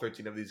best in all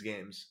 13 of these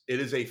games.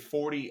 It is a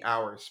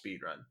 40-hour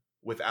speed run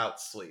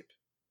without sleep.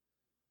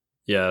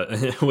 Yeah,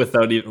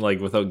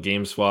 without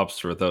game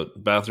swaps or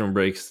without bathroom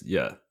breaks.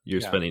 Yeah,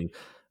 you're spending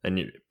and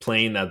you're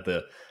playing at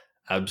the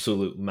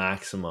absolute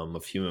maximum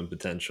of human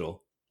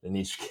potential in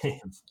each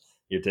game.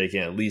 You're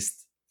taking at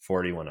least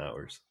 41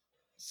 hours.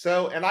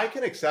 So, and I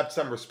can accept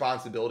some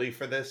responsibility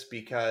for this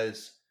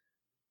because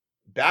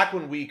back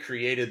when we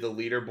created the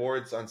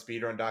leaderboards on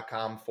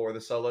speedrun.com for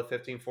the solo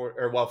 1540,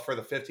 or well, for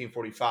the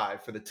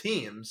 1545 for the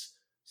teams,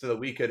 so that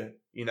we could,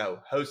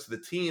 host the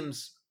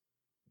teams,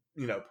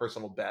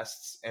 personal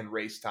bests and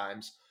race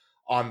times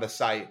on the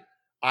site,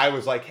 I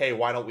was like, hey,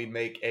 why don't we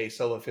make a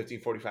solo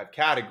 1545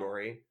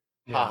 category?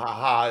 Ha ha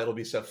ha, it'll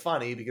be so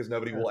funny because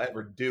nobody will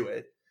ever do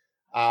it.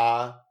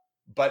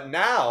 But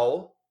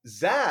now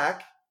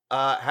Zach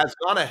has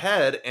gone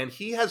ahead and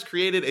he has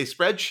created a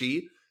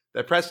spreadsheet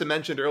that Preston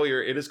mentioned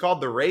earlier. It is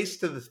called the Race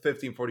to the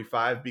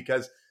 1545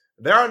 because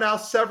there are now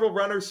several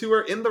runners who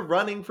are in the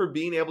running for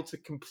being able to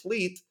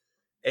complete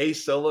a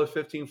solo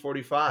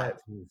 1545.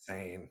 That's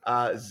insane.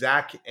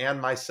 Zach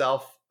and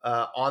myself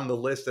on the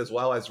list, as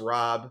well as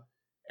Rob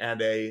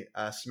and a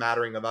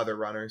smattering of other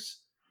runners.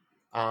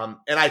 And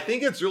I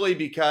think it's really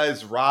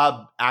because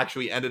Rob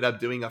actually ended up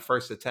doing a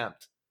first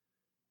attempt.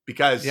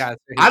 Because I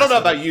don't know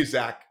about you,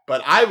 Zach,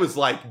 but I was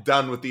like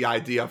done with the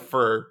idea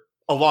for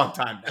a long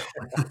time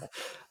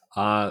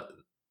now.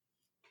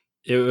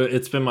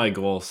 It's been my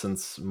goal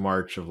since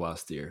March of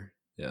last year.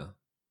 Yeah.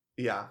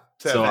 Yeah.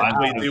 So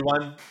I do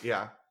one.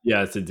 Yeah.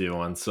 Yeah, to do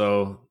one.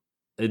 So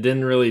it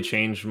didn't really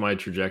change my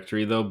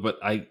trajectory though, but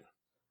I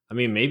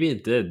mean, maybe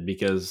it did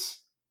because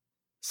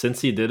since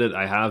he did it,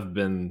 I have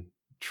been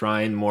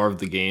trying more of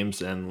the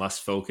games and less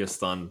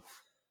focused on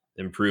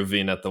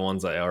improving at the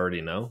ones I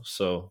already know.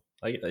 So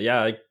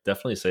I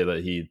definitely say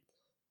that he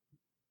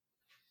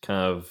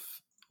kind of,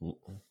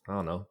 I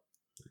don't know,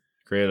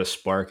 create a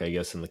spark, I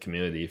guess, in the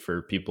community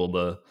for people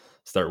to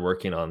start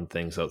working on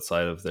things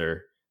outside of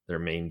their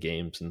main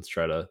games and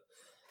try to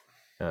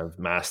kind of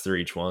master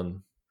each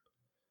one.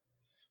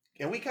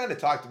 And we kind of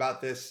talked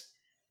about this,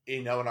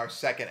 in our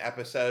second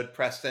episode,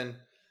 Preston,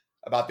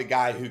 about the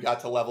guy who got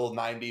to level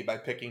 90 by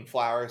picking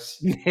flowers.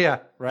 Yeah,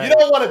 right. You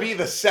don't want to be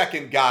the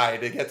second guy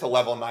to get to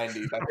level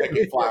 90 by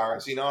picking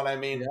flowers. You know what I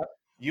mean? Yep.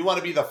 You want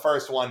to be the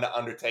first one to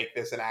undertake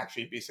this and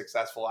actually be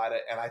successful at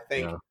it. And I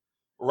think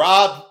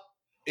Rob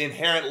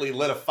inherently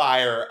lit a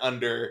fire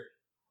under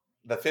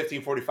the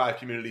 1545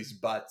 community's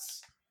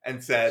butts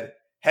and said,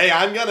 hey,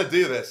 I'm going to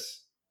do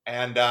this.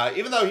 And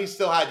even though he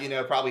still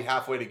had, probably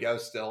halfway to go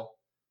still,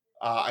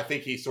 I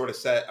think he sort of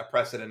set a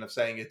precedent of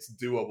saying it's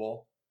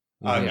doable,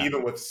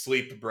 even with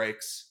sleep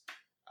breaks.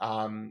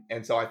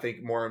 And so I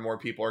think more and more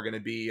people are going to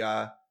be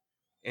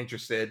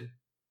interested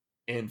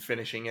in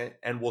finishing it,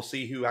 and we'll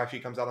see who actually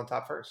comes out on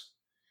top first.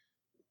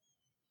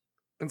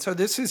 And so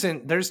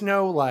there's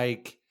no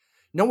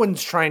no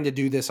one's trying to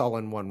do this all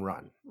in one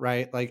run,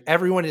 right? Like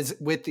everyone is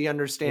with the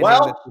understanding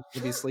that there's going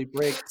to be sleep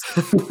breaks.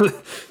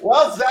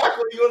 Well, Zach,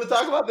 what do you want to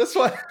talk about this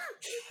one?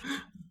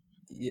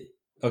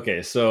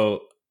 Okay,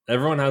 so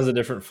everyone has a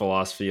different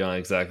philosophy on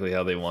exactly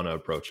how they want to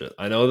approach it.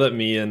 I know that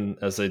me and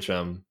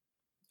SHM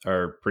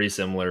are pretty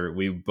similar.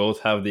 We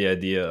both have the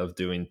idea of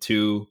doing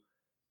 2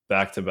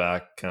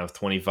 back-to-back kind of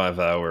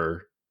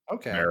 25-hour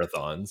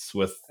marathons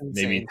with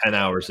maybe 10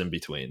 hours in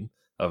between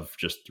of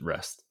just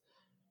rest.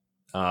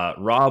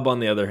 Rob, on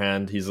the other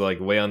hand, he's like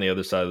way on the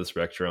other side of the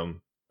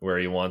spectrum where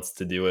he wants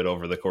to do it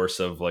over the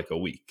course of like a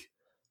week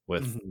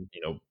with,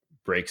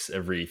 breaks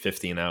every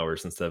 15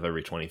 hours instead of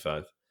every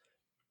 25.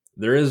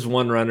 There is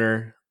one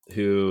runner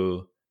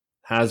who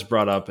has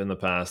brought up in the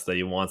past that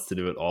he wants to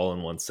do it all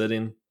in one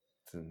sitting.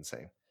 It's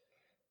insane.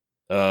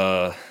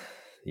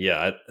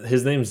 Yeah,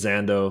 his name's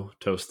Zando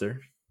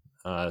Toaster,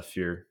 if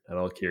you're at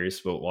all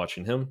curious about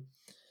watching him.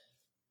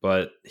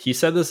 But he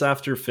said this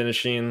after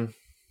finishing,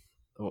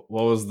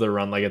 what was the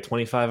run, like a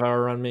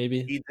 25-hour run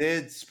maybe? He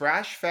did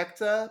Sprash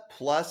Fecta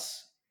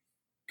plus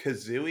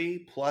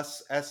Kazooie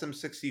plus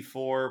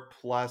SM64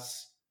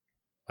 plus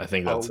I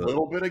think that's a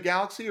little bit of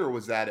Galaxy, or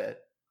was that it?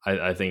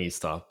 I think he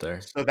stopped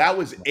there. So that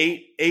was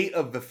eight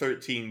of the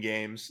 13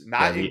 games,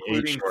 not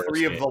including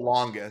 3 of the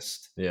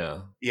longest.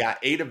 Yeah. Yeah,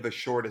 8 of the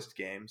shortest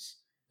games.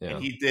 Yeah.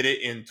 And he did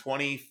it in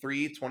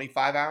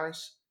 25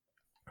 hours?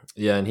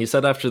 Yeah, and he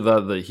said after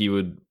that he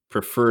would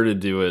prefer to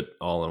do it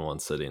all in one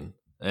sitting.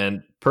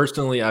 And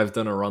personally, I've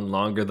done a run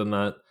longer than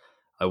that.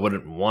 I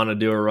wouldn't want to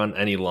do a run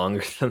any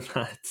longer than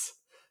that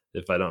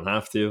if I don't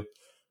have to.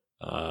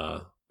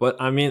 But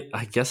I mean,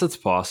 I guess it's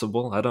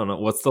possible. I don't know.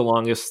 What's the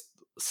longest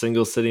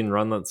single sitting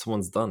run that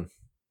someone's done?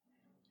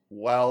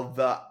 Well,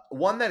 the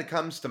one that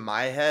comes to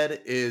my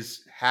head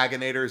is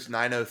Hagenator's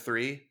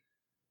 903,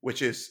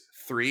 which is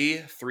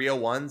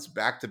 301s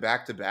back to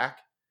back to back.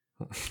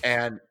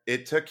 And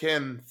it took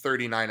him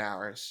 39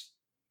 hours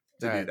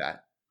to do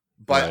that.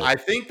 But Right.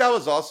 I think that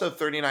was also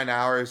 39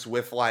 hours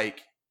with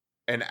like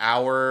an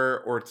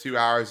hour or 2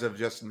 hours of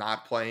just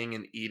not playing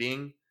and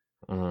eating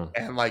Mhm.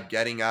 and like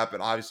getting up.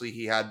 And obviously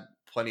he had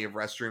plenty of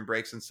restroom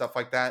breaks and stuff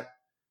like that.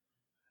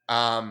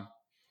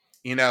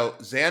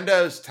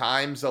 Zando's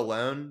times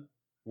alone,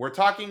 we're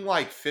talking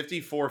like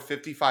 54,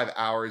 55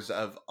 hours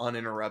of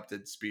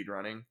uninterrupted speed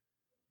running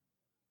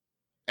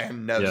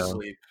and no Yeah.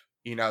 sleep.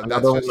 That's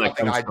Another one just that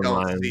something comes I to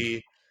don't mind.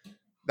 see.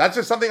 That's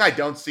just something I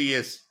don't see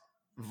as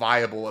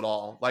viable at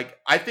all. Like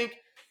I think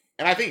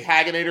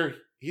Hagenator,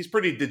 he's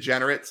pretty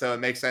degenerate, so it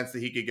makes sense that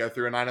he could go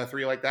through a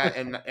 903 like that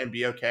and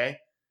be okay.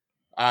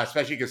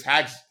 Especially because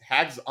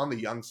Hag's on the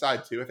young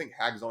side too. I think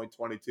Hag's only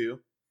 22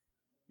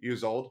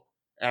 years old.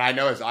 And I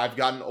know as I've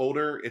gotten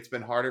older, it's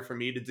been harder for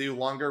me to do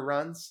longer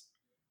runs.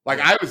 Like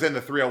I was in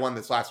the 301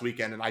 this last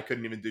weekend and I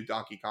couldn't even do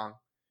Donkey Kong.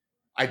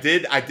 I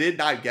did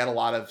not get a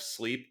lot of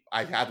sleep.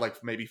 I had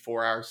like maybe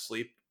 4 hours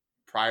sleep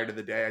prior to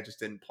the day. I just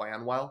didn't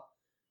plan well.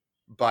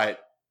 But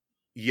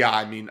yeah,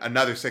 I mean,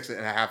 another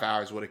 6.5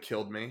 hours would have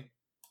killed me.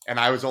 And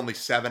I was only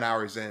 7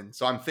 hours in.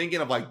 So I'm thinking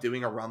of like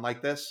doing a run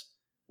like this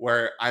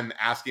where I'm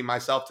asking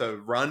myself to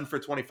run for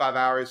 25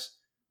 hours,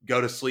 go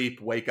to sleep,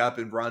 wake up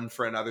and run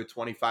for another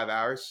 25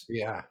 hours.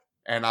 Yeah.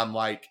 And I'm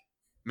like,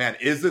 man,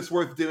 is this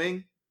worth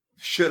doing?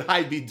 Should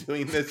I be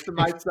doing this to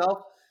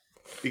myself?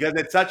 Because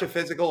it's such a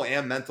physical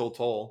and mental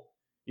toll.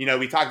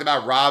 We talked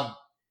about Rob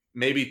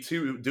maybe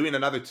doing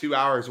another 2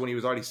 hours when he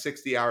was already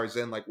 60 hours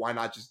in. Like, why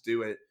not just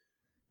do it?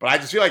 But I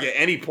just feel like at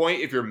any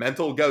point, if your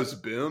mental goes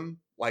boom,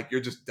 like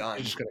you're just done.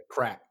 You're just gonna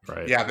crack.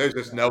 Right. Yeah, there's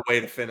just no way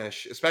to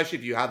finish, especially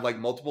if you have like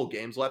multiple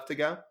games left to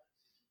go.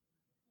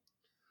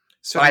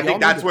 So but I do y'all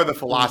think that's need to where the come to-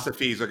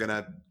 philosophies are going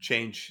to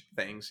change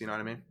things. You know what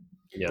I mean?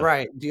 Yeah.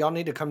 Right. Do y'all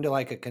need to come to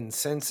like a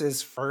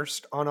consensus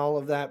first on all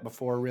of that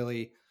before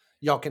really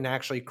y'all can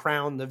actually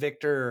crown the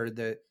victor or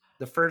the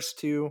first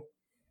two?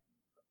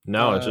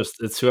 No,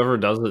 it's whoever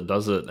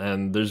does it.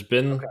 And there's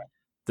been Okay.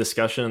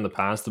 discussion in the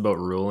past about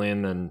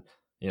ruling and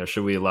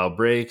should we allow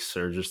breaks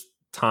or just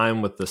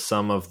time with the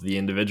sum of the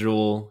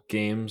individual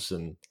games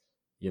and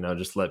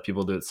just let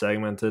people do it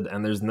segmented.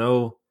 And there's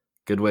no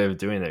good way of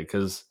doing it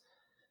because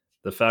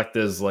the fact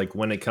is, like,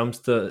 when it comes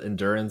to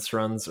endurance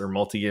runs or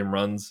multi-game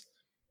runs,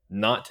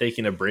 not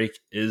taking a break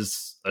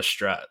is a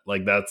strat.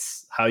 Like,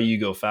 that's how you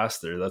go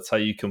faster. That's how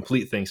you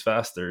complete things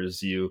faster,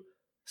 is you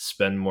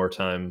spend more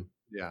time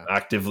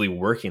actively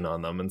working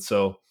on them. And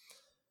so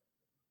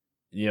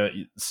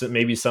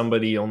maybe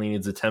somebody only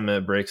needs a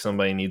 10-minute break,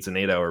 somebody needs an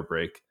 8-hour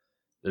break.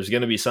 There's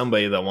going to be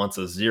somebody that wants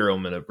a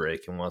 0-minute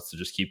break and wants to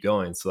just keep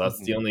going. So that's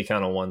the only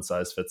kind of one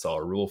size fits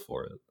all rule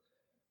for it.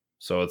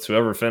 So it's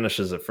whoever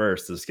finishes it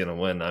first is going to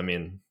win. I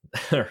mean,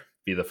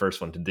 be the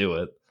first one to do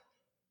it.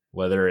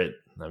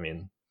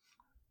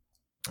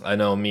 I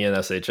know me and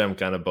SHM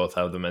kind of both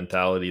have the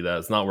mentality that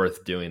it's not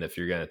worth doing if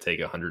you're going to take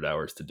 100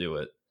 hours to do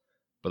it.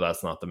 But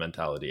that's not the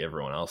mentality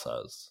everyone else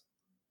has.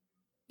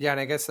 Yeah, and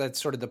I guess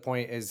that's sort of the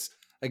point is,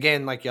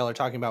 again, like y'all are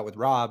talking about with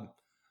Rob,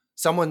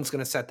 someone's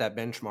going to set that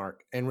benchmark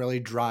and really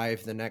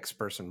drive the next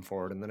person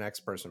forward and the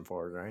next person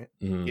forward, right?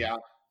 Mm-hmm. Yeah.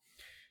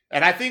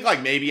 And I think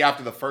like maybe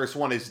after the first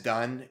one is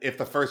done, if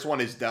the first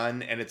one is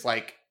done and it's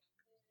like,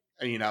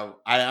 I'm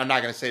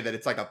not going to say that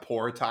it's like a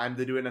poor time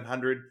to do it in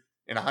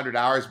 100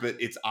 hours, but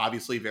it's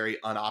obviously very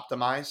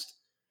unoptimized.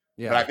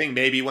 Yeah. But I think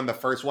maybe when the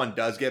first one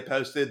does get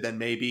posted, then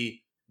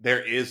maybe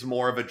there is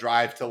more of a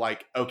drive to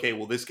like, okay,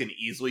 well, this can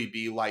easily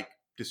be like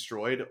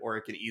destroyed or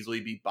it can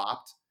easily be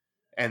bopped.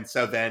 And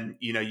so then,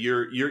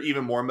 you're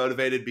even more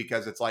motivated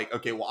because it's like,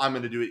 okay, well, I'm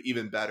going to do it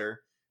even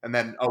better. And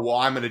then, I'm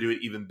going to do it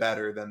even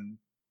better than,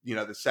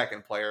 the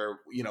second player,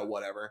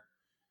 whatever.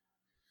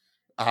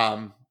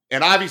 And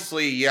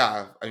obviously,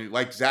 yeah, I mean,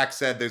 like Zach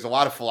said, there's a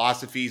lot of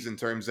philosophies in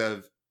terms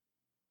of,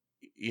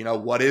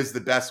 what is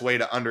the best way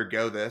to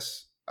undergo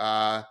this.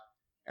 And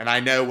I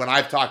know when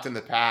I've talked in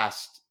the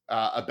past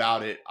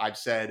about it, I've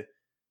said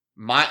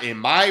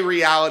my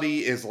reality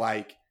is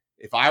like,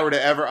 if I were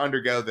to ever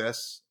undergo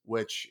this,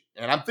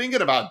 and I'm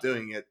thinking about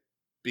doing it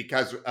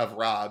because of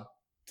Rob,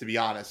 to be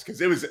honest, because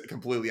it was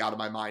completely out of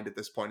my mind at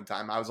this point in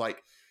time. I was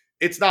like,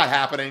 it's not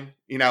happening.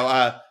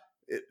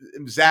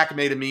 Zach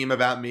made a meme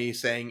about me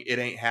saying it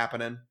ain't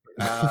happening.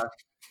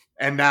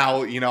 And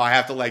now, I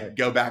have to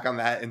go back on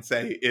that and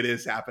say it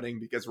is happening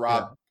because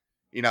Rob,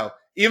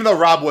 even though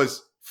Rob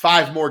was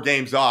 5 more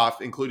games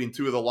off, including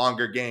 2 of the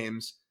longer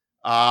games,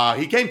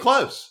 he came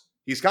close.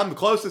 He's come the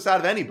closest out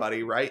of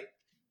anybody, right?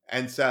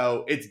 And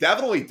so it's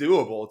definitely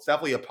doable. It's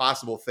definitely a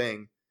possible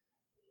thing.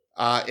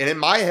 And in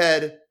my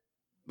head,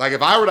 like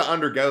if I were to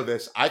undergo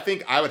this, I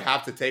think I would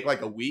have to take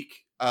like a week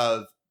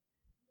of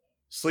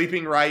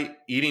sleeping right,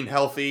 eating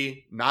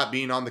healthy, not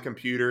being on the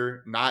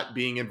computer, not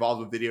being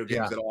involved with video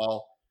games at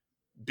all,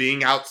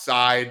 being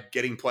outside,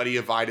 getting plenty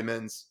of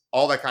vitamins,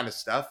 all that kind of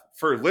stuff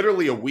for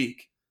literally a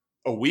week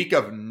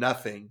of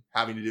nothing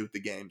having to do with the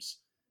games.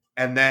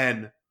 And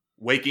then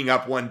waking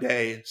up one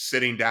day,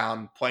 sitting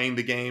down, playing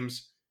the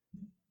games,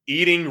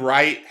 eating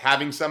right,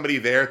 having somebody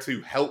there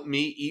to help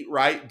me eat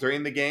right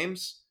during the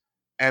games,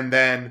 and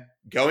then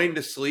going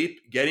to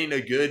sleep, getting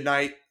a good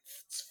night,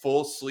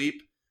 full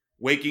sleep,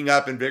 waking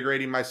up,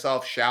 invigorating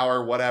myself,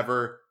 shower,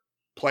 whatever,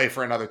 play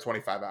for another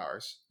 25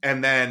 hours.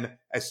 And then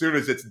as soon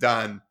as it's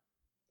done,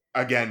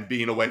 again,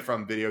 being away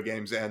from video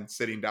games and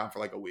sitting down for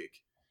like a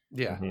week.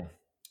 Yeah. Mhm.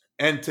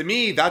 And to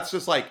me, that's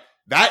just like,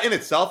 that in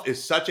itself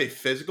is such a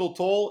physical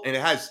toll, and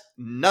it has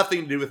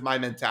nothing to do with my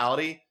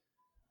mentality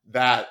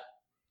that,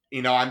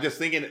 you know, I'm just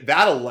thinking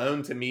that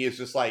alone to me is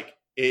just like,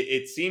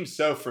 it seems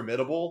so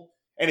formidable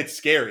and it's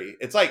scary.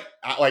 It's like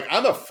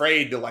I'm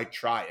afraid to like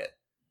try it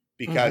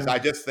because I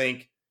just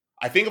think,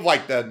 I think of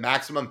like the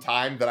maximum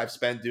time that I've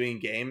spent doing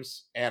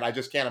games, and I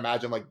just can't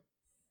imagine like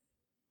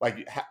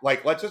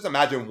let's just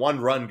imagine one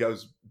run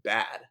goes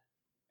bad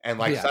and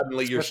like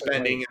suddenly you're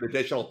spending an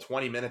additional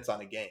 20 minutes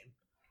on a game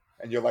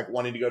and you're like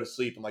wanting to go to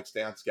sleep and like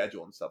stay on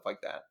schedule and stuff like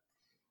that.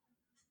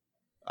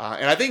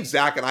 And I think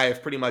Zach and I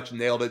have pretty much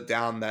nailed it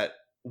down that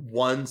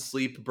one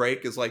sleep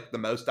break is like the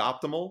most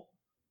optimal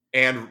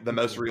and the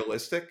most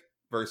realistic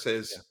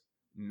versus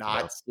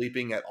not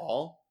sleeping at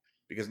all,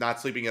 because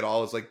not sleeping at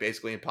all is like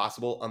basically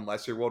impossible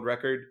unless you're world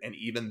record. And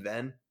even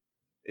then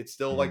it's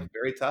still like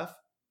very tough.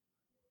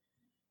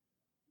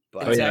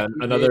 But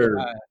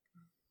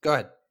go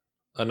ahead.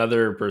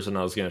 Another person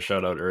I was going to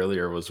shout out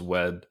earlier was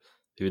Wed,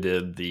 who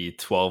did the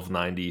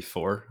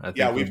 1294. I think.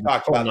 Yeah, we've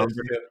talked about this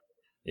too.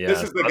 Yeah,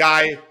 this is the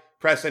guy,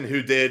 Preston,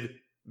 who did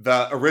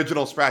the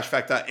original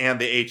Sprashfecta and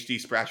the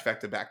HD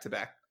Sprashfecta back to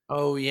back.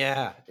 Oh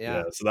yeah.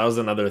 So that was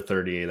another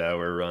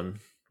 38-hour run,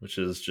 which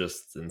is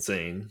just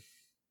insane.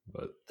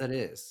 But that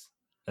is.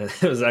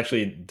 It was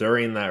actually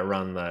during that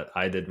run that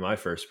I did my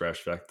first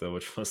Sprashfecta,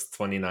 which was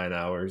 29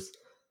 hours.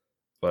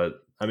 But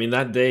I mean,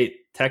 that day,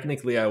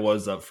 technically I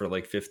was up for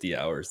like 50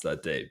 hours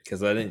that day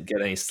because I didn't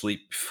get any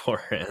sleep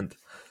beforehand.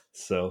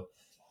 So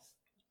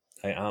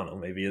I don't know,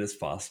 maybe it is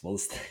possible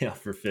to stay up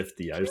for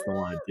 50. I just don't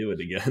want to do it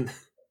again.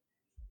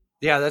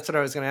 Yeah, that's what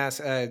I was going to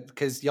ask,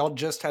 because y'all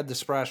just had the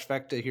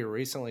Sprashfecta here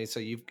recently, so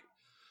you've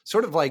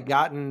sort of like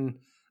gotten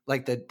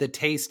like the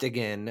taste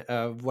again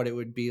of what it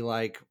would be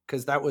like,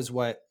 because that was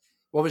what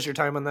was your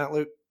time on that,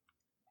 Luke?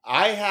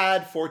 I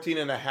had 14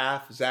 and a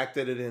half. Zach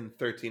did it in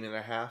 13 and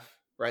a half.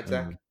 Right,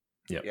 Zach?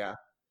 Yeah.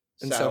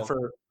 And so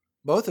for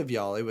both of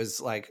y'all, it was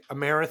like a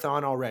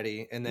marathon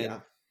already, and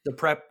then the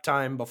prep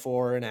time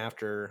before and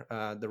after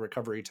the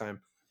recovery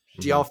time.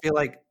 Do y'all feel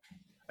like,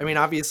 I mean,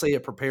 obviously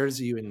it prepares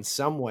you in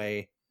some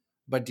way,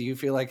 but do you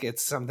feel like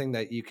it's something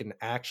that you can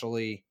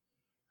actually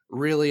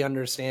really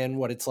understand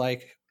what it's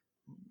like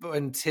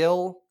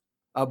until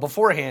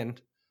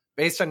beforehand,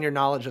 based on your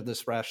knowledge of the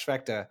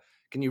Sprashfecta?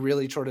 Can you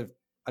really sort of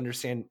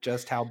understand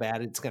just how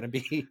bad it's going to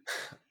be?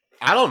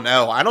 I don't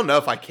know. I don't know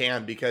if I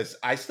can, because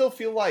I still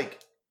feel like,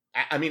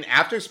 I mean,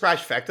 after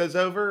Sprashfecta is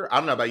over, I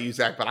don't know about you,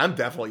 Zach, but I'm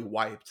definitely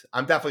wiped.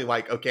 I'm definitely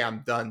like, okay,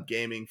 I'm done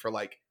gaming for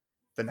like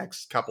the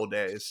next couple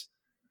days.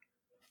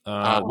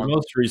 The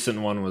most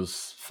recent one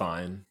was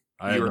fine.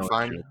 You were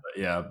fine?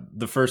 Yeah,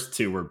 the first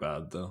two were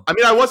bad though. I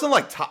mean, I wasn't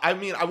like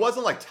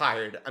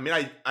tired. I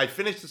mean, I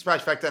finished the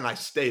Sprashfecta and I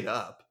stayed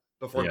up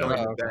before going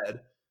to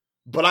bed.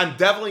 But I'm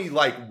definitely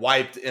like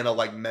wiped in a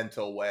like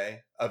mental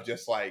way of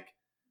just like,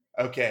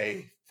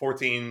 okay,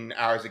 14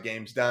 hours of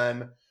games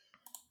done,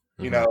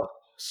 you know,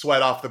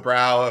 sweat off the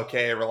brow.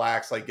 Okay,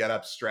 relax, like get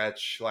up,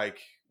 stretch, like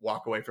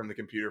walk away from the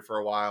computer for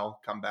a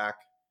while, come back.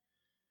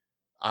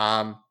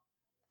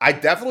 I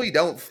definitely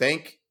don't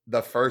think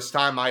the first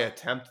time I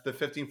attempt the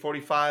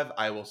 1545,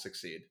 I will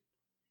succeed.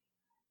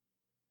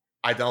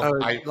 I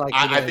don't.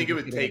 I think it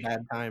would take a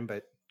bad time,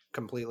 but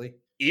completely.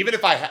 Even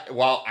if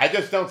I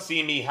just don't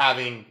see me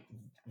having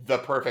the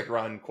perfect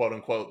run, quote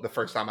unquote, the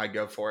first time I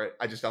go for it.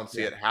 I just don't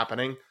see it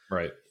happening.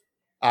 Right.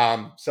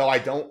 So I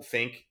don't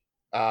think.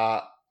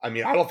 I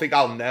mean, I don't think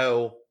I'll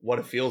know what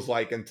it feels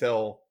like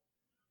until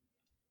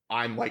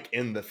I'm like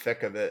in the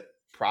thick of it.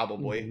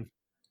 Probably.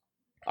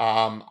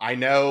 I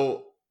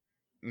know.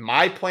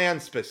 My plan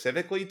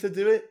specifically to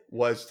do it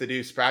was to do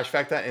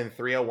Sprashfecta and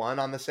 301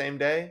 on the same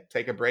day,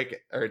 take a break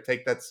or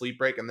take that sleep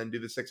break and then do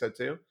the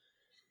 602,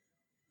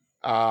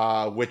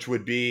 which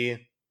would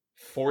be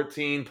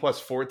 14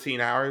 plus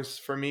 14 hours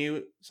for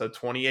me. So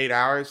 28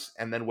 hours,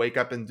 and then wake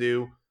up and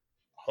do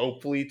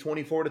hopefully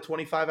 24 to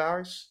 25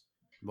 hours.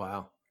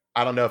 Wow.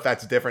 I don't know if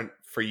that's different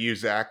for you,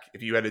 Zach,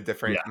 if you had a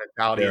different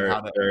mentality and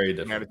how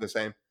to manage the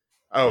same.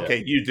 Oh,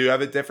 okay. You do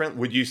have it different.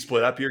 Would you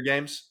split up your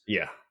games?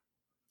 Yeah.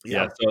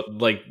 So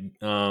like,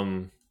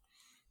 I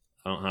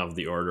don't have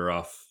the order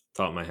off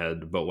the top of my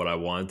head about what I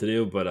wanted to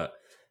do, but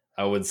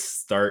I would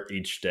start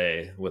each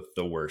day with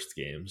the worst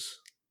games.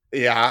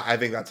 Yeah, I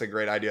think that's a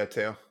great idea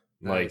too.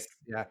 Like,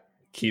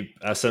 keep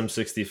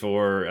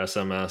SM64,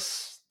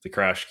 SMS, the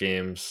Crash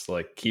games,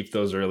 like keep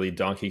those early.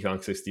 Donkey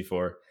Kong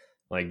 64,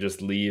 like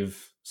just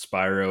leave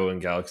Spyro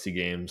and Galaxy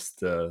games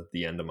to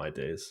the end of my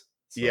days.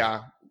 So,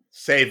 Yeah,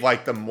 save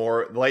like the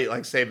more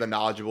like save the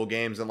knowledgeable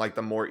games and like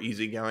the more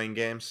easygoing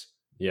games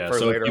yeah. for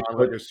So later on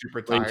when you're super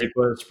if tired. you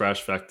put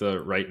Splash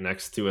Vecta right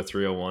next to a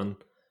 301,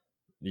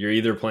 you're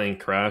either playing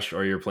Crash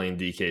or you're playing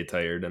DK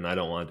Tired, and I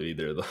don't want to do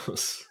either of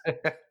those.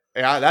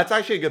 Yeah, that's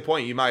actually a good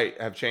point. You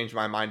might have changed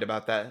my mind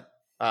about that.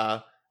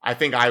 I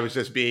think I was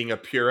just being a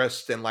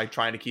purist and like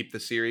trying to keep the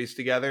series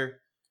together.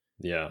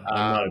 Yeah,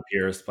 I'm not a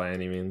purist by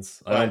any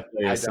means. I don't but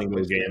play I a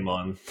single definitely see game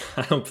on.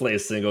 I don't play a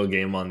single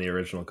game on the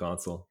original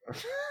console.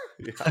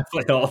 Yeah, I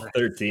play all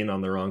 13 on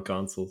the wrong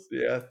consoles.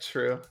 yeah,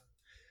 true.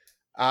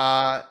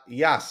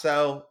 Yeah,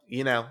 so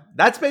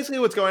that's basically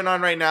what's going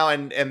on right now,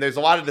 and there's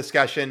a lot of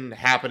discussion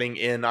happening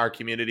in our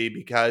community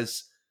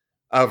because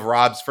of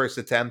Rob's first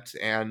attempt,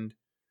 and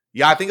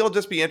yeah, I think it'll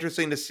just be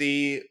interesting to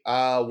see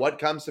what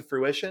comes to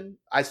fruition.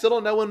 I still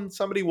don't know when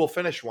somebody will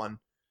finish one.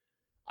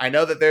 I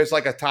know that there's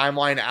like a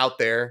timeline out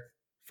there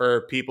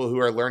for people who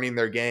are learning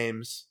their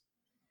games.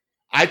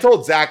 I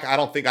told Zach I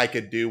don't think I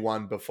could do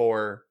one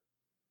before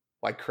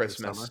like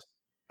Christmas. Summer?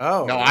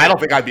 Oh No, really? I don't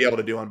think I'd be able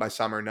to do one by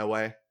summer. No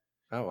way.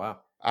 Oh wow.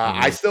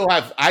 I still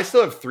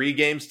have 3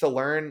 games to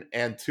learn,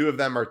 and 2 of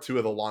them are 2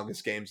 of the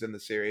longest games in the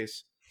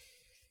series.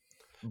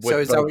 So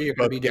is that what you're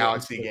going to be doing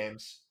Galaxy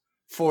games?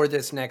 For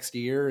this next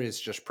year? Is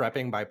just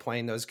prepping by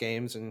playing those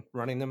games and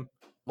running them?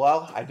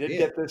 Well, I did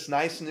get this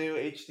nice new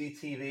HD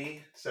TV,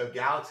 so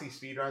Galaxy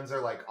speedruns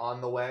are like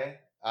on the way.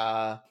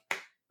 Nice.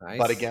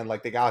 But again,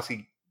 like the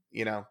Galaxy,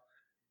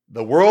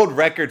 the world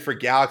record for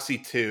Galaxy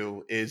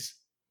 2 is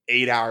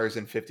 8 hours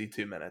and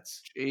 52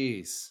 minutes.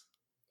 Jeez.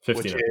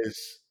 59. Which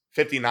is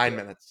 59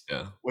 minutes.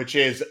 Yeah. Which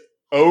is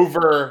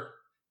over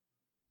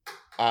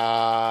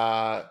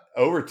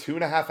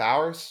 2.5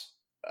 hours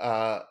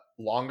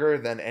longer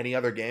than any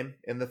other game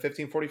in the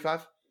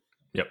 1545.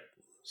 Yep.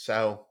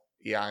 So,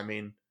 yeah, I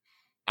mean,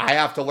 I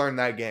have to learn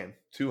that game.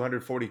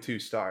 242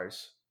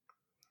 stars.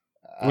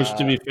 Which,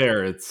 to be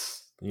fair,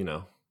 it's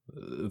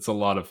it's a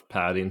lot of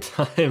padding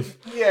time.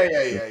 Yeah.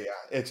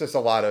 It's just a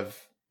lot of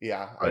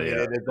I mean, it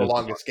is the there's a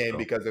longest lot, game so.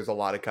 because there's a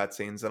lot of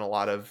cutscenes and a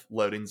lot of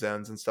loading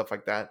zones and stuff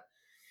like that.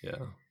 Yeah.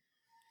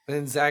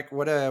 And Zach,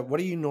 what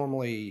do you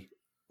normally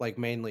like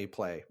mainly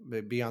play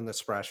beyond the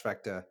Splash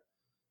Vecta?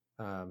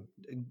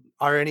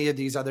 Are any of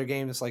these other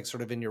games like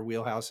sort of in your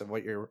wheelhouse of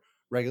what you're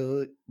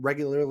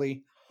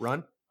regularly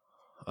run?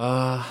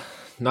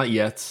 Not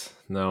yet.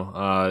 No.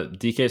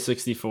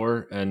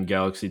 DK64 and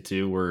Galaxy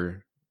 2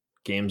 were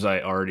games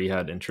I already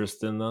had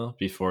interest in though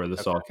before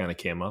this all kind of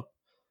came up.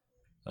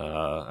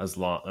 As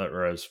well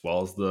as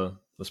the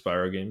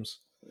Spyro games.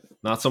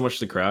 Not so much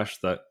the Crash,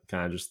 that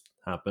kind of just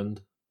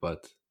happened,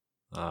 but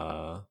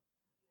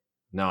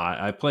no,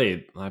 I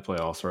play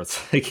all sorts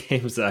of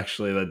games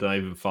actually that don't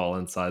even fall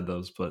inside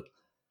those, but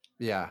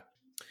yeah.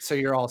 So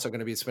you're also going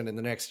to be spending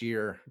the next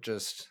year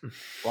just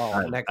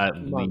at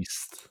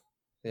least.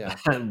 Yeah.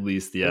 At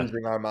least, yeah.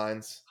 Losing our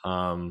minds.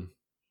 I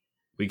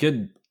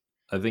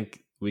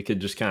think we could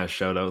just kind of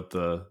shout out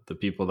the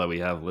people that we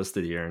have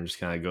listed here and just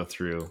kind of go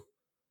through.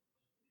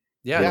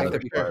 Yeah,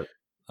 sure.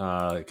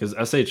 Because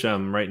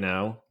SHM right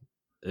now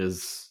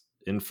is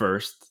in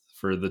first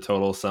for the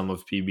total sum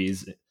of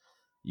PBs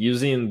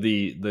using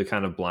the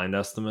kind of blind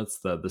estimates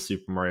that the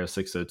Super Mario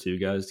 602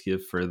 guys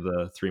give for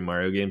the 3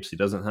 Mario games. He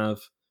doesn't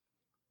have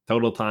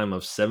total time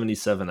of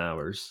 77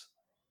 hours.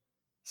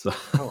 So,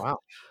 oh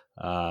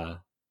wow.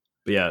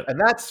 But yeah, and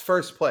that's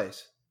first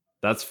place.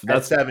 That's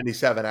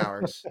 77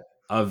 hours.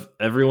 Of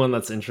everyone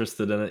that's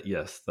interested in it.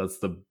 Yes, that's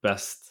the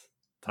best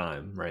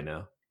time right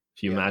now.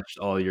 If you matched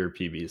all your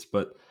PBs,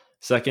 but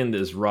second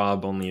is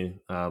Rob,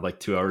 only like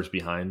 2 hours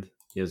behind.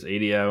 He has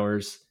 80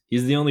 hours.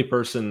 He's the only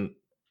person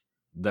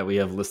that we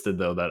have listed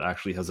though that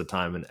actually has a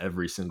time in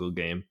every single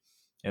game,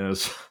 and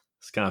it's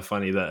kind of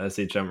funny that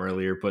SHM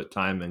earlier put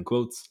time in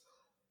quotes.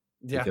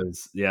 Yeah,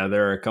 because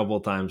there are a couple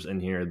times in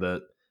here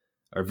that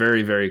are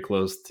very, very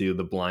close to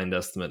the blind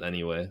estimate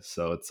anyway.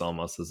 So it's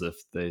almost as if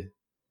they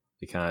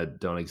kind of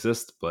don't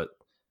exist, but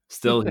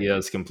still he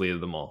has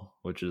completed them all,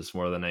 which is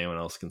more than anyone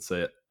else can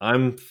say it.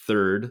 I'm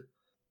third.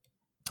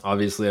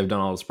 Obviously, I've done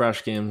all the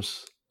Splash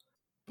games,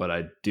 but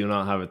I do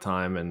not have a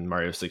time in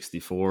Mario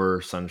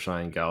 64,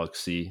 Sunshine,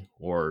 Galaxy,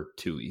 or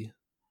Tui.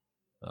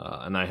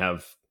 And I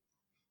have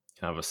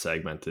kind of a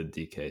segmented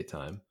DK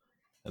time.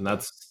 And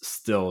that's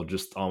still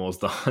just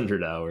almost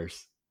 100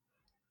 hours.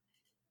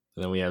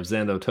 And then we have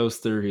Zando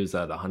Toaster, who's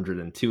at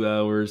 102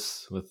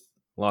 hours with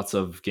lots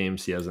of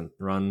games he hasn't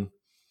run.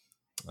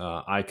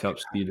 iCup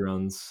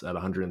speedruns at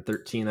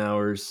 113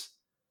 hours.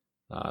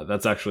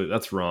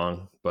 That's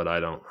wrong, but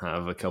I don't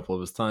have a couple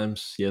of his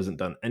times. He hasn't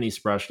done any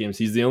Splash games.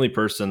 He's the only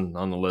person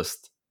on the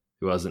list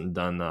who hasn't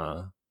done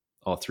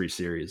all 3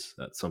 series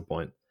at some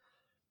point.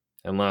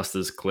 And last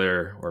is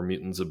Claire, or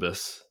Mutants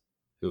Abyss,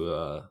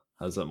 who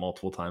has at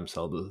multiple times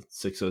held the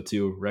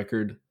 602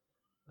 record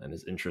and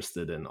is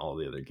interested in all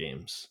the other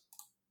games.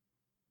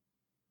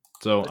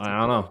 So I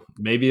don't know.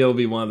 Maybe it'll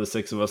be one of the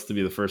 6 of us to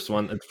be the first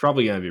one. It's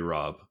probably going to be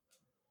Rob.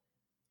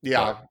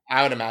 Yeah,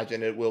 I would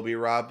imagine it will be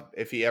Rob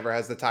if he ever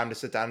has the time to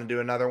sit down and do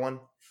another one.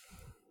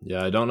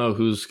 Yeah, I don't know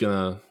who's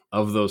going to,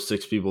 of those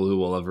 6 people, who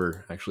will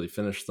ever actually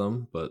finish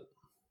them, but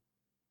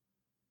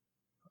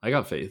I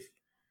got faith.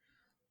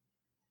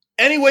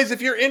 Anyways,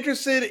 if you're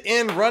interested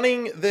in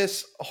running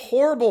this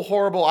horrible,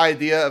 horrible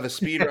idea of a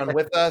speed run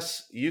with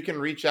us, you can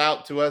reach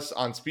out to us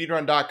on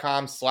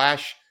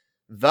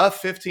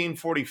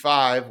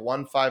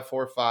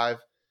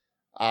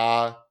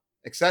speedrun.com/the1545-1545.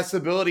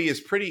 Accessibility is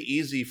pretty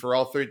easy for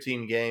all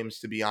 13 games,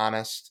 to be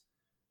honest,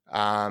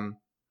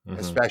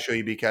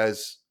 especially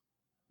because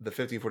the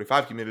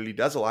 1545 community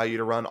does allow you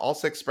to run all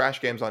 6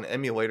 Sprash games on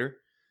emulator.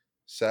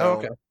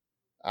 So,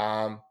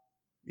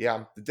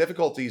 yeah, the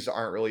difficulties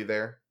aren't really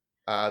there.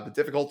 The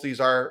difficulties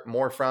are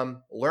more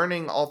from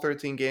learning all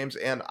 13 games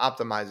and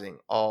optimizing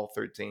all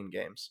 13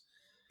 games.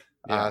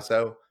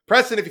 So,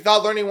 Preston, if you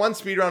thought learning one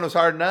speedrun was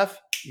hard enough,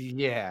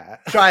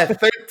 try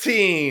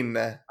 13.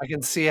 I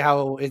can see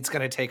how it's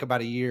going to take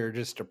about a year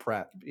just to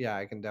prep. Yeah,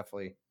 I can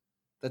definitely.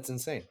 That's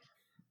insane.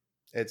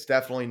 It's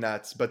definitely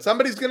nuts, but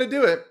somebody's going to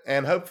do it,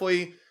 and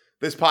hopefully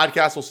this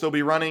podcast will still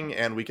be running,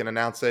 and we can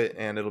announce it,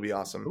 and it'll be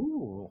awesome.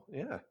 Ooh,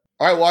 yeah.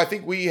 All right, well, I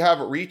think we have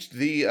reached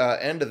the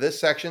end of this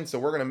section, so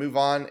we're going to move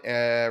on.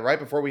 Right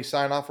before we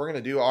sign off, we're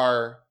going to do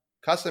our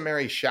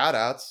customary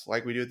shout-outs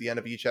like we do at the end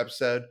of each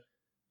episode.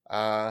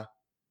 Give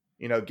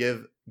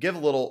a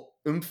little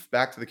oomph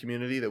back to the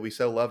community that we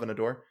so love and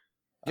adore.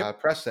 Yep.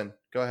 Preston,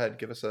 go ahead,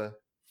 give us a...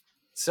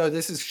 So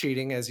this is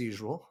cheating as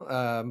usual,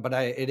 but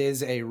it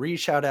is a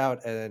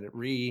re-shout-out and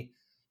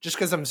just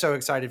because I'm so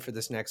excited for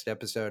this next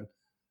episode.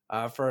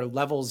 For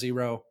Level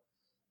Zero,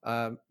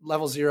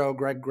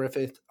 Greg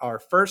Griffith, our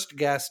first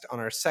guest on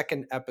our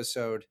second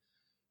episode,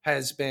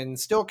 has been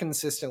still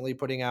consistently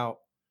putting out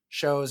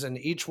shows, and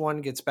each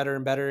one gets better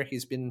and better.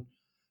 He's been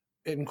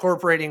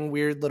incorporating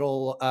weird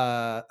little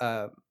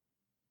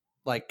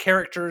like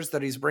characters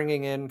that he's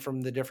bringing in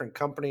from the different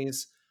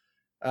companies.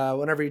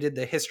 Whenever he did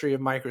the history of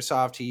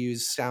Microsoft, he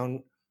used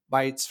sound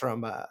bites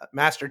from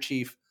Master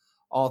Chief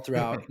all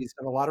throughout. He's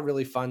done a lot of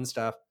really fun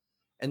stuff.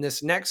 And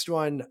this next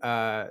one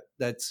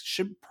that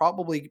should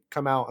probably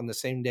come out on the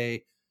same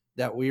day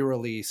that we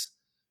release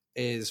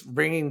is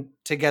bringing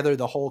together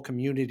the whole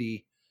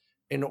community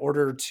in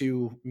order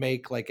to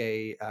make like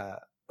a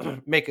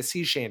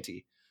sea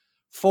shanty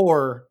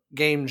for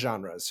game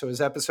genres. So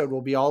his episode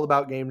will be all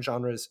about game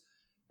genres,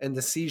 and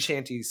the sea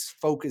shanties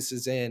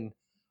focuses in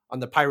on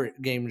the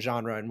pirate game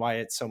genre and why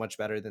it's so much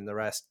better than the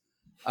rest.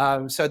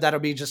 So that'll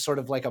be just sort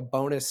of like a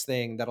bonus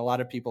thing that a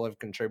lot of people have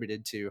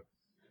contributed to.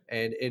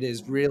 And it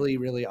is really,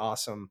 really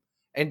awesome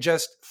and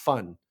just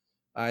fun.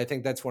 I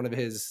think that's one of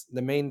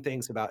the main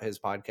things about his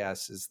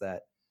podcast is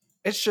that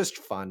it's just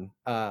fun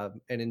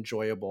and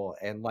enjoyable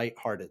and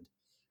lighthearted.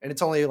 And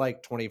it's only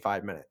like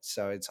 25 minutes.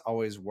 So it's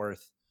always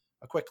worth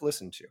a quick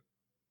listen to.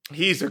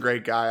 He's a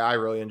great guy. I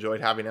really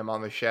enjoyed having him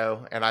on the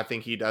show. And I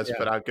think he does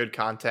put out good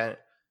content.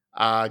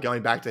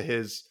 Going back to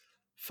his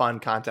fun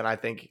content, I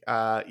think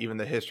even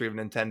the history of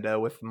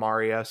Nintendo with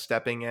Mario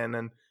stepping in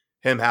and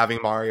him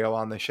having Mario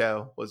on the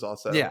show was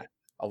also a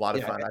lot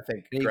of fun. I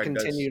think he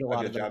continued a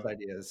lot of those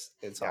ideas.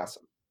 It's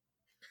awesome.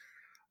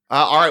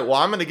 All right. Well,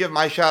 I'm going to give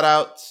my shout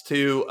outs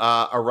to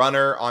a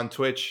runner on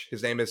Twitch.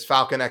 His name is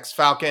Falcon X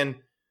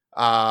Falcon.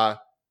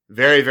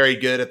 Very, very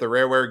good at the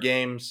Rareware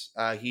games.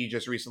 He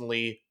just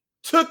recently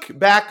took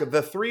back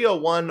the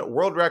 301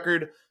 world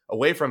record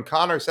away from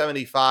Connor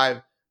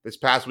 75 this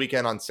past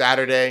weekend on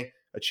Saturday,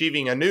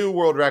 achieving a new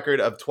world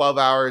record of 12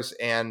 hours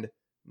and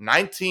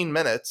 19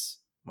 minutes.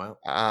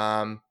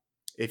 Wow.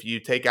 If you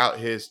take out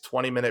his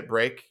 20-minute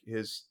break,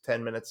 his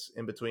 10 minutes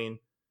in between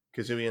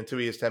Kazooie and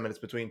Tui, his 10 minutes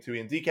between Tui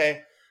and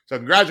DK. So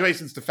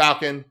congratulations to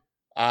Falcon.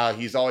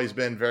 He's always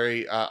been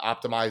very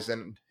optimized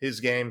in his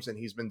games, and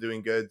he's been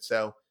doing good.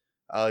 So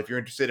if you're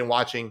interested in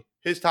watching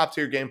his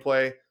top-tier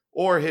gameplay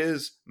or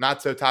his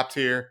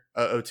not-so-top-tier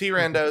OT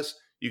randos,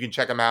 you can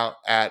check him out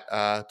at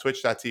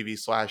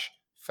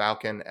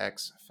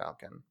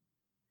twitch.tv/FalconXFalcon.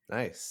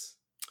 Nice.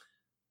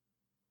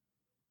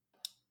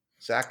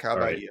 Zach, how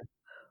about you?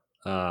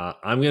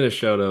 I'm going to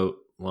shout out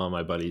one of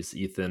my buddies,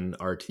 Ethan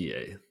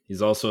RTA.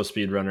 He's also a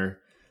speedrunner.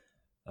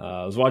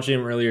 I was watching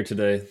him earlier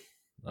today,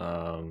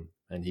 and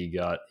he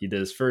did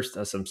his first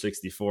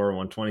SM64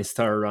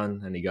 120-star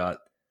run, and he got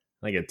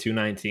like a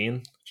 219,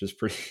 which is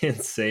pretty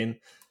insane.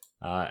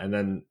 And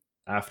then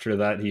after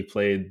that, he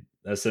played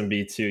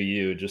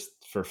SMB2U just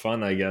for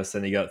fun, I guess,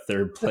 and he got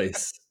third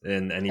place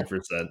in any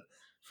percent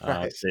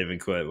save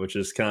and quit, which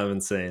is kind of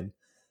insane.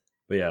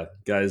 But yeah,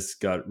 guys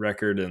got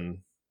record and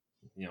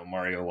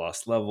Mario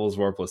Lost Levels,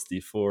 War plus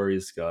D4.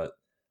 He's got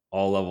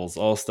all levels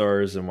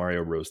All-Stars and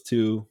Mario Bros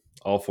 2,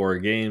 all 4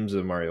 games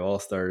of Mario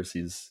All-Stars.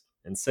 He's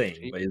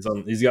insane. But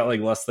he's got like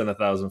less than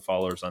 1,000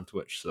 followers on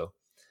Twitch, so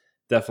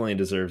definitely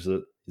deserves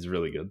it. He's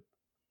really good.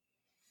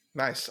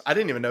 Nice. I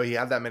didn't even know he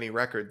had that many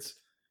records.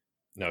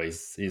 No,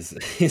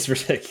 he's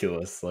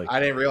ridiculous. Like, I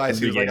didn't realize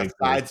he was like a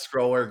side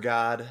scroller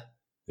god.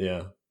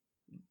 Yeah.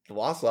 The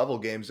Lost Level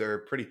games are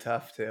pretty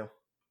tough too.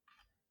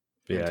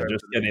 But in yeah, terms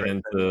just of the getting print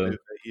and the into move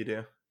that you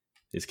do.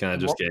 he's kind of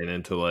just getting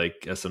into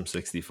like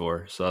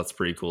SM64, so that's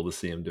pretty cool to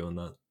see him doing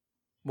that.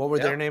 What were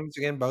Yeah. their names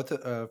again? Both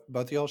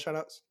of y'all shout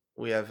outs?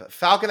 We have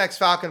Falcon X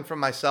Falcon from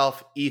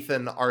myself,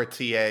 Ethan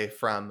RTA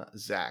from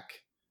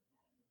Zach.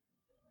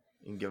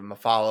 You can give him a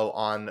follow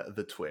on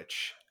the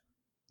Twitch.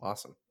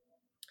 Awesome.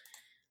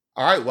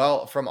 All right.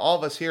 Well, from all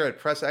of us here at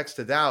Press X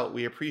to Doubt,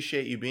 we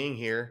appreciate you being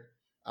here.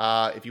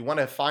 If you want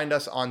to find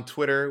us on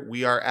Twitter,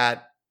 we are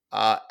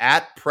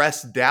at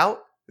Press Doubt.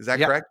 Is that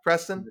correct,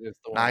 Preston?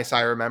 Nice.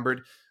 I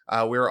remembered.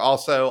 We're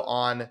also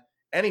on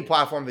any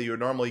platform that you would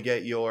normally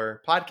get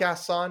your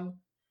podcasts on,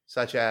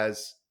 such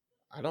as,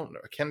 I don't know.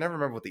 I can never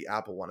remember what the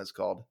Apple one is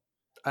called.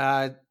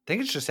 I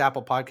think it's just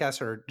Apple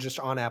Podcasts or just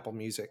on Apple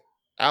Music.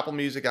 Apple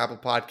Music, Apple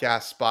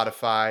Podcasts,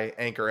 Spotify,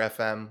 Anchor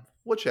FM,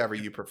 whichever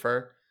you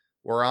prefer.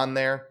 We're on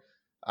there.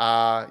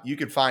 You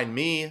can find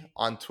me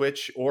on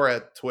Twitch or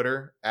at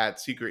Twitter at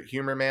Secret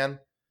Humor Man.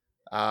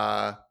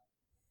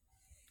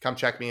 Come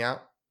check me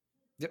out.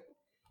 Yep.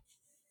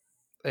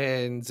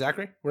 And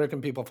Zachary, where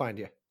can people find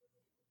you?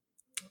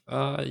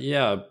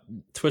 Yeah,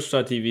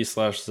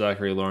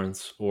 twitch.tv/Zachary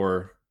Lawrence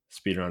or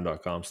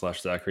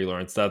speedrun.com/Zachary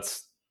Lawrence.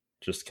 That's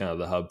just kind of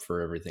the hub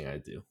for everything I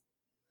do.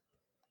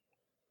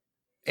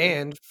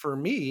 And for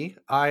me,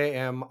 I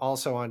am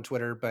also on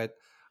Twitter, but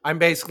I'm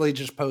basically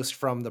just post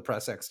from the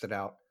Press X to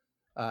Doubt.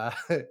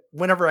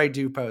 Whenever I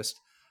do post,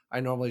 I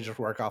normally just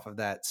work off of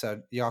that.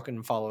 So y'all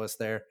can follow us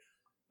there.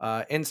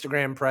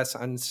 Instagram press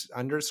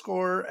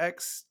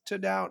 _X to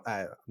Doubt.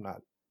 I'm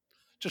not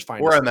just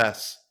find or us. a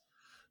mess.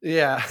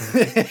 Yeah.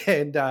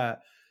 And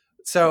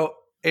so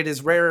it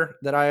is rare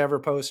that I ever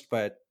post,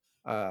 but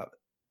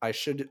I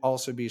should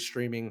also be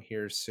streaming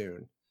here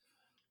soon.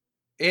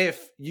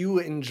 If you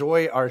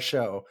enjoy our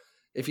show,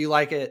 if you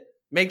like it,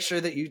 make sure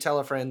that you tell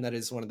a friend. That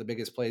is one of the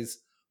biggest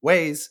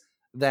ways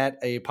that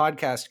a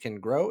podcast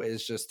can grow,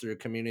 is just through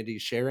community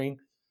sharing.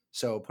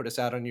 So put us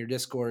out on your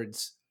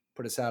Discords,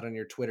 put us out on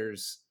your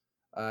Twitters,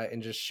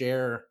 and just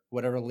share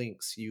whatever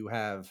links you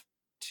have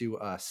to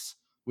us.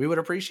 We would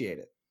appreciate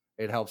it.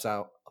 It helps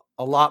out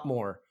a lot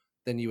more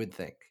than you would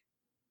think.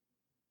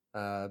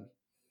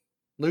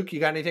 Luke, you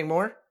got anything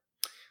more?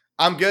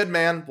 I'm good,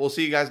 man. We'll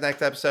see you guys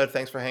next episode.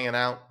 Thanks for hanging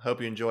out.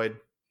 Hope you enjoyed.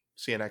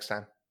 See you next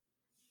time.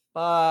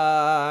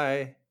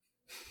 Bye.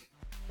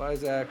 Bye,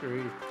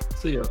 Zachary.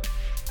 See ya.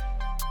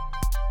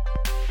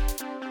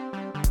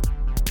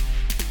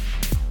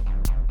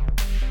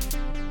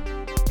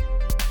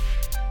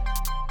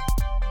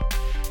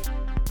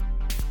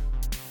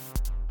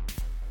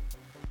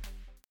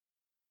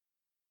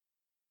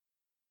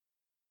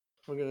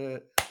 We're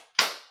gonna.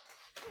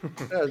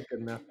 That was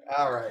good enough.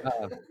 All right.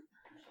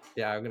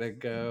 Yeah, I'm gonna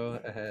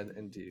go ahead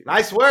and do.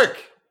 Nice work.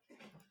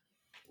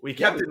 We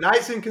kept it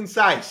nice and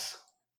concise.